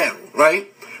goes down, right?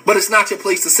 But it's not your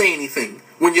place to say anything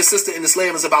when your sister in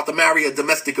Islam is about to marry a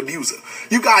domestic abuser.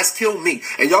 You guys kill me,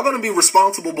 and y'all going to be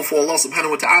responsible before Allah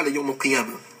subhanahu wa ta'ala yawm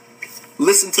al-qiyamah.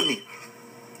 Listen to me.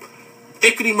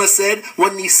 Ikrimah said,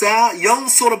 وَالنِّسَاء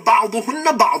يَنْصُرَ بَعْضُهُنَّ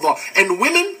بَعْضًا. And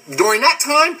women, during that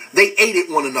time, they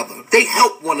aided one another. They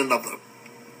helped one another.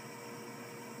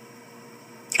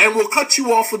 And we'll cut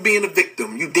you off for being a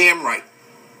victim. You damn right.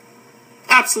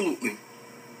 Absolutely.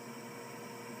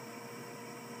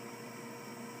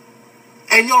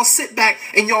 And y'all sit back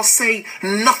and y'all say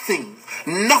nothing.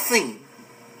 Nothing.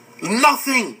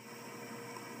 Nothing.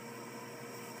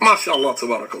 MashaAllah,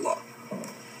 tabarakallah.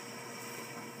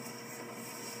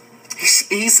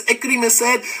 Ikrimah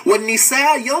said,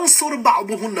 وَالنِّسَاء يَنْصُرْ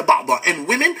بَعْضُهُنَّ بَعْضًا. And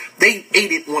women, they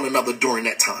aided one another during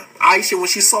that time. Aisha, when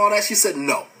she saw that, she said,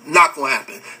 no, not going to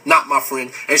happen. Not my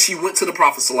friend. And she went to the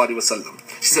Prophet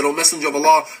ﷺ. She said, O Messenger of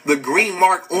Allah, the green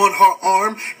mark on her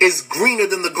arm is greener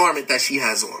than the garment that she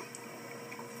has on.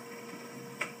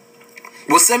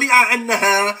 وسمع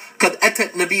أنها قد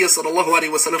أتت النبي صلى الله عليه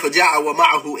وسلم فجاء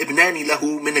ومعه ابنان له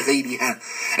من غيرها.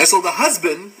 And so the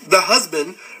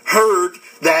husband heard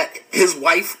that his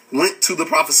wife went to the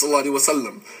Prophet sallallahu alaihi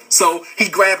wasallam. So he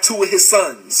grabbed two of his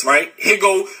sons, right? Here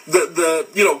go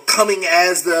the coming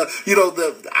as the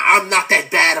I'm not that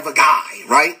bad of a guy,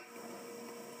 right?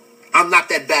 I'm not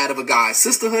that bad of a guy.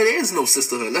 Sisterhood, there is no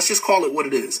sisterhood. Let's just call it what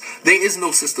it is. There is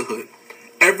no sisterhood.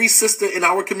 Every sister in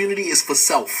our community is for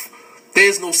self. There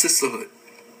is no sisterhood.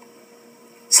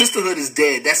 Sisterhood is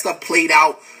dead. That stuff played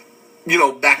out,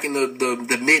 back in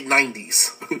the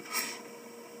mid-90s.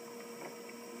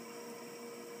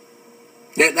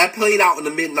 that played out in the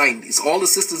mid-90s. All the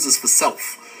sisters is for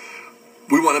self.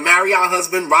 We want to marry our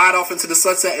husband, ride off into the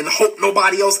sunset, and hope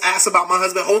nobody else asks about my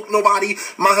husband.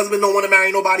 My husband don't want to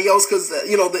marry nobody else because,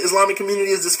 the Islamic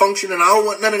community is dysfunction, and I don't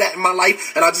want none of that in my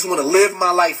life, and I just want to live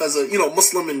my life as a,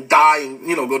 Muslim and die and,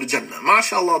 go to Jannah.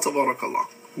 MashaAllah, tabarakallah.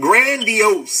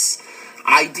 Grandiose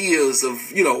ideas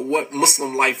of, what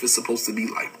Muslim life is supposed to be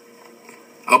like.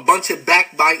 A bunch of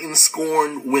backbiting,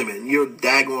 scorned women. You're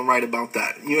daggone right about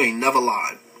that. You ain't never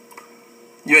lied.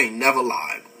 You ain't never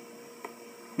lied.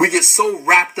 We get so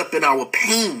wrapped up in our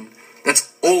pain,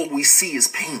 that's all we see is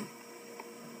pain.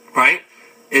 Right?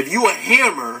 If you a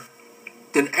hammer,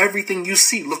 then everything you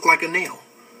see look like a nail.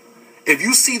 If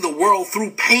you see the world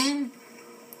through pain,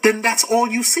 then that's all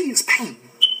you see is pain.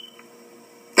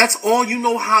 That's all you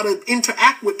know how to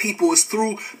interact with people is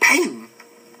through pain.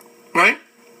 Right?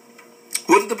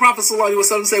 What did the Prophet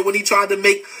ﷺ say when he tried to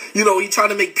make,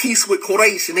 peace with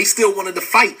Quraysh and they still wanted to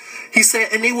fight? He said,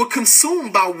 and they were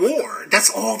consumed by war. That's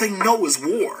all they know is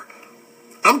war.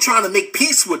 I'm trying to make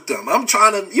peace with them. I'm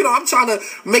trying to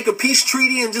make a peace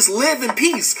treaty and just live in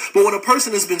peace. But when a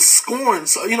person has been scorned,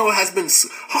 has been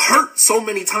hurt so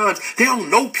many times, they don't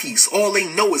know peace. All they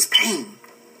know is pain.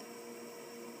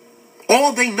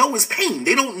 All they know is pain.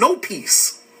 They don't know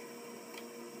peace.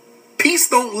 Peace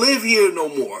don't live here no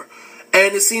more.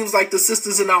 And it seems like the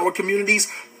sisters in our communities,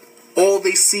 all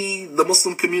they see the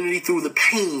Muslim community through the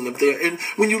pain of their, and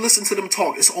when you listen to them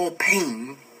talk, it's all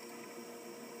pain.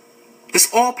 It's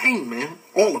all pain, man.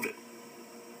 All of it.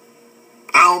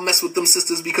 I don't mess with them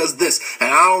sisters because this, and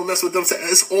I don't mess with them.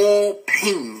 It's all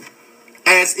pain.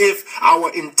 As if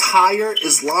our entire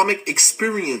Islamic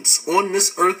experience on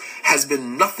this earth has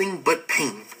been nothing but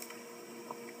pain.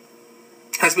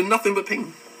 Has been nothing but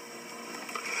pain.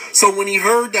 So when he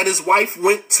heard that his wife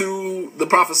went to the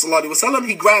Prophet ﷺ,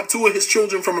 he grabbed two of his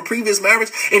children from a previous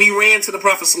marriage and he ran to the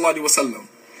Prophet ﷺ.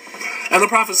 And the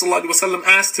Prophet ﷺ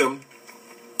asked him,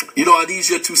 are these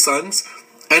your two sons?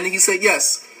 And he said,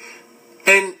 yes.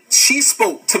 And she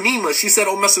spoke, Tamima, she said,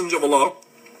 O Messenger of Allah,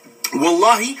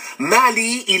 Wallahi, ma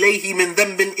li ilayhi min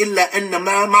dhanbin illa anna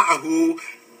ma ma'ahu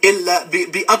illa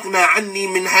bi'aghna anni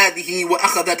min hadihi wa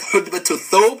akhadat hudbatu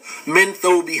thawb min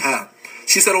thawbiha.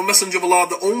 She said, O Messenger of Allah,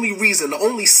 the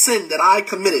only sin that I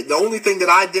committed, the only thing that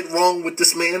I did wrong with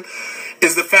this man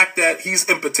is the fact that he's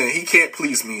impotent. He can't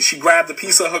please me. She grabbed a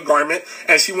piece of her garment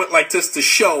and she went like this to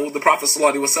show the Prophet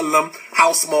ﷺ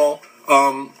how small,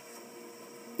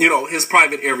 his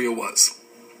private area was.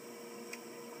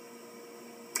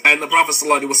 And the Prophet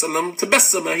ﷺ,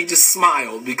 tabassama, he just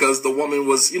smiled because the woman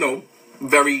was,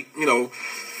 very,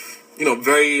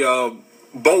 very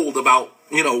bold about,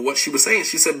 what she was saying.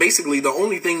 She said basically the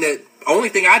only thing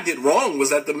I did wrong was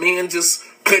that the man just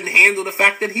couldn't handle the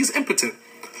fact that he's impotent.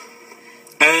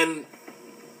 And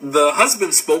the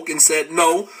husband spoke and said,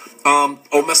 no,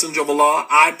 O Messenger of Allah,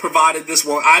 I've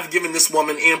given this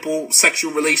woman ample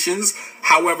sexual relations.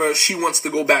 However, she wants to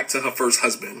go back to her first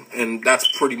husband. And that's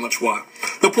pretty much why.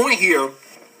 The point here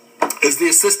is the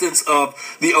assistance of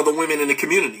the other women in the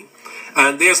community.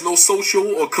 And there's no social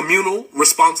or communal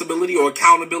responsibility or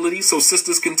accountability. So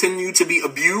sisters continue to be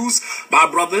abused by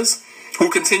brothers who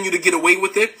continue to get away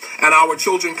with it. And our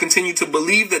children continue to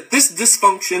believe that this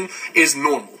dysfunction is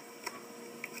normal.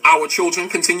 Our children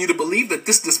continue to believe that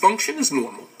this dysfunction is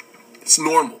normal. It's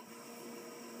normal.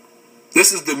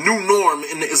 This is the new norm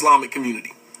in the Islamic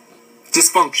community.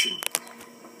 Dysfunction.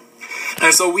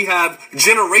 And so we have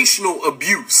generational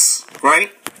abuse,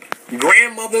 right?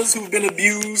 Grandmothers who've been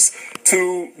abused,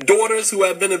 to daughters who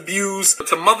have been abused,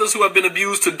 to mothers who have been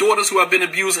abused, to daughters who have been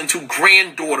abused, and to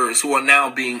granddaughters who are now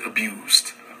being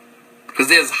abused. Because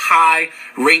there's high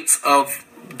rates of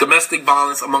domestic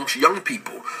violence amongst young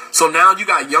people. So now you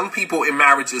got young people in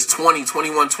marriages, 20,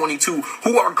 21, 22,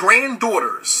 who are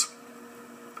granddaughters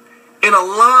in a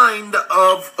line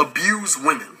of abused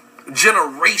women.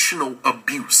 Generational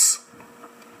abuse.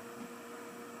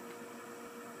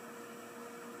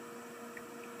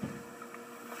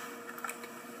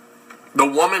 The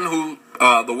woman who,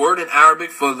 the word in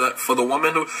Arabic for the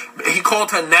woman who, he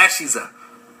called her Nashiza,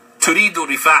 Turidu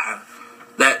Rifa'a,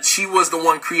 that she was the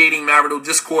one creating marital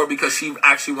discord because she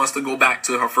actually wants to go back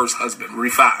to her first husband,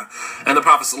 Rifa'a. And the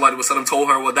Prophet ﷺ told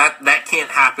her, well, that can't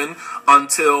happen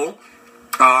until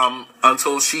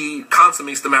she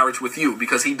consummates the marriage with you,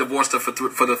 because he divorced her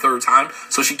for the third time,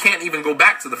 so she can't even go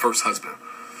back to the first husband.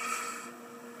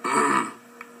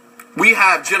 We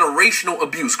have generational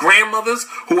abuse. Grandmothers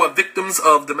who are victims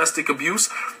of domestic abuse,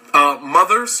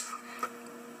 mothers,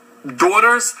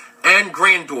 daughters, and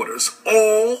granddaughters,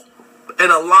 all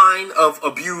in a line of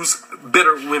abused,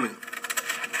 bitter women.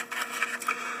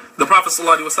 The Prophet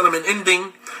ﷺ, in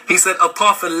ending, he said,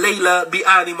 أَطَافَ اللَّيْلَ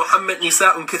بِآلِ مُحَمَّدْ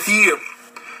نِسَاءٌ كَثِيرٌ.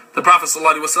 The Prophet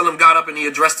ﷺ got up and he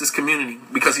addressed his community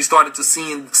because he started to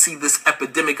see this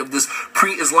epidemic of this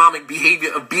pre-Islamic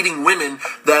behavior of beating women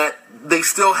that they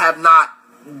still have not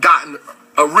gotten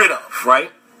rid of,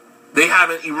 right? They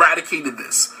haven't eradicated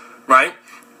this, right?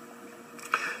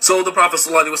 So the Prophet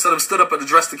ﷺ stood up and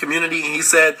addressed the community, and he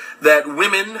said that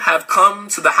women have come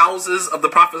to the houses of the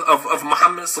Prophet of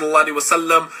Muhammad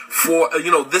ﷺ for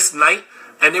this night,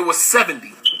 and there were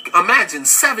 70. Imagine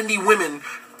 70 women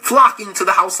flocking to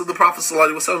the house of the Prophet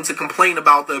ﷺ to complain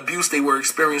about the abuse they were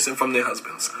experiencing from their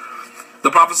husbands. The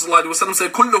Prophet ﷺ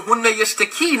said, كُلُّهُنَّ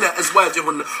يَشْتَكِينَ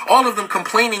أَزْوَاجِهُنَّ, all of them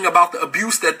complaining about the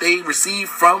abuse that they received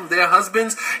from their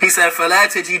husbands. He said, فَلَا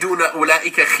تَجِدُونَ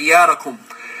أُولَٰئِكَ خِيَارَكُمْ.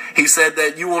 He said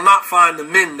that you will not find the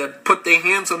men that put their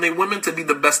hands on their women to be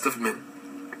the best of men.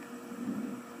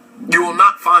 You will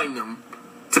not find them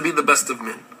to be the best of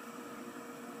men.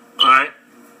 Alright?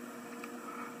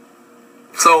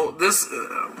 So this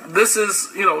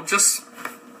is,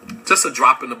 just a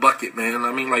drop in the bucket, man.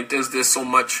 I mean, like there's so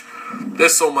much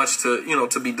to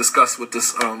to be discussed with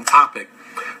this topic.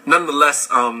 Nonetheless,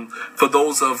 for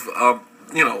those of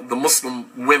the Muslim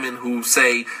women who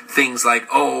say things like,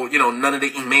 oh, none of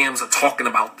the imams are talking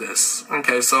about this.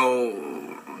 Okay, so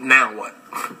now what?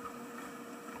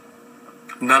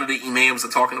 None of the imams are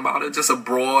talking about it. Just a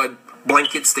broad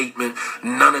blanket statement.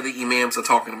 None of the imams are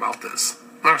talking about this.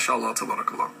 MashaAllah,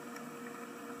 tabarakallah.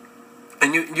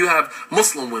 And you have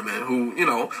Muslim women who,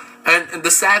 and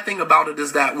the sad thing about it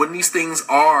is that when these things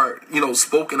are,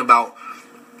 spoken about,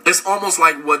 it's almost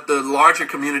like what the larger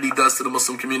community does to the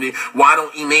Muslim community. Why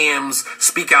don't imams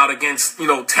speak out against,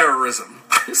 terrorism?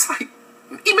 It's like,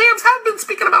 imams have been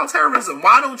speaking about terrorism.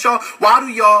 Why do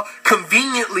y'all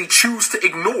conveniently choose to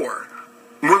ignore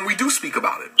when we do speak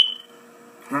about it?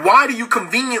 Why do you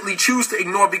conveniently choose to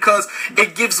ignore? Because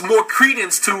it gives more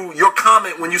credence to your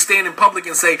comment when you stand in public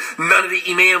and say, none of the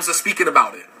imams are speaking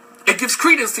about it. It gives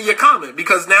credence to your comment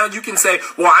because now you can say,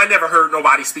 well, I never heard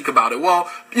nobody speak about it. Well,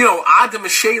 Adam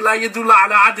shay la yadulla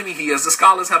ala adamihi, as the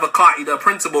scholars have a qaida, a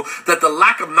principle, that the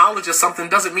lack of knowledge of something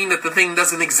doesn't mean that the thing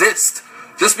doesn't exist.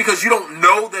 Just because you don't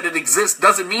know that it exists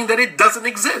doesn't mean that it doesn't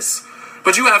exist.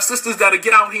 But you have sisters that'll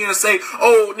get out here and say,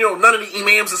 oh, none of the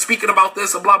imams are speaking about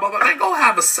this, or blah, blah, blah. Man, go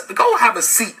have a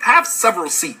seat. Have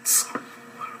several seats.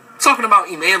 Talking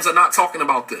about imams are not talking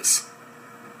about this.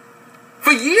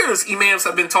 For years, imams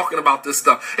have been talking about this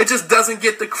stuff. It just doesn't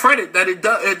get the credit that it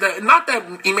does. Not that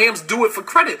imams do it for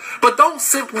credit, but don't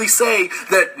simply say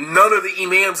that none of the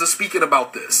imams are speaking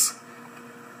about this.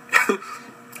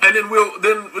 And then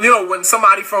when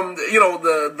somebody from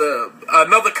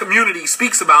another community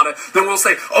speaks about it, then we'll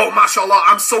say, oh, mashallah,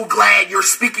 I'm so glad you're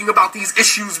speaking about these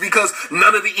issues because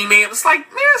none of the imams. It's like,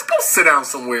 man, let's go sit down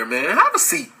somewhere, man. Have a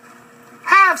seat.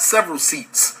 Have several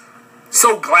seats.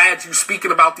 So glad you're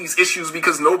speaking about these issues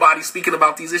because nobody's speaking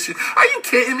about these issues. Are you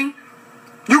kidding me?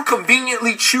 You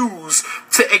conveniently choose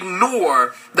to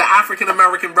ignore the African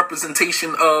American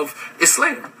representation of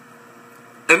Islam.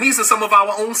 And these are some of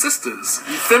our own sisters,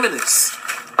 feminists,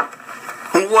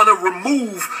 who want to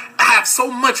have so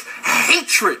much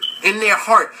hatred in their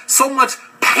heart, so much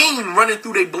pain running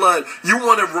through their blood. You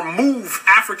want to remove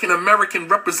African American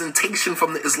representation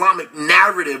from the Islamic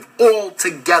narrative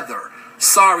altogether.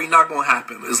 Sorry, not going to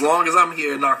happen. As long as I'm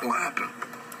here, not going to happen.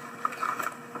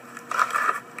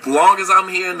 As long as I'm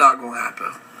here, not going to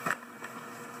happen.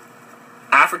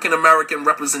 African American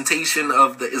representation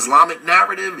of the Islamic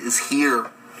narrative is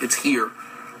here. It's here.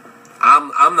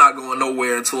 I'm not going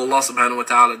nowhere until Allah subhanahu wa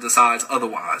ta'ala decides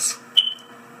otherwise.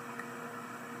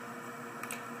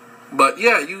 But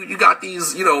yeah, you got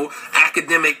these,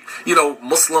 academic,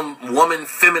 Muslim woman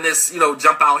feminists,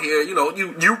 jump out here,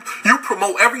 you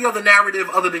promote every other narrative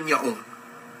other than your own.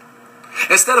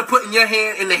 Instead of putting your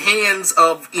hand in the hands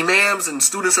of imams and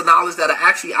students of knowledge that are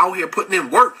actually out here putting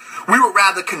in work, we would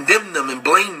rather condemn them and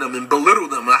blame them and belittle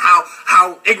them and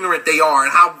how ignorant they are,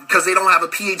 and how because they don't have a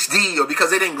PhD or because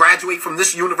they didn't graduate from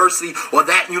this university or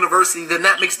that university, then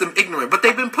that makes them ignorant. But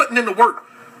they've been putting in the work.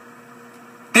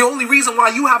 The only reason why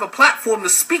you have a platform to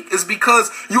speak is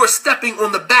because you are stepping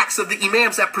on the backs of the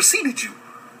imams that preceded you.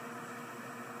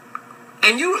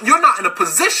 And you're not in a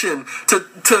position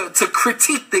to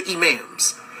critique the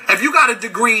imams. If you got a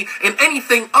degree in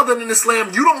anything other than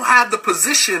Islam, you don't have the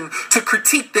position to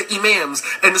critique the imams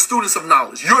and the students of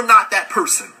knowledge. You're not that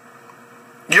person.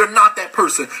 You're not that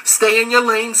person. Stay in your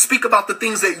lane. Speak about the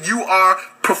things that you are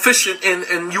proficient in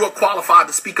and you are qualified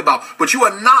to speak about. But you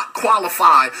are not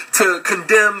qualified to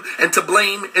condemn and to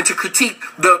blame and to critique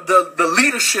the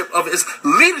leadership of his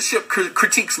leadership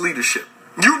critiques leadership.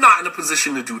 You're not in a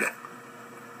position to do that.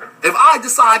 If I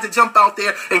decide to jump out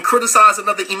there and criticize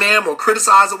another imam or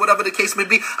criticize or whatever the case may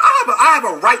be, I have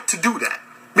a right to do that.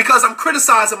 Because I'm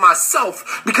criticizing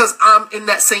myself because I'm in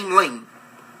that same lane.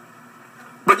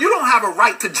 But you don't have a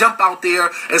right to jump out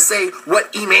there and say what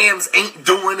imams ain't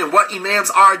doing and what imams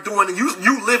are doing. And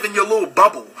you live in your little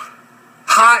bubble,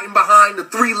 hiding behind the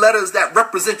 3 letters that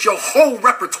represent your whole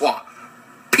repertoire.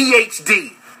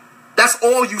 PhD. That's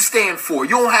all you stand for.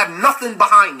 You don't have nothing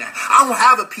behind that. I don't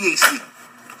have a PhD.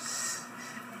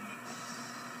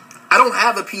 I don't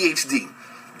have a PhD.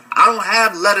 I don't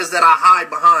have letters that I hide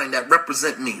behind that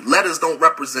represent me. Letters don't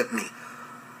represent me.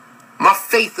 My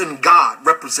faith in God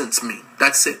represents me.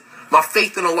 That's it. My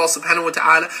faith in Allah subhanahu wa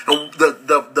ta'ala and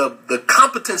the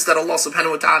competence that Allah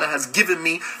subhanahu wa ta'ala has given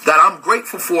me that I'm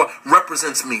grateful for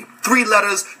represents me. 3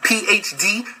 letters,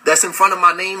 PhD, that's in front of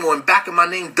my name or in back of my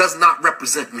name does not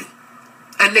represent me.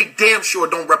 And they damn sure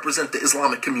don't represent the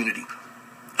Islamic community.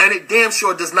 And it damn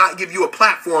sure does not give you a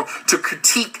platform to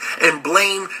critique and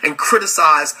blame and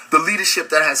criticize the leadership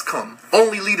that has come.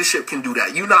 Only leadership can do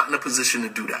that. You're not in a position to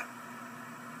do that.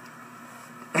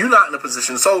 You're not in a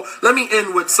position. So let me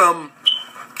end with some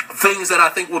things that I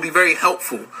think will be very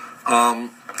helpful.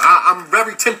 I'm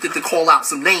very tempted to call out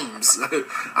some names.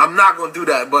 I'm not going to do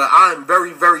that, but I'm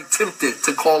very, very tempted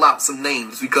to call out some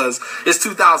names because it's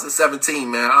 2017,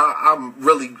 man.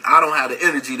 I don't have the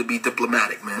energy to be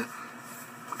diplomatic, man.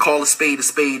 Call a spade,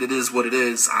 it is what it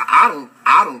is. I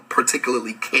don't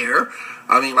particularly care.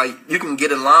 I mean, like, you can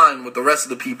get in line with the rest of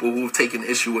the people who have taken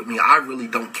issue with me. I really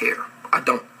don't care. I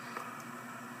don't,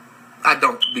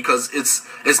 because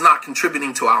it's not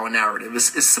contributing to our narrative.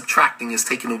 It's subtracting, it's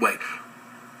taking away.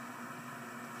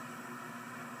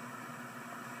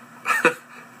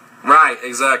 Right,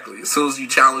 exactly. As soon as you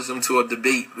challenge them to a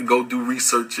debate, go do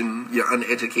research and you're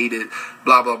uneducated,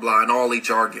 blah, blah, blah, and all the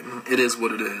jargon. It is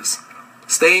what it is.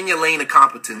 Stay in your lane of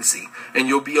competency and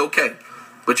you'll be okay.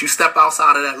 But you step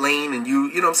outside of that lane and you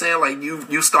know what I'm saying? Like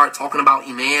you start talking about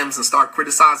imams and start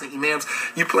criticizing imams.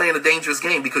 You playing a dangerous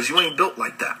game because you ain't built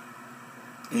like that.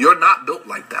 You're not built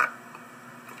like that.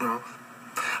 You know?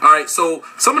 All right, so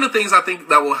some of the things I think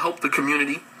that will help the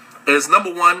community is,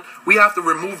 number one, we have to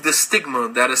remove the stigma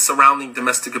that is surrounding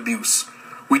domestic abuse.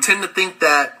 We tend to think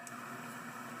that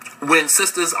when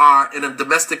sisters are in a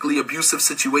domestically abusive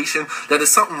situation, that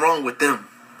there's something wrong with them.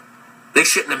 They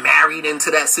shouldn't have married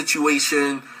into that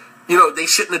situation. You know, they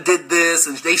shouldn't have did this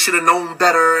and they should have known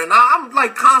better. And I'm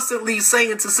like constantly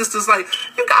saying to sisters, like,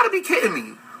 you got to be kidding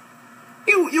me.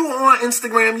 You on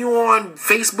Instagram, you on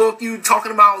Facebook, you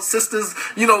talking about sisters,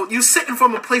 you sitting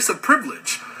from a place of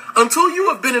privilege. Until you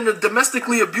have been in a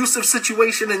domestically abusive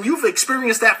situation and you've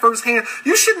experienced that firsthand,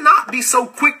 you should not be so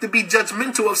quick to be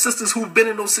judgmental of sisters who've been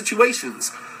in those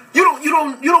situations. You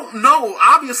don't know.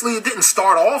 Obviously, it didn't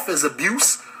start off as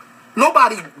abuse.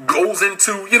 Nobody goes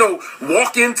into,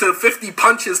 walk into 50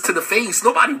 punches to the face.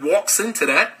 Nobody walks into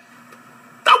that.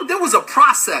 There was a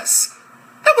process.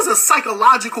 There was a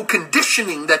psychological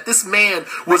conditioning that this man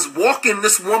was walking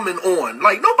this woman on.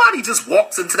 Like, nobody just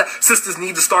walks into that. Sisters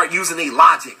need to start using their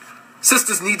logic.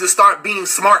 Sisters need to start being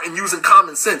smart and using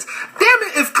common sense. Damn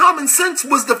it, if common sense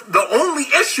was the only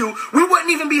issue, we wouldn't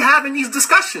even be having these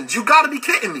discussions. You gotta be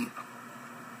kidding me.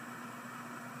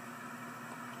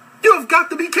 You have got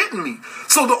to be kidding me.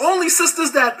 So the only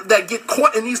sisters that get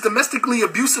caught in these domestically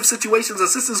abusive situations are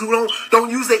sisters who don't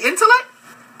use their intellect?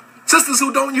 Sisters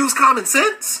who don't use common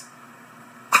sense?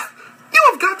 You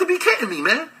have got to be kidding me,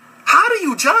 man. How do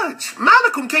you judge?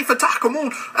 Malakum kayfa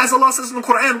tahkumun, as Allah says in the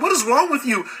Quran. What is wrong with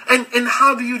you? And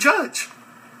how do you judge?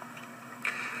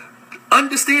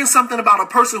 Understand something about a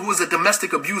person who is a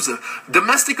domestic abuser.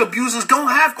 Domestic abusers don't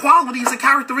have qualities and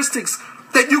characteristics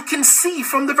that you can see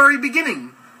from the very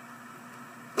beginning.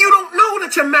 You don't know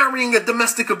that you're marrying a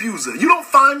domestic abuser. You don't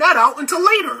find that out until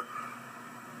later.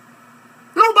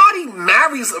 Nobody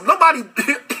marries, nobody, you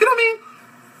know what I mean?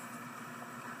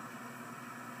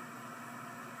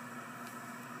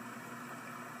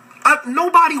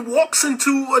 Nobody walks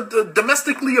into a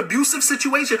domestically abusive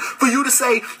situation for you to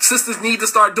say, sisters need to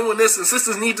start doing this and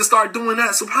sisters need to start doing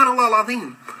that. Subhanallah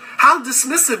al-Azim. How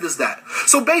dismissive is that?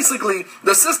 So basically,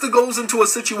 the sister goes into a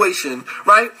situation,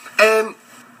 right? And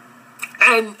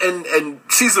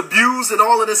she's abused and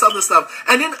all of this other stuff.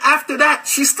 And then after that,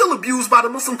 she's still abused by the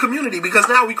Muslim community because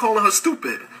now we calling her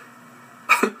stupid.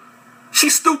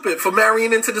 She's stupid for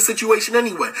marrying into the situation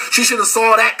anyway. She should have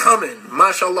saw that coming.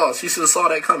 MashaAllah, she should have saw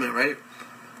that coming, right?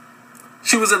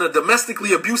 She was in a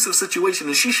domestically abusive situation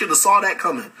and she should have saw that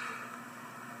coming.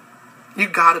 You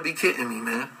gotta be kidding me,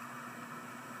 man.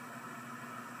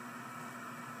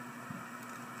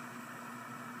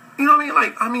 You know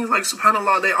what I mean? Like,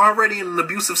 subhanAllah, they're already in an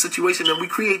abusive situation and we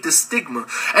create this stigma.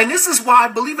 And this is why,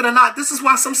 believe it or not, this is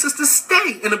why some sisters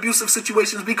stay in abusive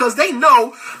situations, because they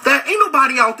know that ain't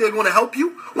nobody out there going to help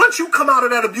you. Once you come out of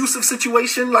that abusive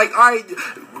situation, like, all right,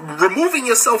 removing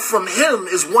yourself from him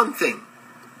is one thing.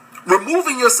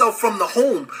 Removing yourself from the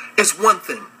home is one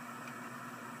thing.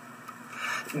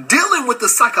 Dealing with the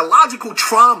psychological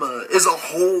trauma is a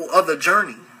whole other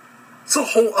journey. It's a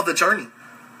whole other journey.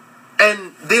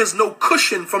 And there's no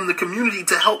cushion from the community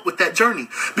to help with that journey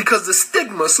because the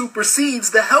stigma supersedes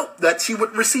the help that she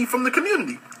would receive from the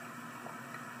community.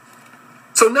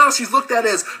 So now she's looked at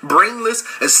as brainless,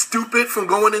 as stupid from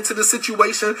going into the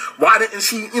situation. Why didn't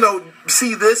she,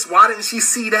 see this? Why didn't she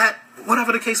see that?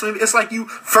 Whatever the case may be. It's like you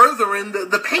furthering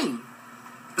the pain.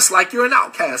 It's like you're an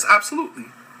outcast. Absolutely.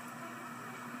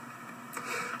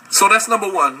 So that's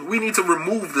number one. We need to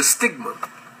remove the stigma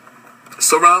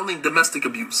surrounding domestic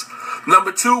abuse.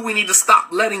 Number two, we need to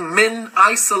stop letting men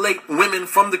isolate women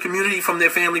from the community, from their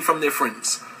family, from their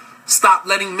friends. Stop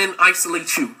letting men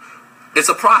isolate you. It's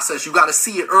a process. You got to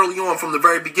see it early on from the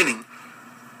very beginning.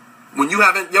 When you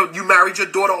haven't, you married your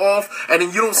daughter off, and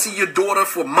then you don't see your daughter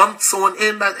for months on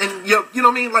end, and you know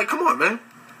what I mean? Like, come on, man.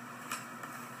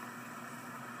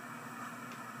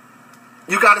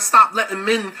 You got to stop letting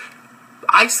men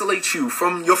isolate you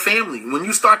from your family. When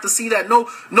you start to see that, no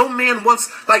man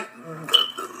wants, like,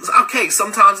 okay,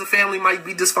 sometimes the family might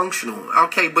be dysfunctional,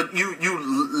 okay, but you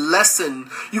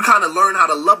kind of learn how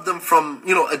to love them from,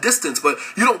 a distance, but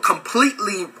you don't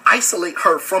completely isolate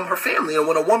her from her family. And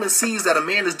when a woman sees that a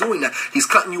man is doing that, he's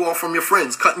cutting you off from your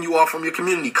friends, cutting you off from your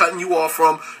community, cutting you off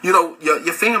from,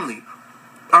 your family,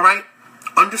 all right?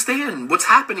 Understand what's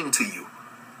happening to you.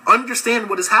 Understand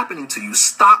what is happening to you.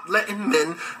 Stop letting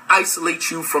men isolate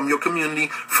you from your community,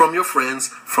 from your friends,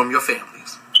 from your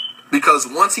families. Because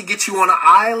once he gets you on an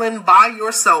island by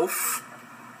yourself,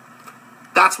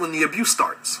 that's when the abuse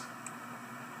starts.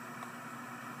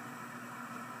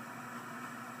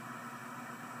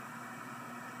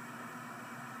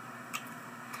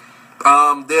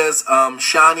 There's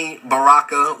Shani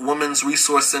Baraka Women's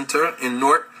Resource Center in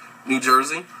Newark, New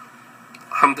Jersey.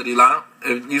 Alhamdulillah.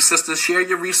 You sisters, share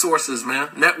your resources, man.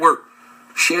 Network.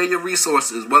 Share your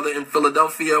resources, whether in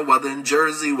Philadelphia, whether in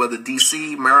Jersey, whether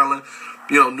DC, Maryland,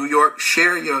 New York.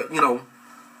 Share your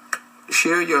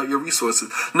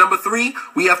resources. Number three,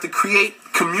 we have to create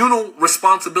communal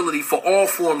responsibility for all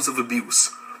forms of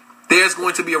abuse. There's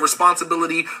going to be a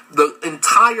responsibility. The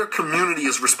entire community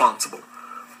is responsible.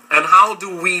 And how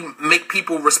do we make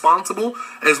people responsible?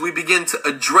 As we begin to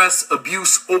address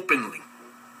abuse openly.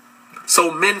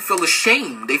 So men feel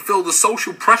ashamed. They feel the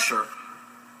social pressure,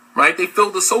 right? They feel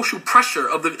the social pressure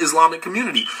of the Islamic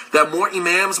community. That more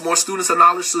imams, more students of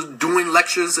knowledge are doing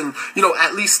lectures and,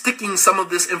 at least sticking some of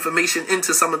this information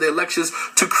into some of their lectures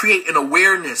to create an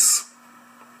awareness.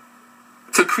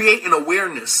 To create an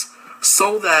awareness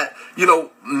so that,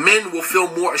 men will feel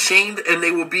more ashamed and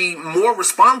they will be more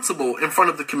responsible in front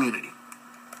of the community.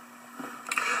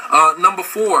 Number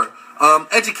four.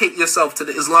 Educate yourself to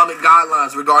the Islamic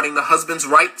guidelines regarding the husband's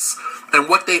rights and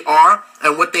what they are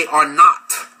and what they are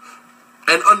not.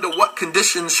 And under what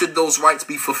conditions should those rights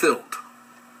be fulfilled.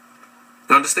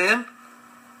 You understand?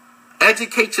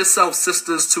 Educate yourself,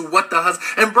 sisters, to what the husband,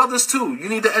 and brothers too. You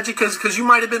need to educate because you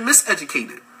might have been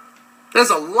miseducated. There's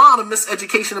a lot of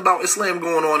miseducation about Islam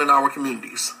going on in our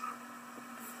communities.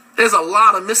 There's a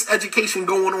lot of miseducation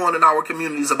going on in our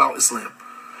communities about Islam.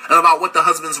 And about what the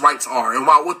husband's rights are. And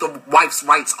about what the wife's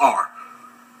rights are.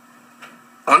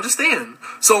 Understand?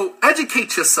 So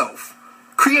educate yourself.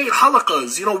 Create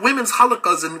halakas, women's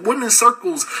halakas and women's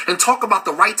circles, and talk about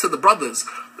the rights of the brothers.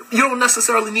 You don't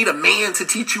necessarily need a man to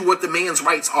teach you what the man's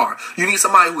rights are. You need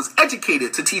somebody who is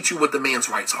educated to teach you what the man's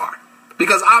rights are.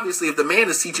 Because obviously if the man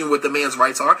is teaching what the man's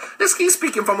rights are, he's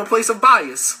speaking from a place of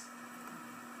bias.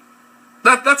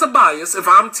 That's a bias. If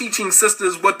I'm teaching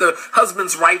sisters what the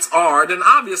husband's rights are, then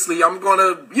obviously I'm going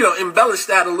to, embellish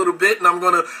that a little bit, and I'm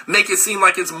going to make it seem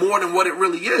like it's more than what it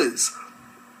really is.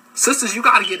 Sisters, you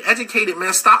got to get educated,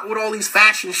 man. Stop with all these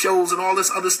fashion shows and all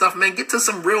this other stuff, man. Get to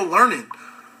some real learning.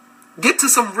 Get to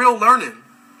some real learning.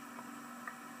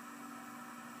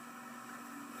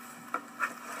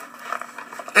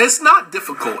 It's not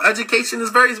difficult. Education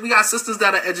is we got sisters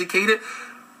that are educated.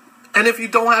 And if you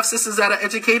don't have sisters that are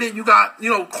educated, you got,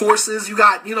 courses, you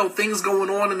got, things going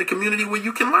on in the community where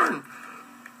you can learn.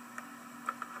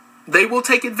 They will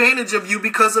take advantage of you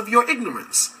because of your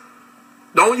ignorance.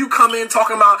 Don't you come in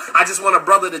talking about, I just want a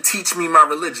brother to teach me my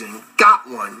religion. Got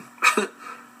one.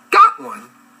 Got one.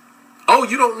 Oh,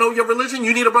 you don't know your religion?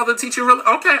 You need a brother to teach you religion?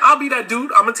 Okay, I'll be that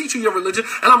dude. I'm going to teach you your religion,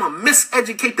 and I'm going to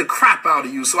miseducate the crap out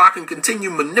of you so I can continue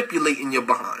manipulating your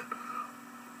behind.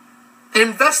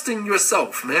 Invest in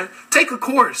yourself, man. Take a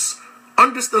course.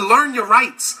 Understand, learn your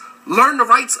rights. Learn the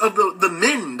rights of the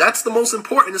men. That's the most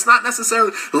important. It's not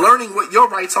necessarily learning what your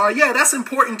rights are. Yeah, that's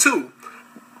important too.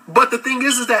 But the thing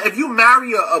is that if you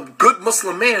marry a good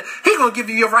Muslim man, he's going to give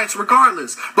you your rights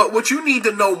regardless. But what you need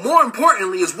to know more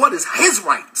importantly is what is his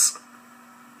rights.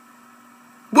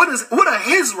 What are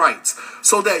his rights?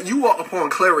 So that you are upon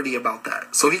clarity about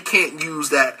that. So he can't use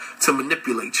that to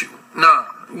manipulate you. Nah,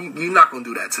 you're not going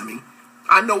to do that to me.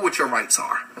 I know what your rights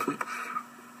are.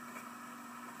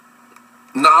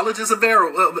 Knowledge is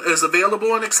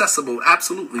available and accessible.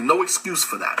 Absolutely. No excuse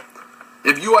for that.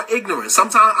 If you are ignorant,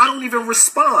 sometimes I don't even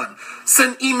respond.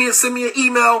 Send me an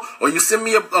email, or you send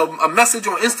me a message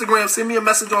on Instagram, send me a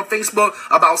message on Facebook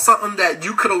about something that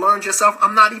you could have learned yourself.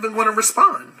 I'm not even going to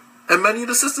respond. And many of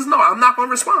the sisters know I'm not going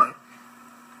to respond.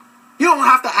 You don't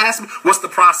have to ask me, what's the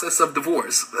process of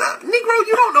divorce? Negro,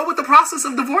 you don't know what the process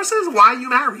of divorce is? Why are you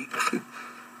married?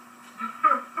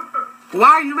 Why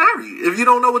are you married? If you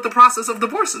don't know what the process of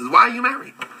divorce is, why are you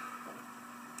married?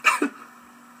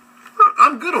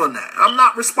 I'm good on that. I'm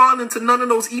not responding to none of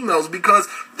those emails because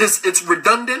it's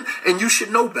redundant, and you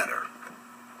should know better.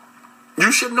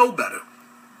 You should know better.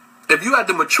 If you had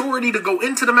the maturity to go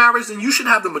into the marriage, then you should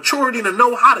have the maturity to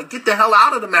know how to get the hell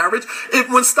out of the marriage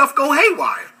when stuff go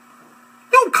haywire.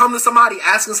 You don't come to somebody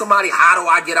asking somebody, how do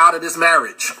I get out of this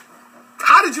marriage?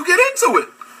 How did you get into it?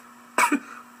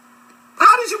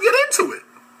 How did you get into it?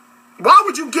 Why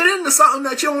would you get into something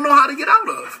that you don't know how to get out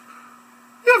of?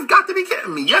 You've got to be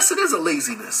kidding me. Yes, it is a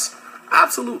laziness.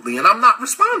 Absolutely. And I'm not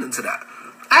responding to that.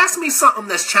 Ask me something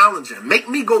that's challenging. Make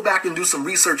me go back and do some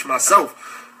research myself.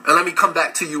 And let me come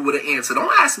back to you with an answer.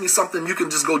 Don't ask me something you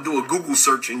can just go do a Google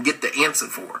search and get the answer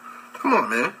for. Come on,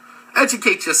 man.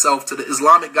 Educate yourself to the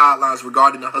Islamic guidelines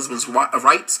regarding the husband's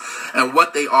rights and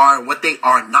what they are and what they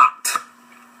are not.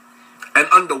 And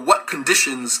under what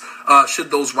conditions should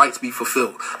those rights be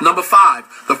fulfilled. Number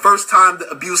 5, the first time the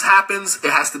abuse happens, it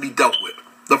has to be dealt with.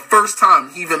 The first time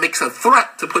he even makes a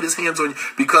threat to put his hands on you,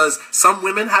 because some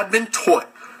women have been taught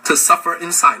to suffer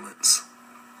in silence.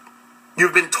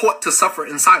 You've been taught to suffer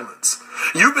in silence.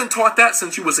 You've been taught that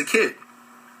since you was a kid.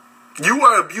 You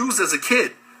were abused as a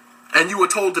kid, and you were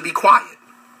told to be quiet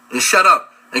and shut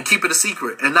up and keep it a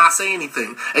secret and not say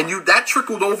anything. And that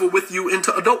trickled over with you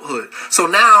into adulthood. So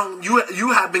now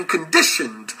you have been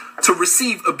conditioned to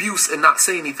receive abuse and not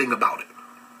say anything about it.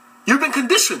 You've been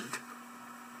conditioned.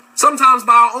 Sometimes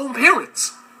by our own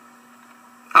parents.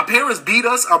 Our parents beat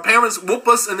us, our parents whoop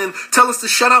us, and then tell us to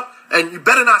shut up and you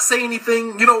better not say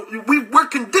anything. We're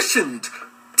conditioned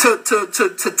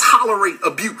to tolerate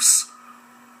abuse.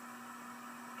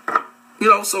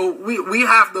 So we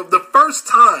have the first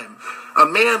time a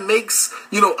man makes,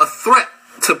 a threat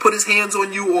to put his hands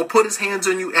on you or put his hands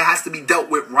on you, it has to be dealt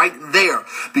with right there.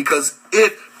 Because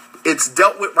if it's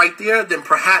dealt with right there, then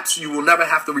perhaps you will never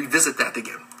have to revisit that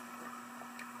again.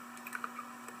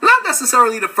 Not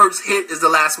necessarily the first hit is the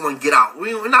last one, get out.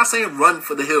 We're not saying run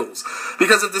for the hills.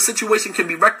 Because if the situation can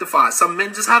be rectified, some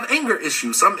men just have anger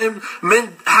issues. Some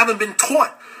men haven't been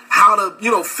taught how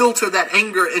to, filter that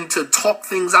anger and to talk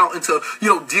things out and to,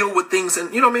 deal with things.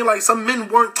 And, like some men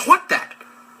weren't taught that.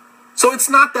 So it's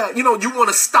not that, you want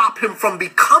to stop him from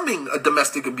becoming a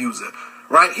domestic abuser,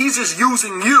 right? He's just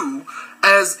using you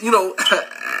as,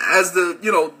 as the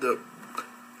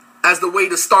way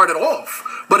to start it off.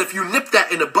 But if you nip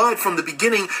that in the bud from the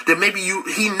beginning, then maybe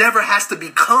he never has to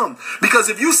become. Because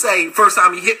if you say, first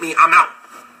time he hit me, I'm out.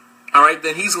 All right,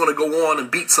 then he's going to go on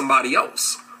and beat somebody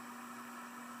else.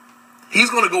 He's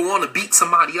going to go on to beat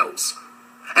somebody else.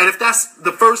 And if that's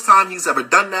the first time he's ever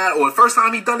done that, or the first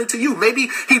time he done it to you, maybe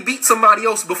he beat somebody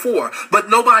else before, but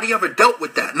nobody ever dealt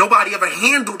with that. Nobody ever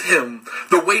handled him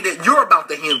the way that you're about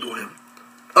to handle him.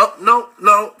 Oh,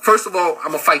 no. First of all,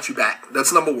 I'm going to fight you back.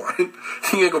 That's number one.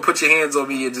 You ain't going to put your hands on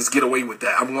me and just get away with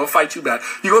that. I'm going to fight you back.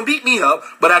 You're going to beat me up,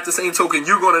 but at the same token,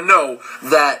 you're going to know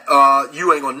that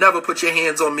you ain't going to never put your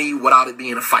hands on me without it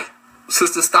being a fight.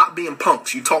 Sisters, stop being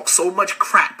punks. You talk so much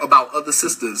crap about other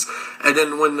sisters. And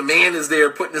then when the man is there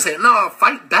putting his hand, no,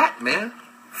 fight back, man.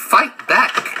 Fight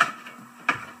back.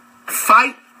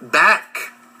 Fight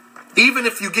back. Even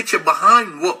if you get your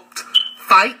behind whooped,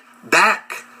 fight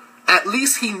back. At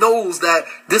least he knows that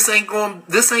this ain't going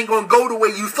to go the way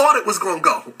you thought it was going to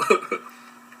go.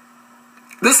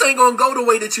 This ain't going to go the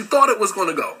way that you thought it was going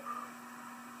to go.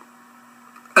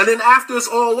 And then after it's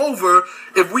all over,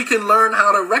 if we can learn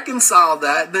how to reconcile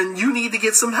that, then you need to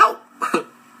get some help.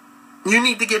 You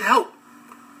need to get help.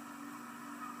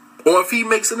 Or if he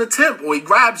makes an attempt, or he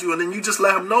grabs you, and then you just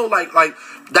let him know, like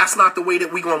that's not the way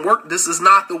that we're going to work. This is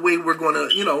not the way we're going to,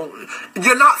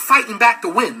 you're not fighting back to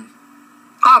win.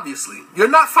 Obviously, you're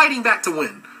not fighting back to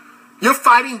win. You're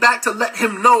fighting back to let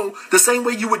him know the same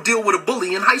way you would deal with a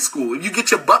bully in high school. If you get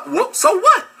your butt whooped, so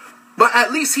what? But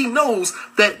at least he knows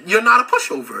that you're not a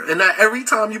pushover, and that every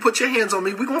time you put your hands on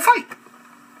me, we're going to fight.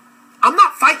 I'm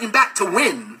not fighting back to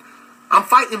win. I'm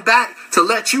fighting back to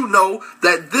let you know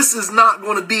that this is not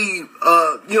going to be,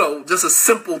 just a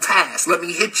simple task. Let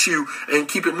me hit you and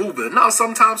keep it moving. No,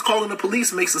 sometimes calling the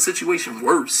police makes the situation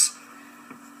worse.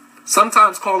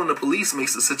 Sometimes calling the police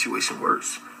makes the situation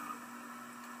worse.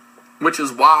 Which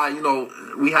is why,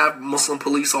 we have Muslim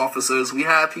police officers. We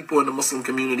have people in the Muslim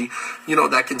community,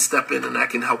 that can step in and that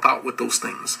can help out with those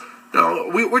things.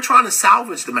 We're trying to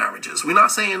salvage the marriages. We're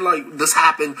not saying, this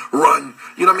happened, run.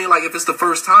 You know what I mean? Like, if it's the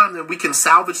first time, then we can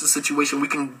salvage the situation. We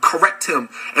can correct him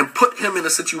and put him in a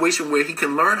situation where he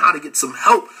can learn how to get some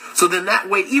help. So then that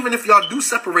way, even if y'all do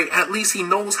separate, at least he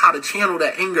knows how to channel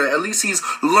that anger. At least he's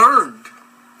learned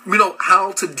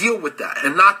how to deal with that.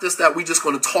 And not just that we just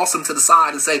going to toss him to the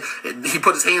side and say, he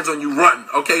put his hands on you, run.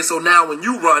 Okay, so now when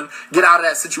you run, get out of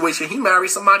that situation, he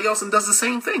marries somebody else and does the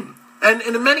same thing. And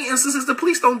in many instances, the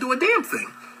police don't do a damn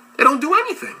thing. They don't do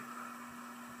anything.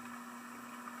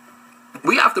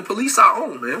 We have to police our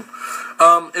own, man.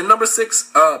 And number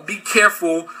 6, be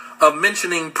careful of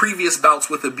mentioning previous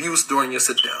bouts with abuse during your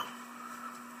sit down.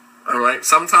 All right.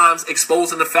 Sometimes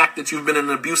exposing the fact that you've been in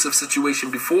an abusive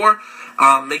situation before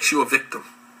makes you a victim.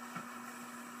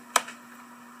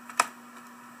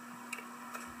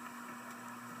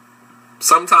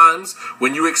 Sometimes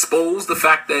when you expose the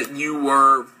fact that you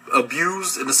were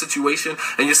abused in a situation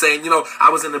and you're saying, I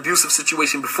was in an abusive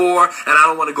situation before and I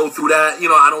don't want to go through that,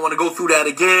 I don't want to go through that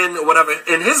again or whatever.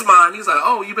 In his mind, he's like,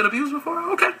 oh, you've been abused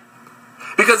before? Okay.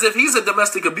 Because if he's a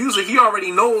domestic abuser, he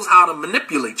already knows how to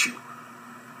manipulate you.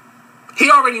 He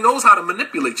already knows how to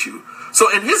manipulate you. So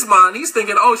in his mind, he's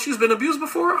thinking, oh, she's been abused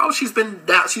before? Oh, she's been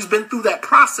through that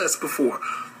process before.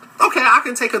 Okay, I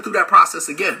can take her through that process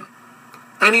again.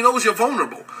 And he knows you're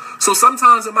vulnerable. So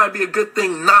sometimes it might be a good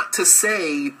thing not to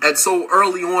say at so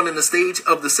early on in the stage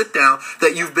of the sit down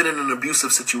that you've been in an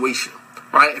abusive situation.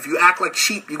 Right? If you act like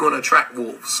sheep, you're going to attract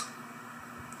wolves.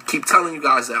 Keep telling you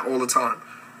guys that all the time.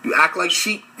 You act like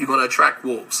sheep, you're going to attract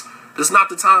wolves. This is not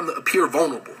the time to appear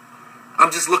vulnerable.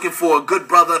 I'm just looking for a good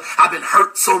brother. I've been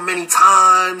hurt so many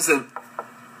times and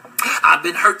I've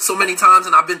been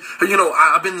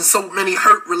in so many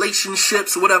hurt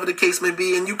relationships, or whatever the case may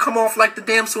be, and you come off like the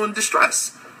damsel in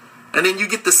distress. And then you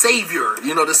get the savior,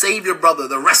 the savior brother,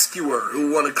 the rescuer,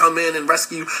 who want to come in and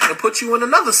rescue and put you in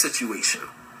another situation.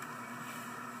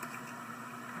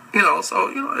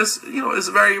 It's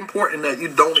very important that you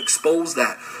don't expose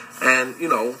that. And,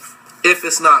 if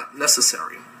it's not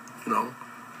necessary,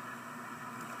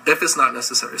 if it's not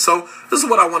necessary. So this is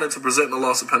what I wanted to present, and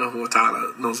Allah subhanahu wa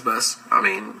ta'ala knows best. I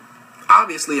mean,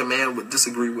 obviously a man would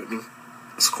disagree with me.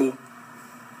 It's cool.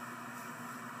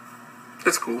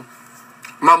 It's cool.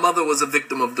 My mother was a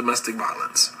victim of domestic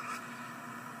violence.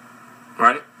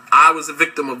 Right? I was a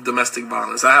victim of domestic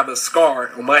violence. I have a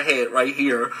scar on my head right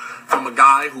here from a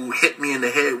guy who hit me in the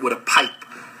head with a pipe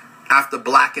after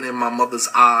blackening my mother's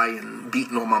eye and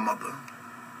beating on my mother.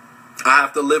 I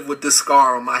have to live with this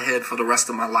scar on my head for the rest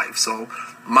of my life. So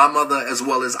my mother as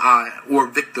well as I were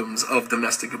victims of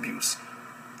domestic abuse.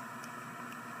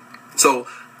 So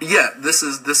yeah, this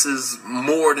is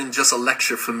more than just a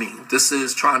lecture for me. This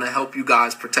is trying to help you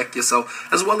guys protect yourself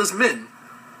as well as men.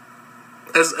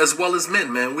 As well as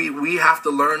men, man. We have to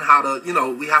learn how to,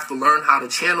 we have to learn how to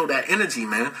channel that energy,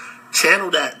 man.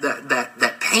 channel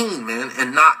that pain, man,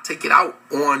 and not take it out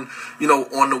on,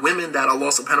 on the women that Allah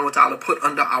subhanahu wa ta'ala put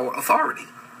under our authority.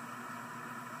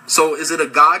 So is it a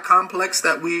God complex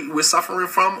that we're suffering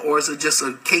from, or is it just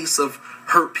a case of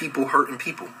hurt people hurting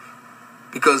people?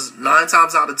 Because 9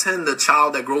 times out of 10, the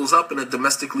child that grows up in a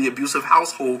domestically abusive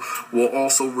household will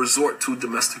also resort to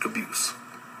domestic abuse.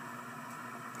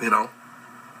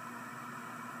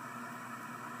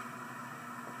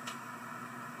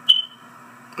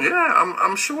 Yeah,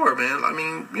 I'm sure, man. I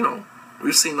mean,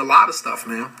 we've seen a lot of stuff,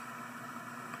 man.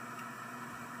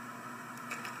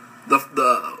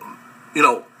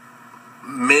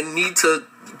 Men need to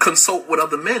consult with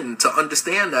other men to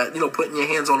understand that, putting your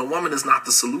hands on a woman is not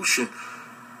the solution.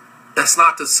 That's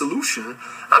not the solution.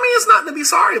 I mean, it's nothing to be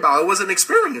sorry about. It was an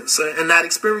experience. And that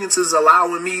experience is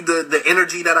allowing me the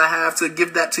energy that I have to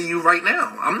give that to you right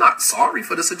now. I'm not sorry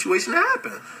for the situation that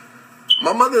happened.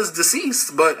 My mother is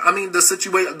deceased, but I mean,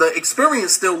 the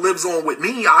experience still lives on with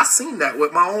me. I seen that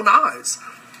with my own eyes.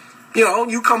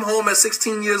 You come home at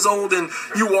 16 years old and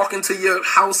you walk into your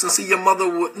house and see your mother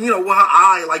with, with her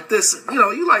eye like this.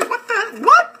 You like, what?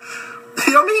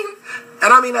 You know what I mean?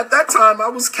 And I mean, at that time, I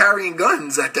was carrying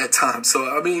guns at that time.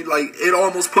 So, I mean, like, it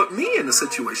almost put me in a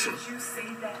situation. Did you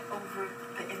say that over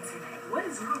the internet? What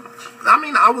is wrong with you? I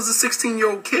mean, I was a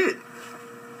 16-year-old kid.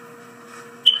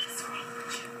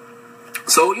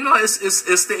 So,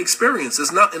 it's the experience.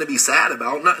 There's nothing to be sad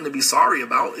about, nothing to be sorry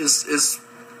about.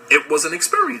 It was an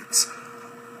experience.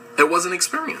 It was an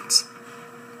experience.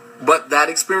 But that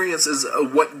experience is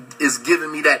what is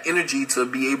giving me that energy to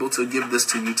be able to give this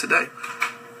to you today.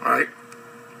 All right?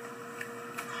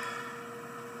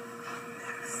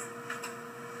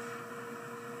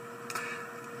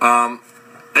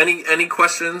 Any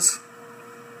questions?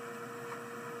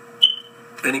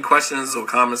 Any questions or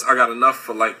comments? I got enough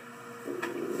for like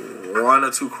 1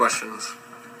 or 2 questions.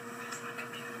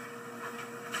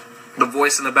 The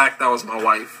voice in the back, that was my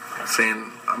wife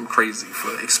saying I'm crazy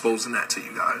for exposing that to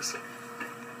you guys.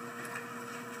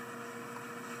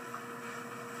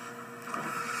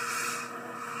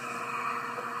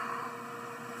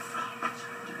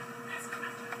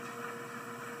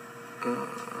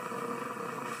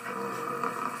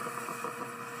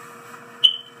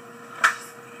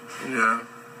 Yeah.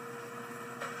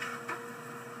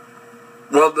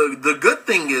 Well, the good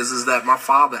thing is that my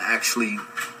father actually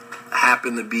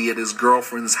happened to be at his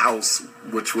girlfriend's house,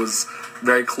 which was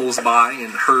very close by,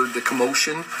 and heard the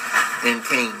commotion and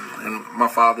came. And my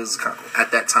father's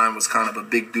at that time was kind of a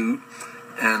big dude,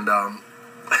 and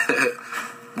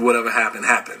whatever happened.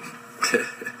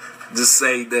 Just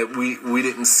say that we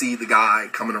didn't see the guy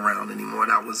coming around anymore.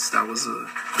 That was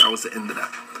the end of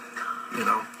that.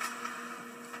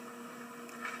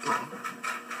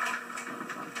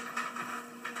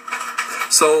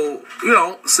 So,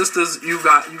 sisters, you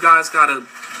guys gotta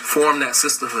form that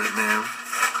sisterhood, man.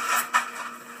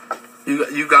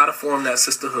 You gotta form that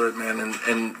sisterhood, man,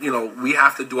 and we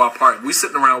have to do our part. We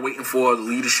sitting around waiting for the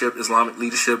leadership, Islamic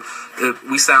leadership. If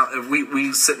we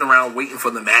sitting around waiting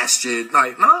for the masjid,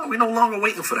 like, no, we no longer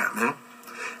waiting for that, man.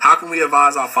 How can we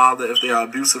advise our father if they are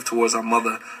abusive towards our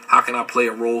mother? How can I play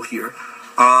a role here?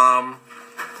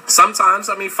 Sometimes,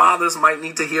 fathers might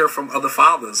need to hear from other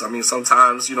fathers.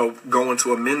 Sometimes, going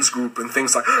to a men's group and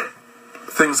things like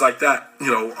that.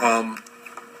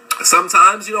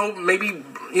 Sometimes, maybe,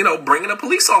 bringing a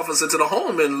police officer to the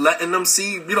home and letting them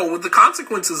see, what the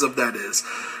consequences of that is.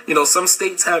 Some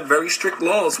states have very strict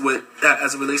laws with that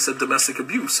as it relates to domestic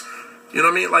abuse. You know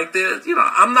what I mean? Like,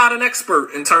 I'm not an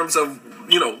expert in terms of,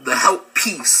 the help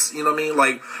piece. You know what I mean?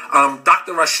 Like,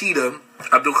 Dr. Rashida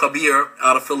Abdul Khabir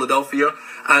out of Philadelphia,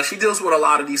 she deals with a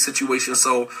lot of these situations.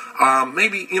 So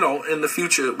maybe, in the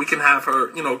future, we can have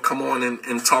her, come on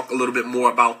and talk a little bit more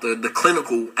about the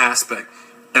clinical aspect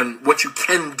and what you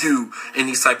can do in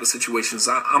these type of situations.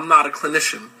 I'm not a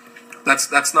clinician.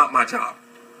 That's not my job.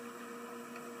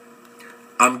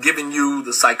 I'm giving you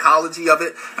the psychology of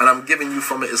it, and I'm giving you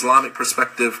from an Islamic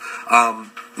perspective,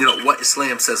 what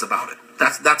Islam says about it.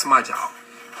 That's my job.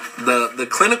 The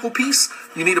clinical piece,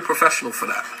 you need a professional for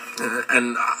that.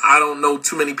 And I don't know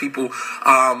too many people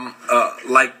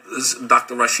like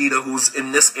Dr. Rashida, who's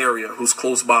in this area, who's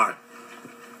close by.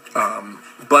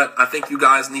 But I think you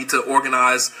guys need to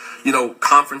organize,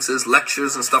 conferences,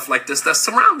 lectures, and stuff like this that's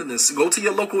surrounding this. Go to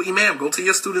your local imam. Go to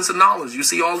your students of knowledge. You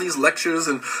see all these lectures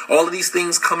and all of these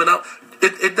things coming up.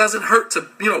 It doesn't hurt to,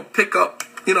 pick up,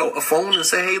 a phone and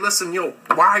say, hey, listen,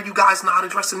 why are you guys not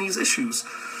addressing these issues?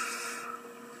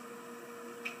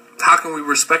 How can we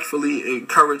respectfully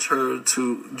encourage her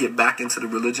to get back into the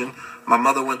religion? My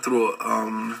mother went through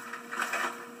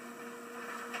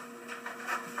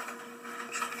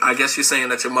I guess you're saying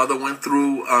that your mother went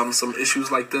through some issues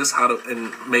like this,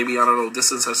 and maybe, I don't know,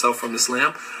 distance herself from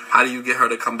Islam. How do you get her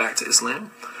to come back to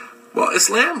Islam? Well,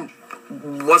 Islam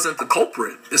wasn't the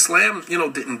culprit. Islam,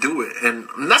 didn't do it. And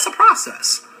that's a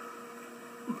process.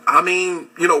 I mean,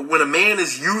 when a man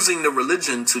is using the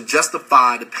religion to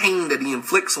justify the pain that he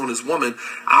inflicts on his woman,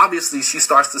 obviously she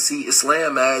starts to see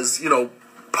Islam as,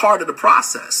 part of the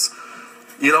process.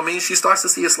 You know what I mean? She starts to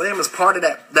see Islam as part of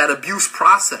that abuse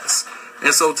process.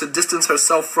 And so to distance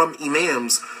herself from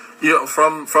imams,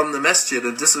 from the masjid,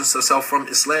 and distance herself from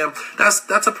Islam,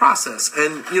 that's a process.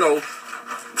 And,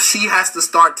 she has to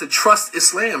start to trust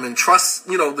Islam and trust,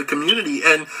 the community.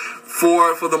 And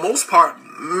for the most part,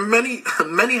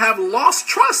 many have lost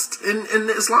trust in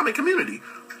the Islamic community.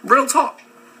 Real talk.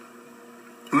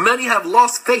 Many have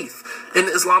lost faith in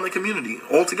the Islamic community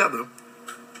altogether,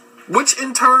 which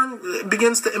in turn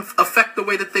begins to affect the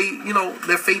way that they,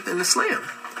 their faith in Islam.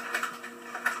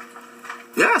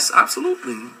 Yes,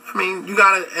 absolutely. I mean, you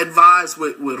gotta advise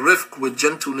with rifq, with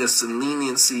gentleness and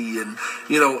leniency, and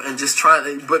and just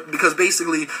but because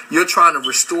basically you're trying to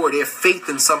restore their faith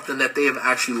in something that they have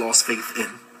actually lost faith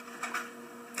in.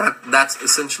 That's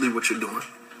essentially what you're doing,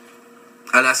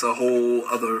 and that's a whole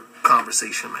other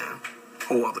conversation, man.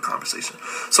 Whole other conversation.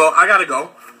 So I gotta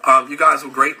go. You guys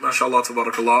were great, mashallah,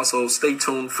 tabarakallah. So stay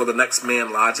tuned for the next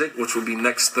Man Logic, which will be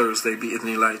next Thursday,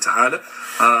 bi'idhnillahi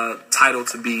ta'ala. Title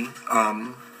to be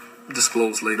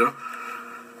disclosed later.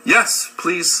 Yes,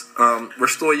 please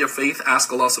restore your faith.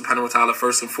 Ask Allah subhanahu wa ta'ala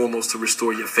first and foremost to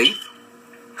restore your faith.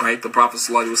 Right? The Prophet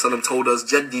sallallahu alaihi wasallam told us,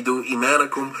 Jaddidu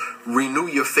imanakum, renew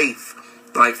your faith.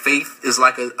 Like faith is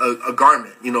like a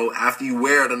garment. After you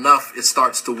wear it enough, it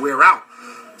starts to wear out.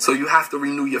 So you have to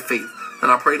renew your faith. And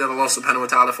I pray that Allah subhanahu wa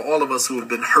ta'ala, for all of us who have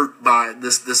been hurt by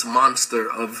this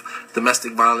monster of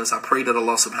domestic violence, I pray that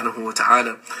Allah subhanahu wa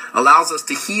ta'ala allows us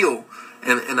to heal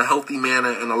in a healthy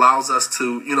manner, and allows us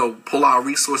to, pull our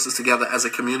resources together as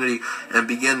a community and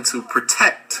begin to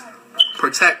protect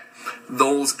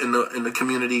those in the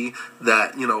community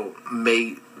that,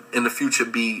 may in the future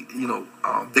be,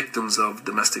 victims of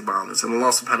domestic violence. And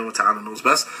Allah subhanahu wa ta'ala knows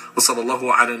best. Wa sallallahu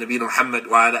ala nabiyyina Muhammad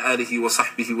wa ala alihi wa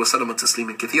sahbihi wa sallam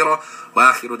tasliman kathira.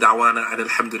 Wa akhiru da'wana ala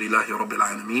alhamdulillahi rabbil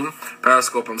alameen.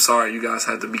 Periscope, I'm sorry, you guys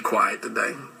had to be quiet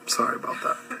today. Sorry about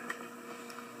that.